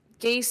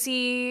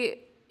 Gacy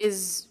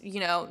is,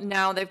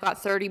 now they've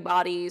got 30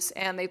 bodies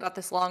and they've got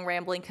this long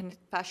rambling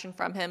confession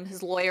from him.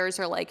 His lawyers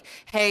are like,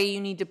 hey,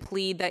 you need to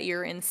plead that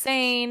you're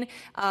insane.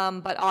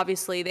 But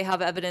obviously they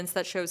have evidence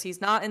that shows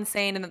he's not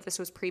insane and that this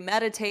was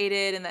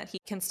premeditated and that he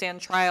can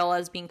stand trial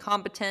as being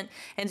competent,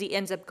 and he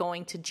ends up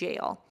going to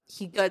jail.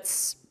 He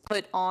gets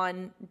put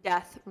on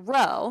death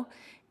row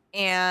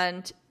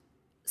and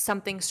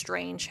something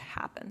strange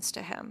happens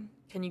to him.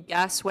 Can you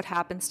guess what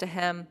happens to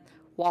him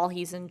while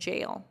he's in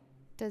jail?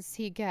 Does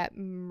he get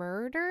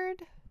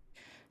murdered?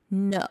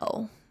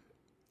 No.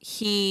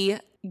 He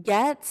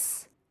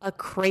gets a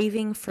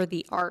craving for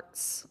the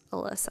arts,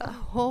 Alyssa.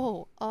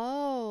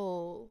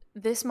 Oh.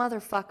 This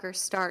motherfucker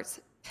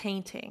starts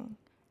painting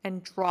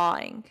and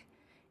drawing.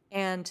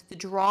 And the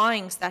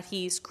drawings that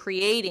he's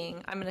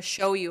creating, I'm going to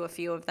show you a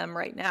few of them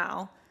right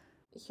now.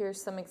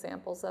 Here's some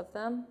examples of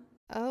them.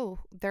 Oh,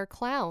 they're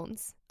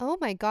clowns. Oh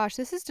my gosh,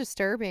 this is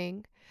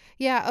disturbing.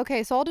 Yeah,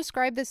 okay, so I'll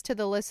describe this to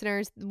the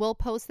listeners. We'll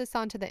post this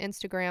onto the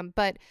Instagram,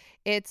 but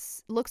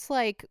looks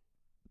like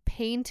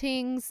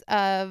paintings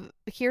of,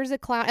 here's a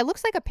clown. It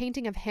looks like a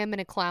painting of him in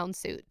a clown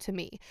suit to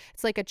me.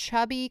 It's like a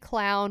chubby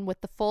clown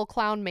with the full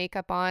clown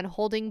makeup on,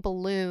 holding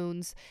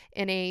balloons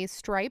in a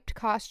striped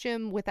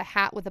costume with a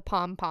hat with a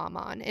pom-pom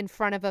on in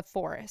front of a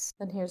forest.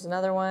 And here's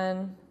another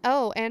one.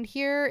 Oh, and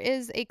here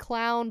is a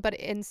clown, but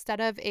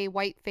instead of a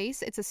white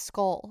face, it's a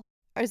skull.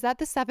 Is that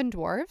the Seven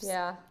Dwarfs?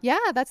 Yeah.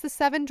 Yeah, that's the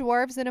Seven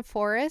Dwarfs in a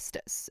forest,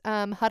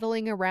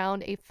 huddling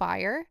around a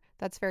fire.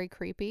 That's very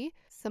creepy.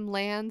 Some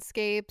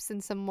landscapes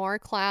and some more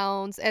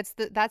clowns.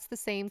 That's the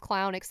same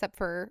clown except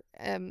for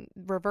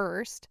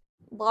reversed.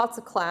 Lots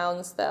of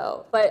clowns,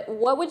 though. But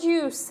what would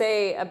you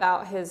say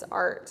about his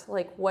art?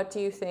 Like, what do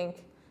you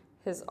think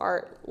his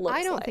art looks like?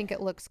 I don't think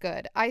it looks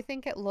good. I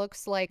think it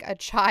looks like a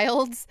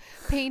child's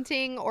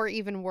painting, or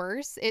even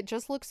worse. It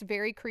just looks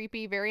very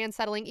creepy, very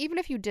unsettling. Even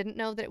if you didn't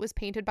know that it was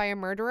painted by a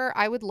murderer,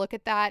 I would look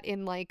at that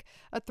in like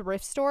a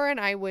thrift store and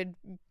I would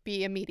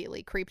be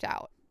immediately creeped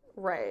out.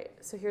 Right.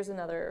 So here's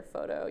another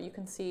photo. You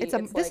can see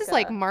this is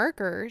like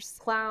markers.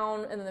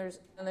 Clown, and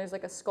there's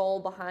like a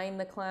skull behind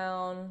the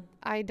clown.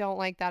 I don't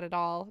like that at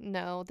all.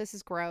 No, this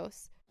is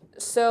gross.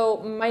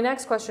 So my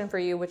next question for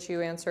you, which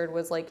you answered,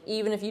 was like,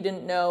 even if you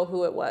didn't know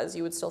who it was,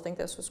 you would still think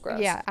this was gross.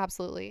 Yeah,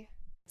 absolutely.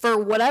 For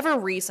whatever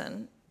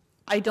reason,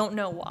 I don't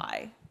know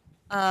why.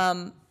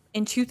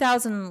 In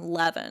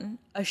 2011,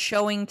 a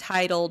showing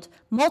titled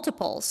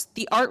Multiples,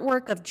 the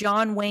artwork of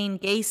John Wayne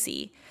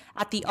Gacy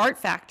at the Art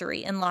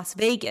Factory in Las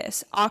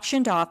Vegas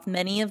auctioned off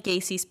many of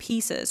Gacy's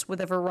pieces with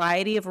a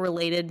variety of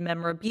related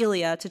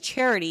memorabilia to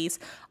charities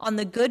on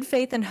the good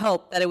faith and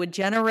hope that it would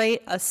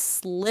generate a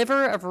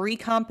sliver of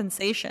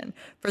recompensation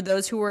for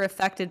those who were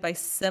affected by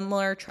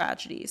similar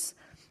tragedies.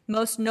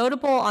 Most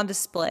notable on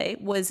display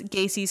was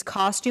Gacy's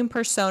costume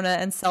persona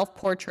and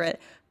self-portrait,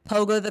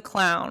 Pogo the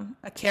Clown,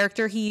 a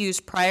character he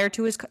used prior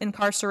to his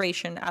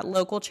incarceration at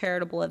local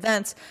charitable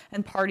events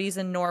and parties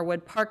in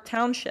Norwood Park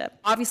Township.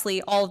 Obviously,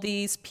 all of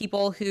these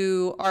people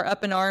who are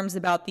up in arms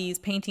about these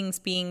paintings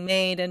being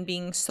made and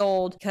being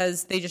sold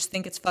because they just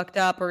think it's fucked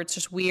up or it's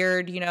just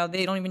weird,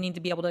 they don't even need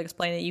to be able to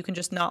explain it. You can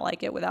just not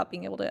like it without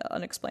being able to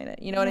unexplain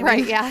it. You know what I mean?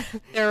 Right, yeah.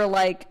 They're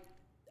like,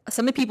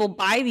 some of the people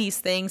buy these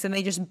things and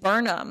they just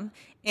burn them.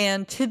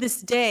 And to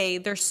this day,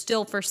 they're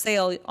still for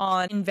sale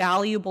on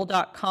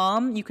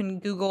invaluable.com. You can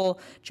Google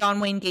John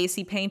Wayne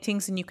Gacy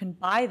paintings and you can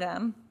buy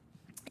them.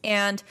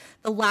 And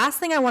the last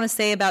thing I want to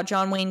say about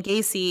John Wayne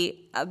Gacy,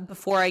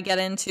 before I get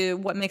into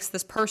what makes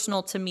this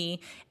personal to me,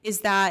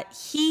 is that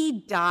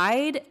he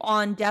died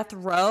on death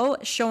row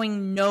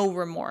showing no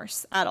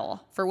remorse at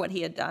all for what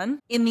he had done.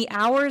 In the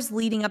hours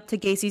leading up to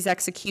Gacy's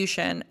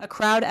execution, a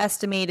crowd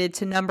estimated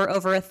to number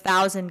over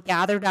 1,000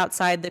 gathered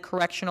outside the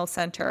correctional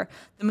center,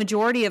 the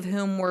majority of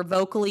whom were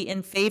vocally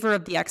in favor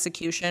of the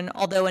execution,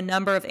 although a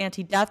number of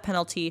anti-death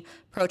penalty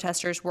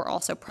protesters were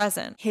also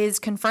present. His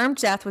confirmed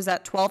death was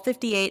at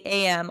 12:58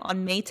 a.m.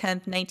 on May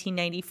 10th,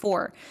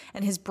 1994,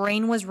 and his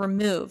brain was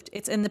removed.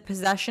 It's in the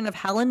possession of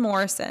Helen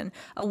Morrison,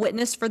 a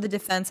witness for the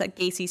defense at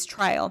Gacy's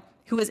trial,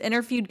 who has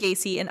interviewed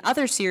Gacy and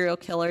other serial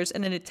killers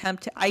in an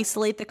attempt to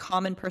isolate the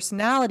common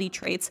personality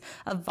traits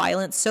of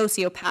violent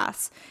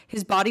sociopaths.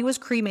 His body was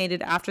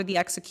cremated after the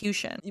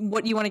execution.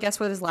 What, you want to guess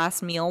what his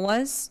last meal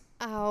was?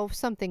 Oh,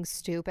 something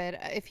stupid.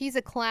 If he's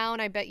a clown,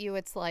 I bet you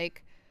it's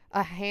like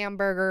a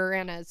hamburger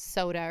and a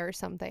soda or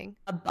something.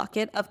 A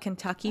bucket of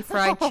Kentucky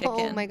Fried Chicken.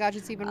 Oh my gosh,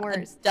 it's even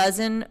worse. A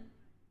dozen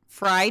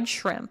fried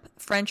shrimp,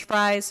 French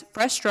fries,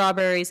 fresh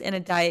strawberries, and a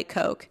Diet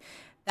Coke.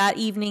 That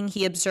evening,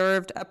 he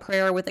observed a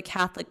prayer with a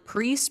Catholic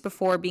priest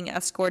before being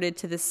escorted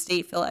to the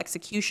Stateville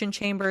execution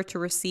chamber to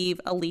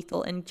receive a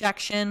lethal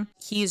injection.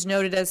 He's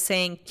noted as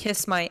saying,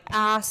 "Kiss my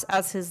ass,"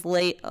 as his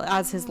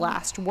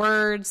last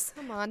words.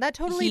 Come on, that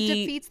totally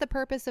defeats the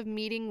purpose of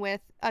meeting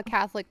with a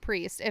Catholic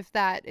priest if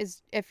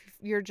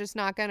you're just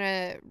not going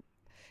to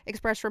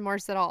express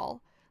remorse at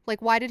all.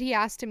 Like, why did he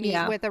ask to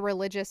meet with a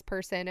religious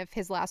person if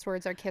his last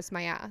words are "kiss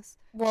my ass"?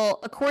 Well,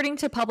 according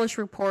to published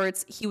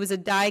reports, he was a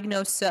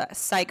diagnosed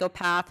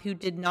psychopath who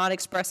did not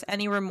express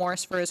any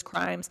remorse for his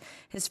crimes.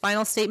 His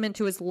final statement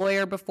to his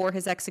lawyer before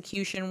his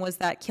execution was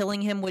that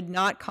killing him would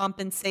not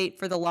compensate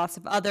for the loss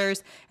of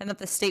others and that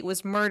the state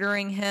was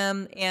murdering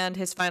him, and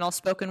his final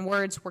spoken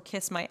words were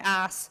 "kiss my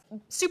ass."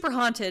 Super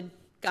haunted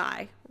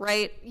guy,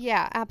 right?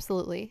 Yeah,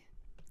 absolutely.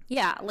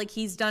 Yeah, like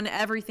he's done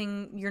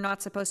everything you're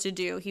not supposed to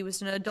do. He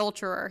was an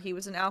adulterer. He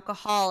was an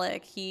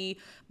alcoholic. He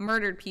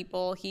murdered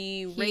people.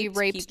 He raped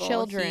people.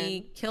 Children.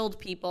 He killed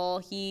people.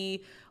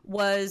 He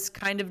was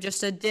kind of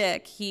just a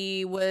dick.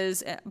 He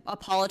was a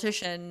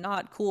politician,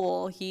 not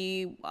cool.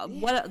 He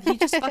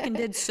just fucking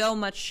did so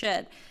much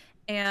shit.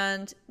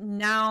 And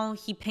now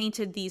he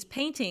painted these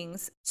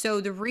paintings. So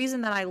the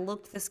reason that I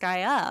looked this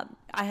guy up,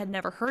 I had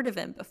never heard of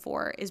him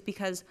before, is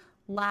because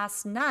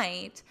last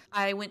night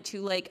I went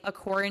to like a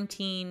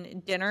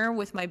quarantine dinner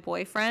with my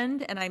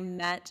boyfriend, and I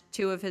met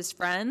two of his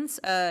friends,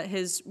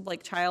 his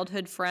like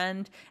childhood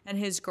friend and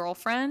his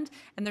girlfriend,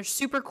 and they're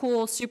super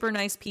cool, super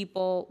nice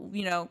people,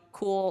 you know,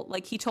 cool.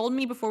 Like he told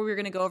me before we were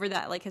going to go over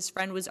that like his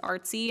friend was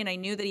artsy, and I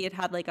knew that he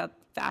had like a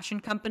fashion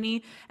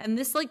company, and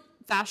this like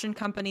fashion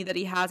company that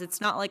he has,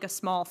 it's not like a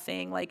small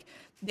thing. Like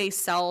they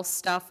sell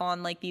stuff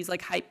on like these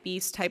like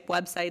Hypebeast type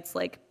websites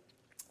like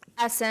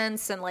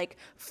Essence and like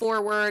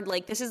Forward.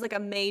 Like this is like a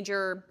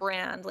major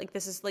brand. Like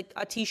this is like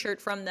a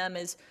t-shirt from them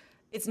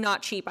it's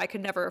not cheap. I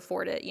could never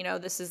afford it. You know,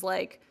 this is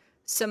like,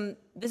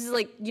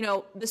 you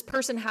know, this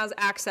person has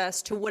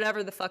access to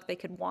whatever the fuck they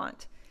could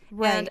want.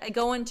 Right. And I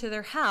go into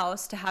their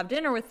house to have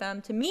dinner with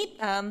them, to meet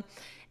them,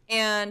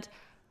 and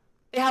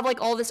they have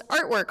like all this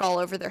artwork all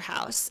over their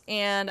house,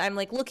 and I'm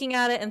like looking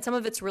at it, and some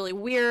of it's really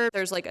weird.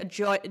 There's like a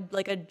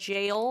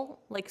jail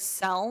like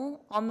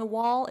cell on the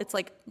wall. It's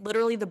like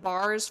literally the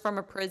bars from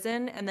a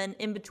prison, and then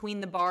in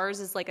between the bars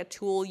is like a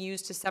tool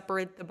used to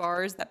separate the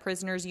bars that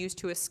prisoners use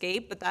to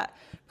escape. But that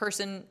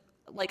person,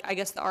 like I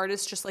guess the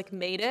artist just like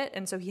made it,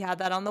 and so he had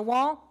that on the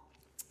wall.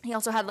 He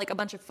also had like a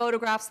bunch of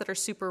photographs that are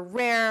super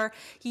rare.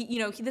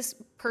 This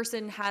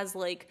person has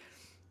like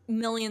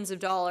millions of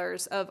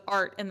dollars of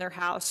art in their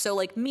house. So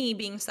like me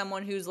being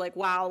someone who's like,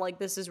 wow, like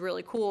this is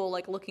really cool,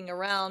 like looking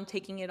around,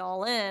 taking it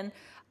all in,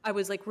 I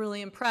was like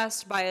really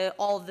impressed by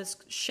all of this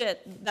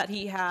shit that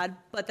he had.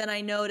 But then I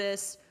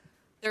noticed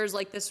there's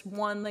like this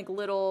one like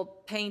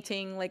little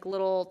painting, like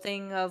little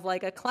thing of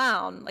like a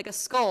clown, like a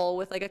skull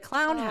with like a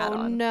clown hat on.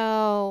 Oh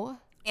no.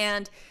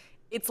 And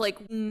it's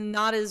like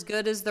not as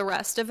good as the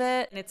rest of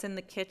it, and it's in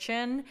the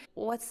kitchen.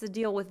 What's the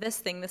deal with this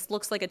thing? This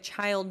looks like a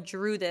child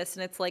drew this,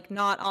 and it's like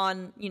not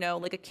on, you know,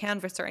 like a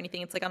canvas or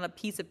anything. It's like on a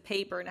piece of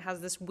paper, and it has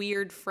this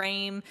weird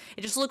frame.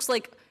 It just looks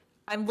like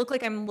I'm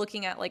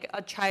looking at like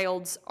a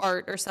child's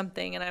art or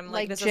something, and I'm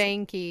like this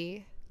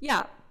janky.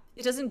 Yeah,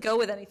 it doesn't go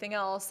with anything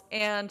else.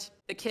 And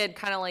the kid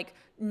kind of like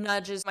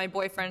nudges my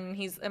boyfriend,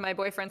 and my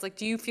boyfriend's like,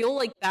 do you feel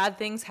like bad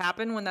things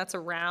happen when that's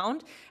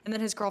around? And then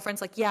his girlfriend's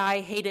like, yeah,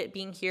 I hate it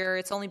being here.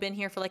 It's only been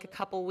here for like a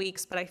couple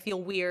weeks, but I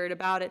feel weird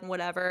about it and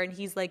whatever. And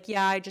he's like,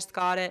 yeah, I just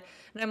got it.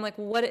 And I'm like,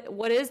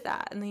 what is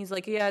that? And he's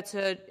like, yeah,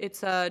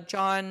 it's a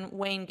John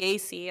Wayne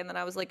Gacy. And then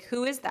I was like,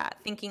 who is that?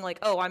 Thinking like,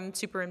 oh, I'm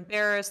super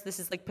embarrassed.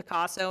 This is like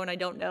Picasso, and I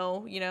don't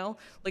know, you know,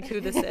 like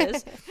who this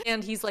is.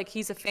 And he's like,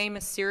 he's a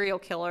famous serial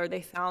killer.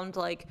 They found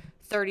like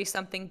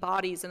 30-something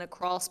bodies in a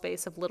crawl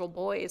space of little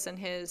boys in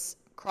his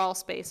crawl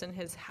space in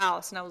his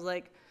house. And I was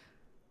like,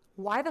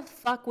 why the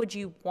fuck would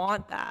you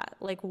want that?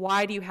 Like,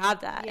 why do you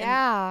have that?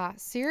 Yeah,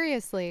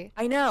 seriously.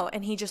 I know.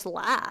 And he just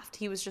laughed.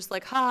 He was just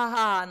like, ha ha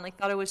ha, and like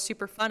thought it was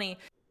super funny.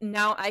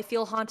 Now I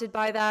feel haunted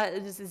by that.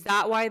 Is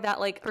that why that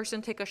like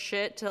person took a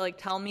shit to like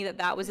tell me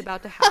that was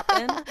about to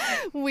happen?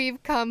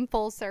 We've come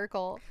full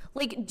circle.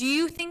 Like, do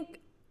you think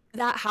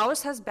that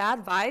house has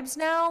bad vibes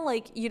now?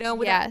 Like, you know,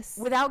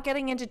 without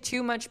getting into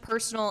too much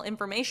personal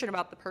information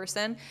about the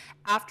person,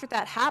 after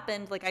that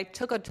happened, like I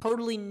took a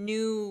totally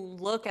new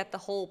look at the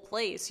whole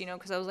place, you know,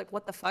 because I was like,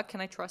 what the fuck? Can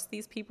I trust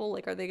these people?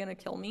 Like, are they going to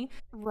kill me?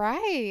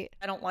 Right.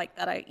 I don't like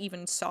that I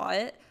even saw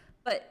it.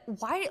 But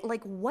why,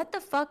 like, what the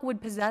fuck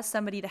would possess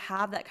somebody to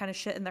have that kind of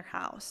shit in their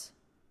house?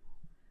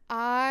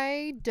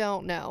 I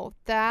don't know.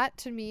 That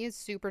to me is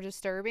super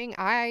disturbing.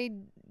 I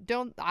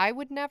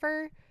would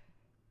never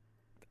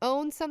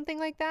own something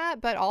like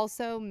that, but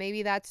also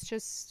maybe that's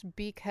just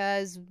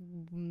because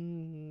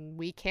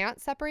we can't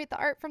separate the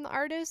art from the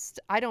artist.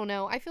 I don't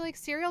know. I feel like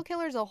serial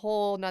killer is a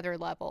whole nother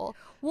level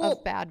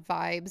of bad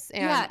vibes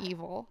and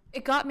evil.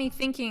 It got me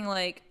thinking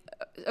like,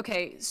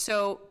 okay,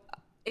 so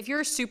if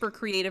you're a super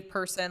creative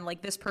person,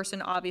 like this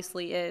person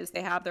obviously is,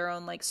 they have their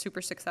own like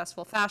super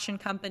successful fashion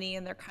company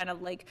and they're kind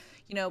of like,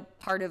 you know,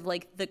 part of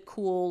like the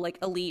cool, like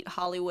elite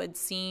Hollywood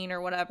scene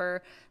or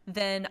whatever,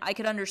 then I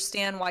could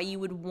understand why you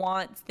would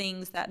want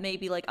things that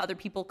maybe like other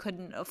people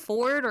couldn't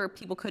afford or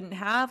people couldn't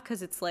have,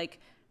 because it's like,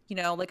 you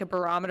know, like a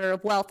barometer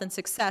of wealth and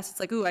success.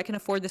 It's like, ooh, I can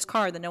afford this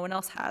car that no one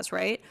else has,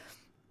 right?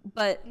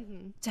 But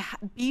to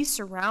be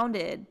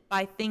surrounded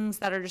by things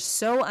that are just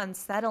so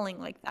unsettling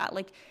like that,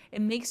 like it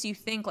makes you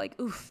think like,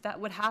 oof, that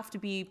would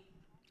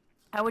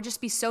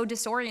just be so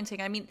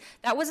disorienting. I mean,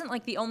 that wasn't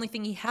like the only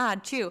thing he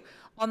had too.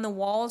 On the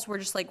walls were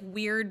just like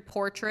weird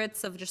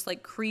portraits of just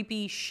like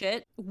creepy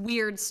shit,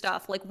 weird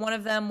stuff. Like one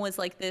of them was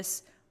like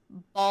this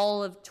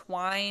ball of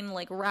twine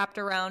like wrapped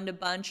around a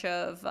bunch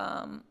of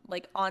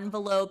like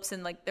envelopes,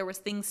 and like there was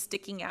things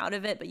sticking out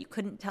of it but you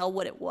couldn't tell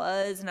what it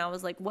was, and I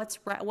was like, what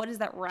is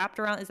that wrapped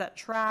around? Is that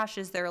trash?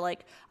 Is there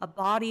like a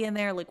body in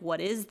there? Like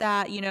what is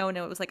that, you know? And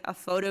it was like a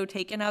photo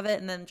taken of it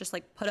and then just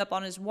like put up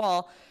on his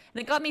wall,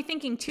 and it got me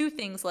thinking two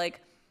things.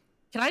 Like,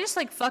 can I just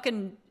like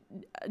fucking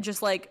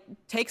just like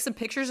take some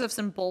pictures of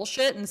some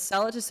bullshit and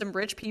sell it to some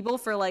rich people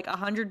for like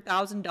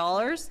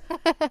 $100,000?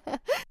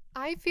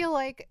 I feel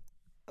like,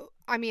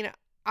 I mean,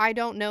 I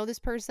don't know this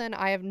person.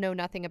 I know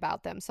nothing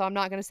about them, so I'm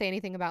not going to say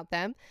anything about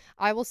them.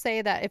 I will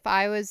say that if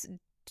I was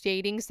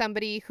dating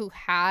somebody who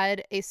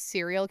had a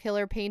serial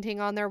killer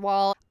painting on their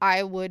wall,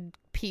 I would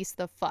piece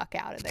the fuck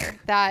out of there.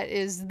 That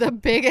is the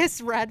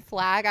biggest red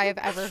flag I have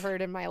ever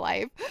heard in my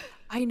life.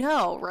 I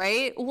know,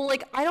 right? Well,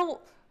 like I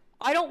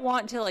don't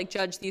want to like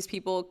judge these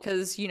people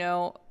because, you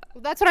know,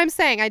 that's what I'm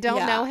saying. I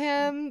don't know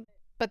him,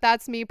 but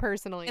that's me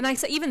personally. And I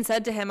even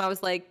said to him, I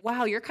was like,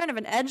 wow, you're kind of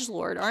an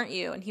edgelord, aren't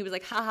you? And he was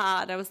like,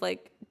 haha. And I was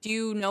like, do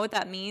you know what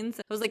that means?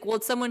 I was like, well,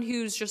 it's someone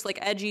who's just like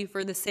edgy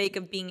for the sake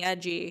of being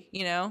edgy,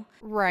 you know?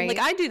 Right. Like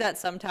I do that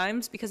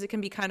sometimes because it can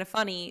be kind of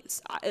funny,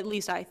 at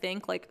least I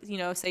think. Like, you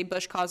know, say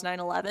Bush caused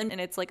 9/11 and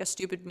it's like a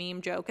stupid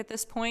meme joke at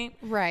this point.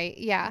 Right,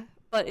 yeah.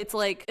 But it's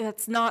like,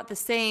 it's not the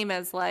same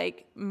as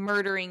like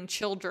murdering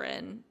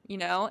children, you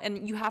know?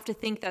 And you have to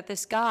think that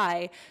this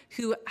guy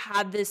who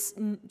had this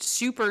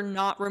super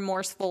not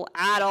remorseful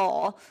at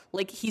all,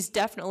 like he's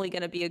definitely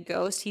going to be a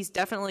ghost. He's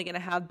definitely going to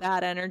have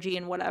bad energy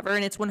and whatever.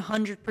 And it's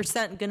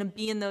 100% going to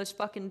be in those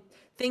fucking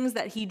things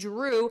that he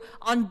drew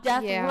on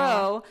death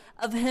row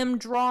of him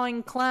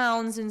drawing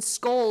clowns and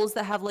skulls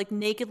that have like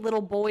naked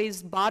little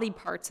boys' body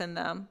parts in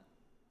them.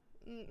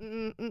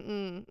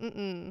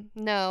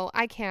 No,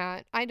 I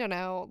can't. I don't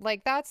know.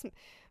 Like, that's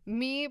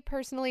me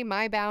personally,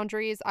 my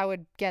boundaries. I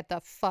would get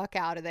the fuck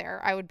out of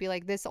there. I would be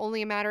like, this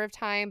only a matter of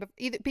time.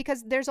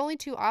 Because there's only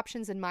two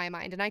options in my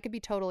mind, and I could be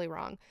totally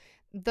wrong.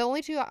 The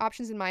only two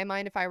options in my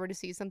mind, if I were to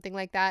see something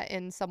like that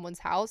in someone's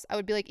house, I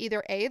would be like,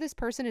 either A, this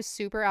person is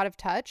super out of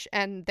touch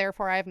and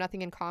therefore I have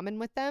nothing in common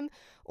with them,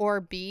 or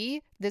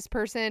B, this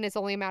person is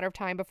only a matter of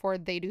time before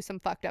they do some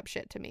fucked up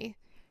shit to me.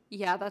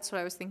 Yeah, that's what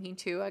I was thinking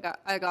too. I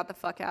got the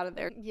fuck out of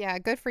there. Yeah,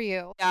 good for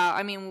you. Yeah,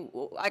 I mean,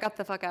 I got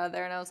the fuck out of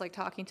there and I was like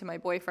talking to my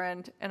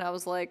boyfriend and I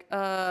was like,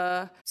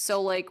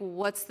 so like,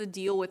 what's the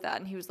deal with that?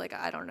 And he was like,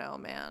 I don't know,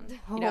 man.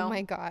 You know? Oh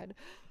my God.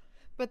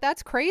 But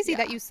that's crazy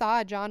that you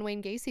saw a John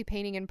Wayne Gacy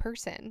painting in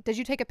person. Did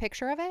you take a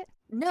picture of it?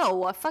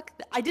 No,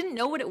 I didn't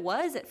know what it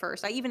was at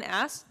first. I even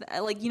asked,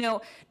 like, you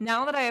know,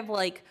 now that I have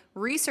like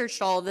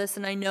researched all of this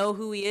and I know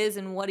who he is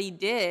and what he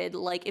did,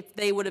 like if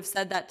they would have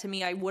said that to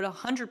me, I would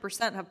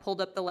 100% have pulled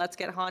up the Let's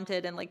Get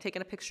Haunted and like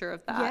taken a picture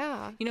of that.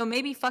 Yeah. You know,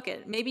 maybe fuck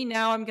it. Maybe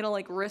now I'm going to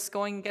like risk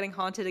going and getting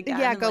haunted again.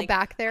 Yeah, and, go like,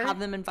 back there. Have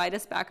them invite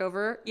us back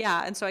over.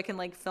 Yeah. And so I can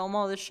like film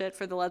all this shit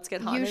for the Let's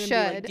Get Haunted. You and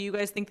should. be like, do you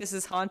guys think this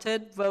is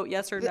haunted? Vote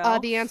yes or no.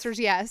 The answer is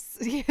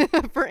yes.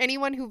 For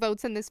anyone who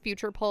votes in this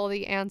future poll,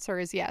 the answer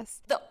is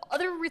yes. The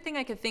other thing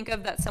I could think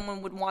of that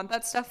someone would want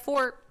that stuff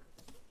for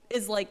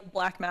is like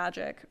black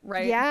magic,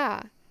 right?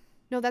 Yeah.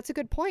 No, that's a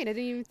good point. I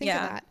didn't even think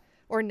of that.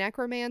 Or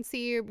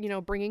necromancy, you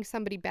know, bringing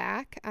somebody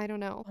back. I don't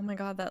know. Oh my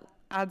God, that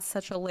adds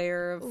such a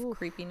layer of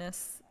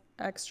creepiness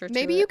extra to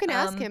Maybe it. you can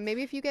ask him.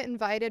 Maybe if you get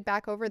invited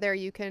back over there,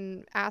 you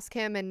can ask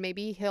him and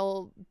maybe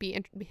he'll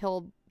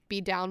be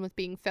down with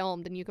being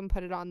filmed and you can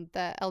put it on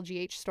the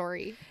LGH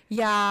story.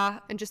 Yeah.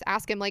 And just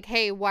ask him like,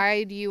 hey,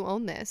 why do you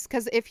own this?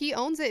 Because if he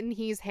owns it and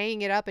he's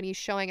hanging it up and he's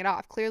showing it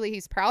off, clearly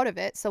he's proud of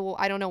it. So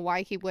I don't know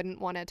why he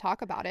wouldn't want to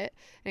talk about it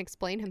and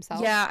explain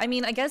himself. Yeah, I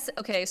mean, I guess,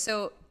 okay,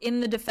 so in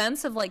the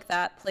defense of like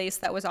that place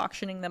that was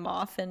auctioning them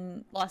off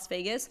in Las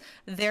Vegas,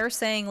 they're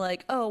saying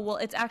like, oh, well,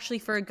 it's actually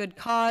for a good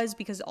cause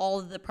because all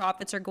of the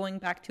profits are going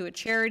back to a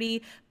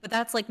charity. But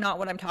that's like not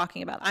what I'm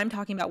talking about. I'm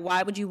talking about,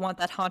 why would you want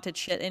that haunted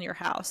shit in your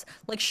house?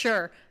 Like,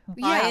 sure,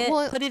 buy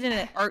it, put it in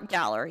an art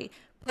gallery,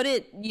 put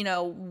it, you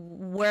know,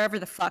 wherever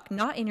the fuck,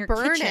 not in your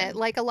kitchen. Burn it.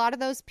 Like a lot of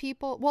those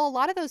people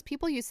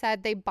you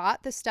said they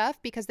bought the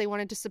stuff because they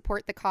wanted to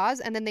support the cause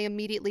and then they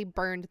immediately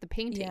burned the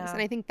paintings. Yeah.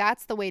 And I think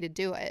that's the way to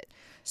do it.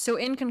 So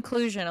in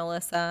conclusion,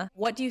 Alyssa,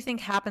 what do you think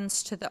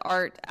happens to the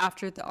art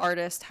after the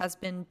artist has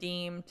been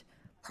deemed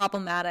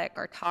problematic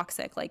or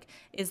toxic? Like,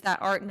 is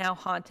that art now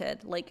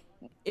haunted? Like,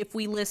 if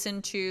we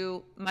listen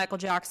to Michael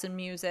Jackson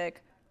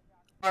music,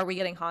 are we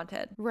getting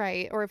haunted?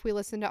 Right. Or if we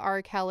listen to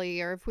R.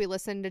 Kelly, or if we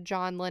listen to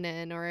John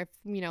Lennon, or if,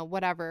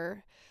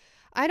 whatever.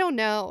 I don't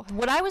know.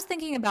 What I was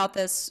thinking about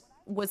this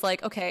was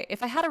like, okay,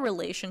 if I had a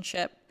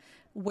relationship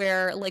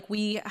where like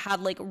we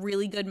had like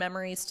really good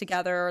memories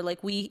together, or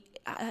like we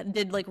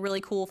did like really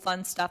cool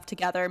fun stuff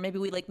together, maybe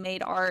we like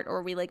made art,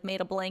 or we like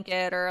made a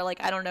blanket, or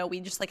like I don't know, we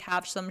just like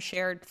have some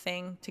shared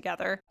thing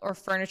together, or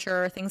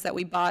furniture, or things that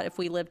we bought if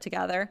we lived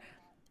together,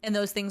 and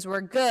those things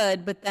were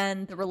good, but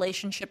then the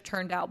relationship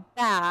turned out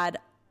bad,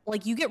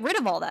 like you get rid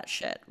of all that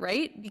shit,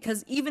 right?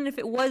 Because even if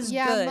it was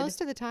good,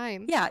 most of the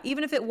time. Yeah,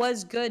 even if it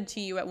was good to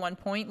you at one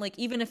point, like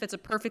even if it's a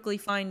perfectly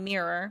fine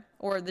mirror,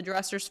 or the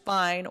dresser's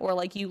fine, or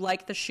like you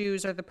like the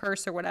shoes or the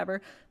purse or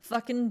whatever,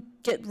 fucking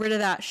get rid of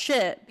that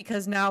shit,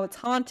 because now it's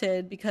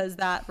haunted, because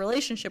that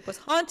relationship was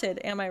haunted.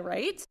 Am I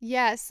right?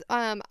 Yes.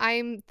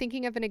 I'm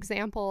thinking of an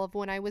example of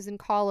when I was in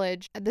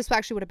college. This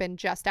actually would have been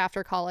just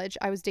after college.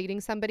 I was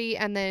dating somebody,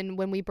 and then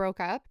when we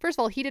broke up, first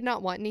of all, he did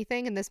not want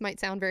anything, and this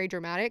might sound very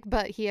dramatic,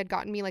 but he had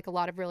gotten me like a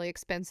lot of really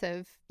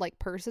expensive like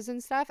purses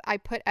and stuff. I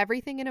put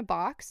everything in a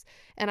box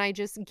and I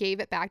just gave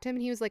it back to him,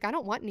 and he was like, I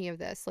don't want any of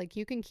this. Like,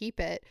 you can keep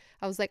it.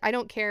 I was like, I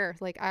don't care.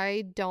 Like,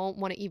 I don't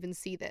want to even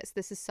see this.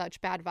 This is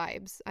such bad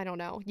vibes. I don't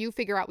know. You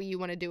figure out what you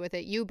want to do with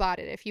it. You bought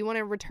it. If you want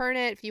to return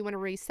it, if you want to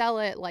resell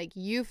it, like,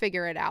 you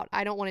figure it out.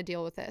 I don't want to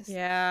deal with this.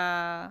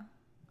 Yeah,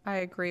 I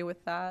agree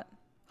with that.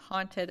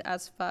 Haunted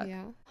as fuck.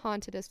 Yeah,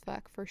 haunted as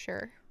fuck for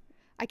sure.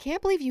 I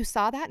can't believe you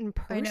saw that in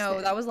person. I know,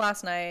 that was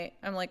last night.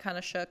 I'm like kind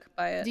of shook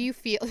by it. Do you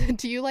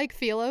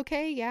feel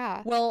okay?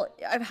 Yeah. Well,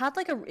 I've had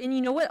like and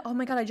you know what? Oh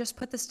my God, I just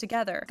put this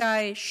together.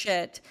 Guy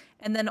shit.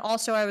 And then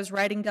also I was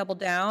riding Double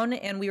Down,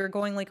 and we were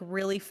going like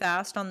really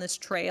fast on this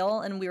trail,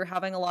 and we were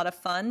having a lot of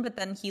fun, but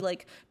then he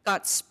like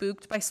got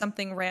spooked by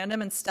something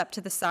random and stepped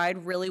to the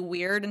side really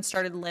weird and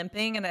started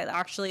limping, and it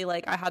actually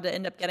like I had to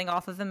end up getting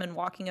off of him and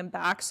walking him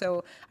back.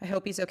 So I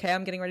hope he's okay.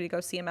 I'm getting ready to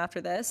go see him after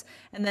this.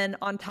 And then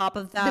on top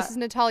of that, this is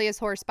Natalia's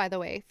horse, by the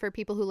way, for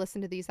people who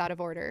listen to these out of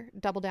order.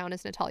 Double Down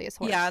is Natalia's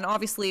horse. Yeah, and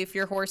obviously if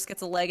your horse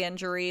gets a leg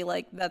injury,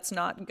 like that's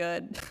not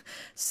good.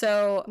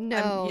 So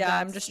no,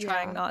 I'm just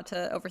trying not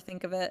to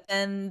overthink of it.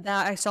 And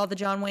that I saw the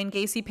John Wayne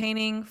Gacy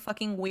painting,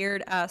 fucking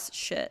weird ass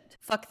shit.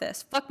 Fuck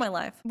this. Fuck my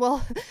life.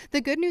 Well, the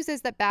good news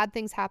is that bad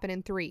things happen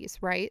in threes,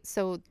 right?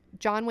 So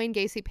John Wayne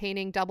Gacy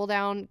painting, Double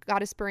Down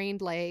got a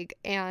sprained leg,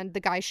 and the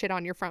guy shit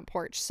on your front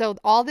porch. So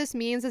all this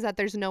means is that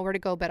there's nowhere to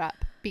go but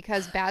up,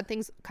 because bad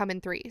things come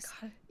in threes.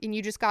 God. And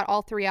you just got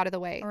all three out of the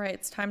way. All right,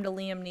 it's time to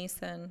Liam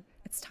Neeson.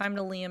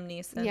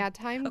 Yeah,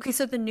 time. Okay,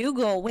 so the new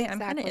goal, wait,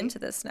 exactly. I'm kind of into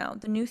this now.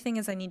 The new thing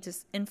is I need to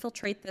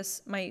infiltrate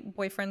my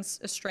boyfriend's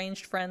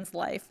estranged friend's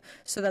life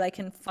so that I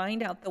can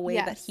find out the way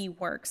that he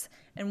works,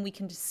 and we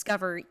can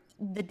discover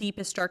the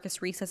deepest,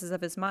 darkest recesses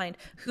of his mind.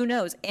 Who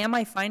knows? Am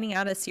I finding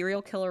out a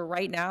serial killer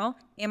right now?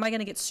 Am I going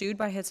to get sued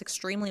by his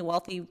extremely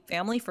wealthy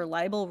family for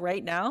libel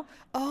right now?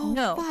 Oh,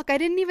 no. Fuck, I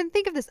didn't even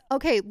think of this.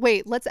 Okay,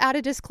 wait, let's add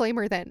a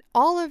disclaimer then.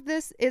 All of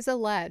this is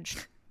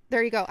alleged.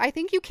 There you go. I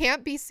think you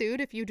can't be sued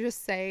if you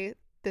just say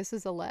this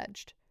is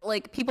alleged.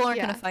 Like, people aren't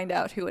going to find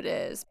out who it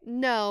is.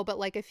 No, but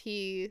like if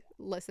he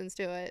listens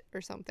to it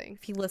or something.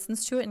 If he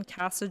listens to it and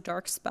casts a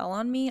dark spell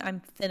on me, I'm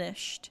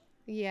finished.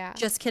 Yeah.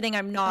 Just kidding,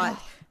 I'm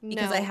not.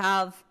 Because I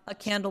have a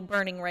candle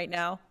burning right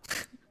now.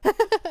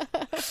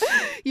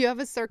 You have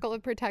a circle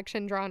of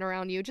protection drawn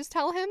around you. Just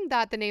tell him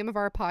that the name of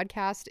our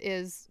podcast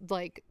is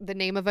like the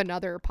name of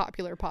another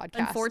popular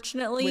podcast.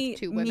 Unfortunately,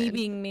 me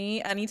being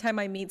me, anytime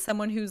I meet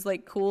someone who's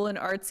like cool and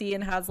artsy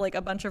and has like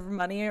a bunch of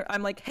money,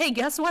 I'm like, hey,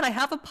 guess what? I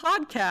have a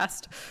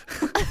podcast.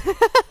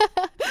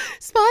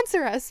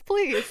 Sponsor us,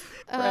 please.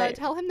 Right.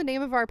 Tell him the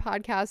name of our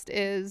podcast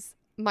is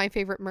My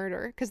Favorite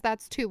Murder, because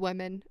that's two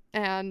women.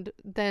 And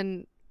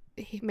then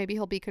maybe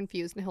he'll be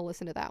confused and he'll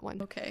listen to that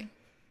one. Okay.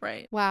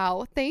 Right.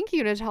 Wow. Thank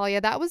you, Natalia.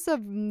 That was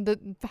the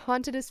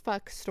haunted as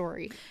fuck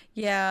story.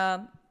 Yeah,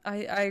 I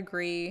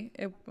agree.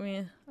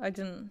 I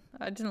didn't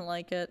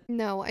like it.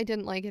 No, I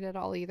didn't like it at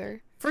all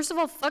either. First of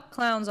all, fuck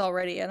clowns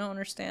already. I don't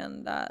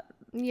understand that.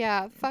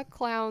 Yeah, fuck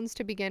clowns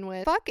to begin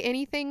with. Fuck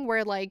anything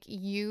where like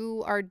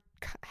you are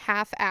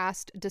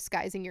half-assed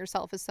disguising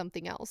yourself as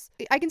something else.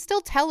 I can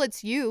still tell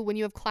it's you when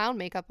you have clown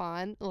makeup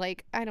on.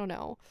 Like, I don't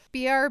know.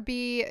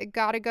 BRB,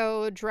 gotta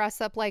go dress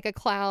up like a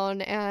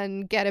clown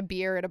and get a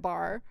beer at a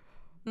bar.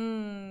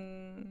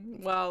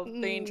 Wow,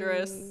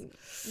 dangerous.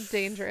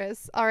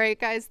 Dangerous. All right,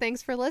 guys,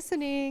 thanks for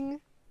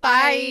listening.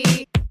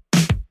 Bye.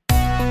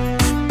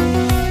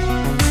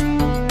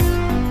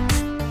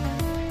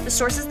 The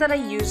sources that I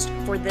used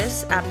for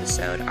this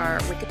episode are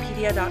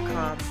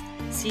wikipedia.com,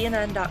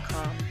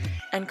 cnn.com,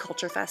 and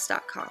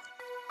culturefest.com.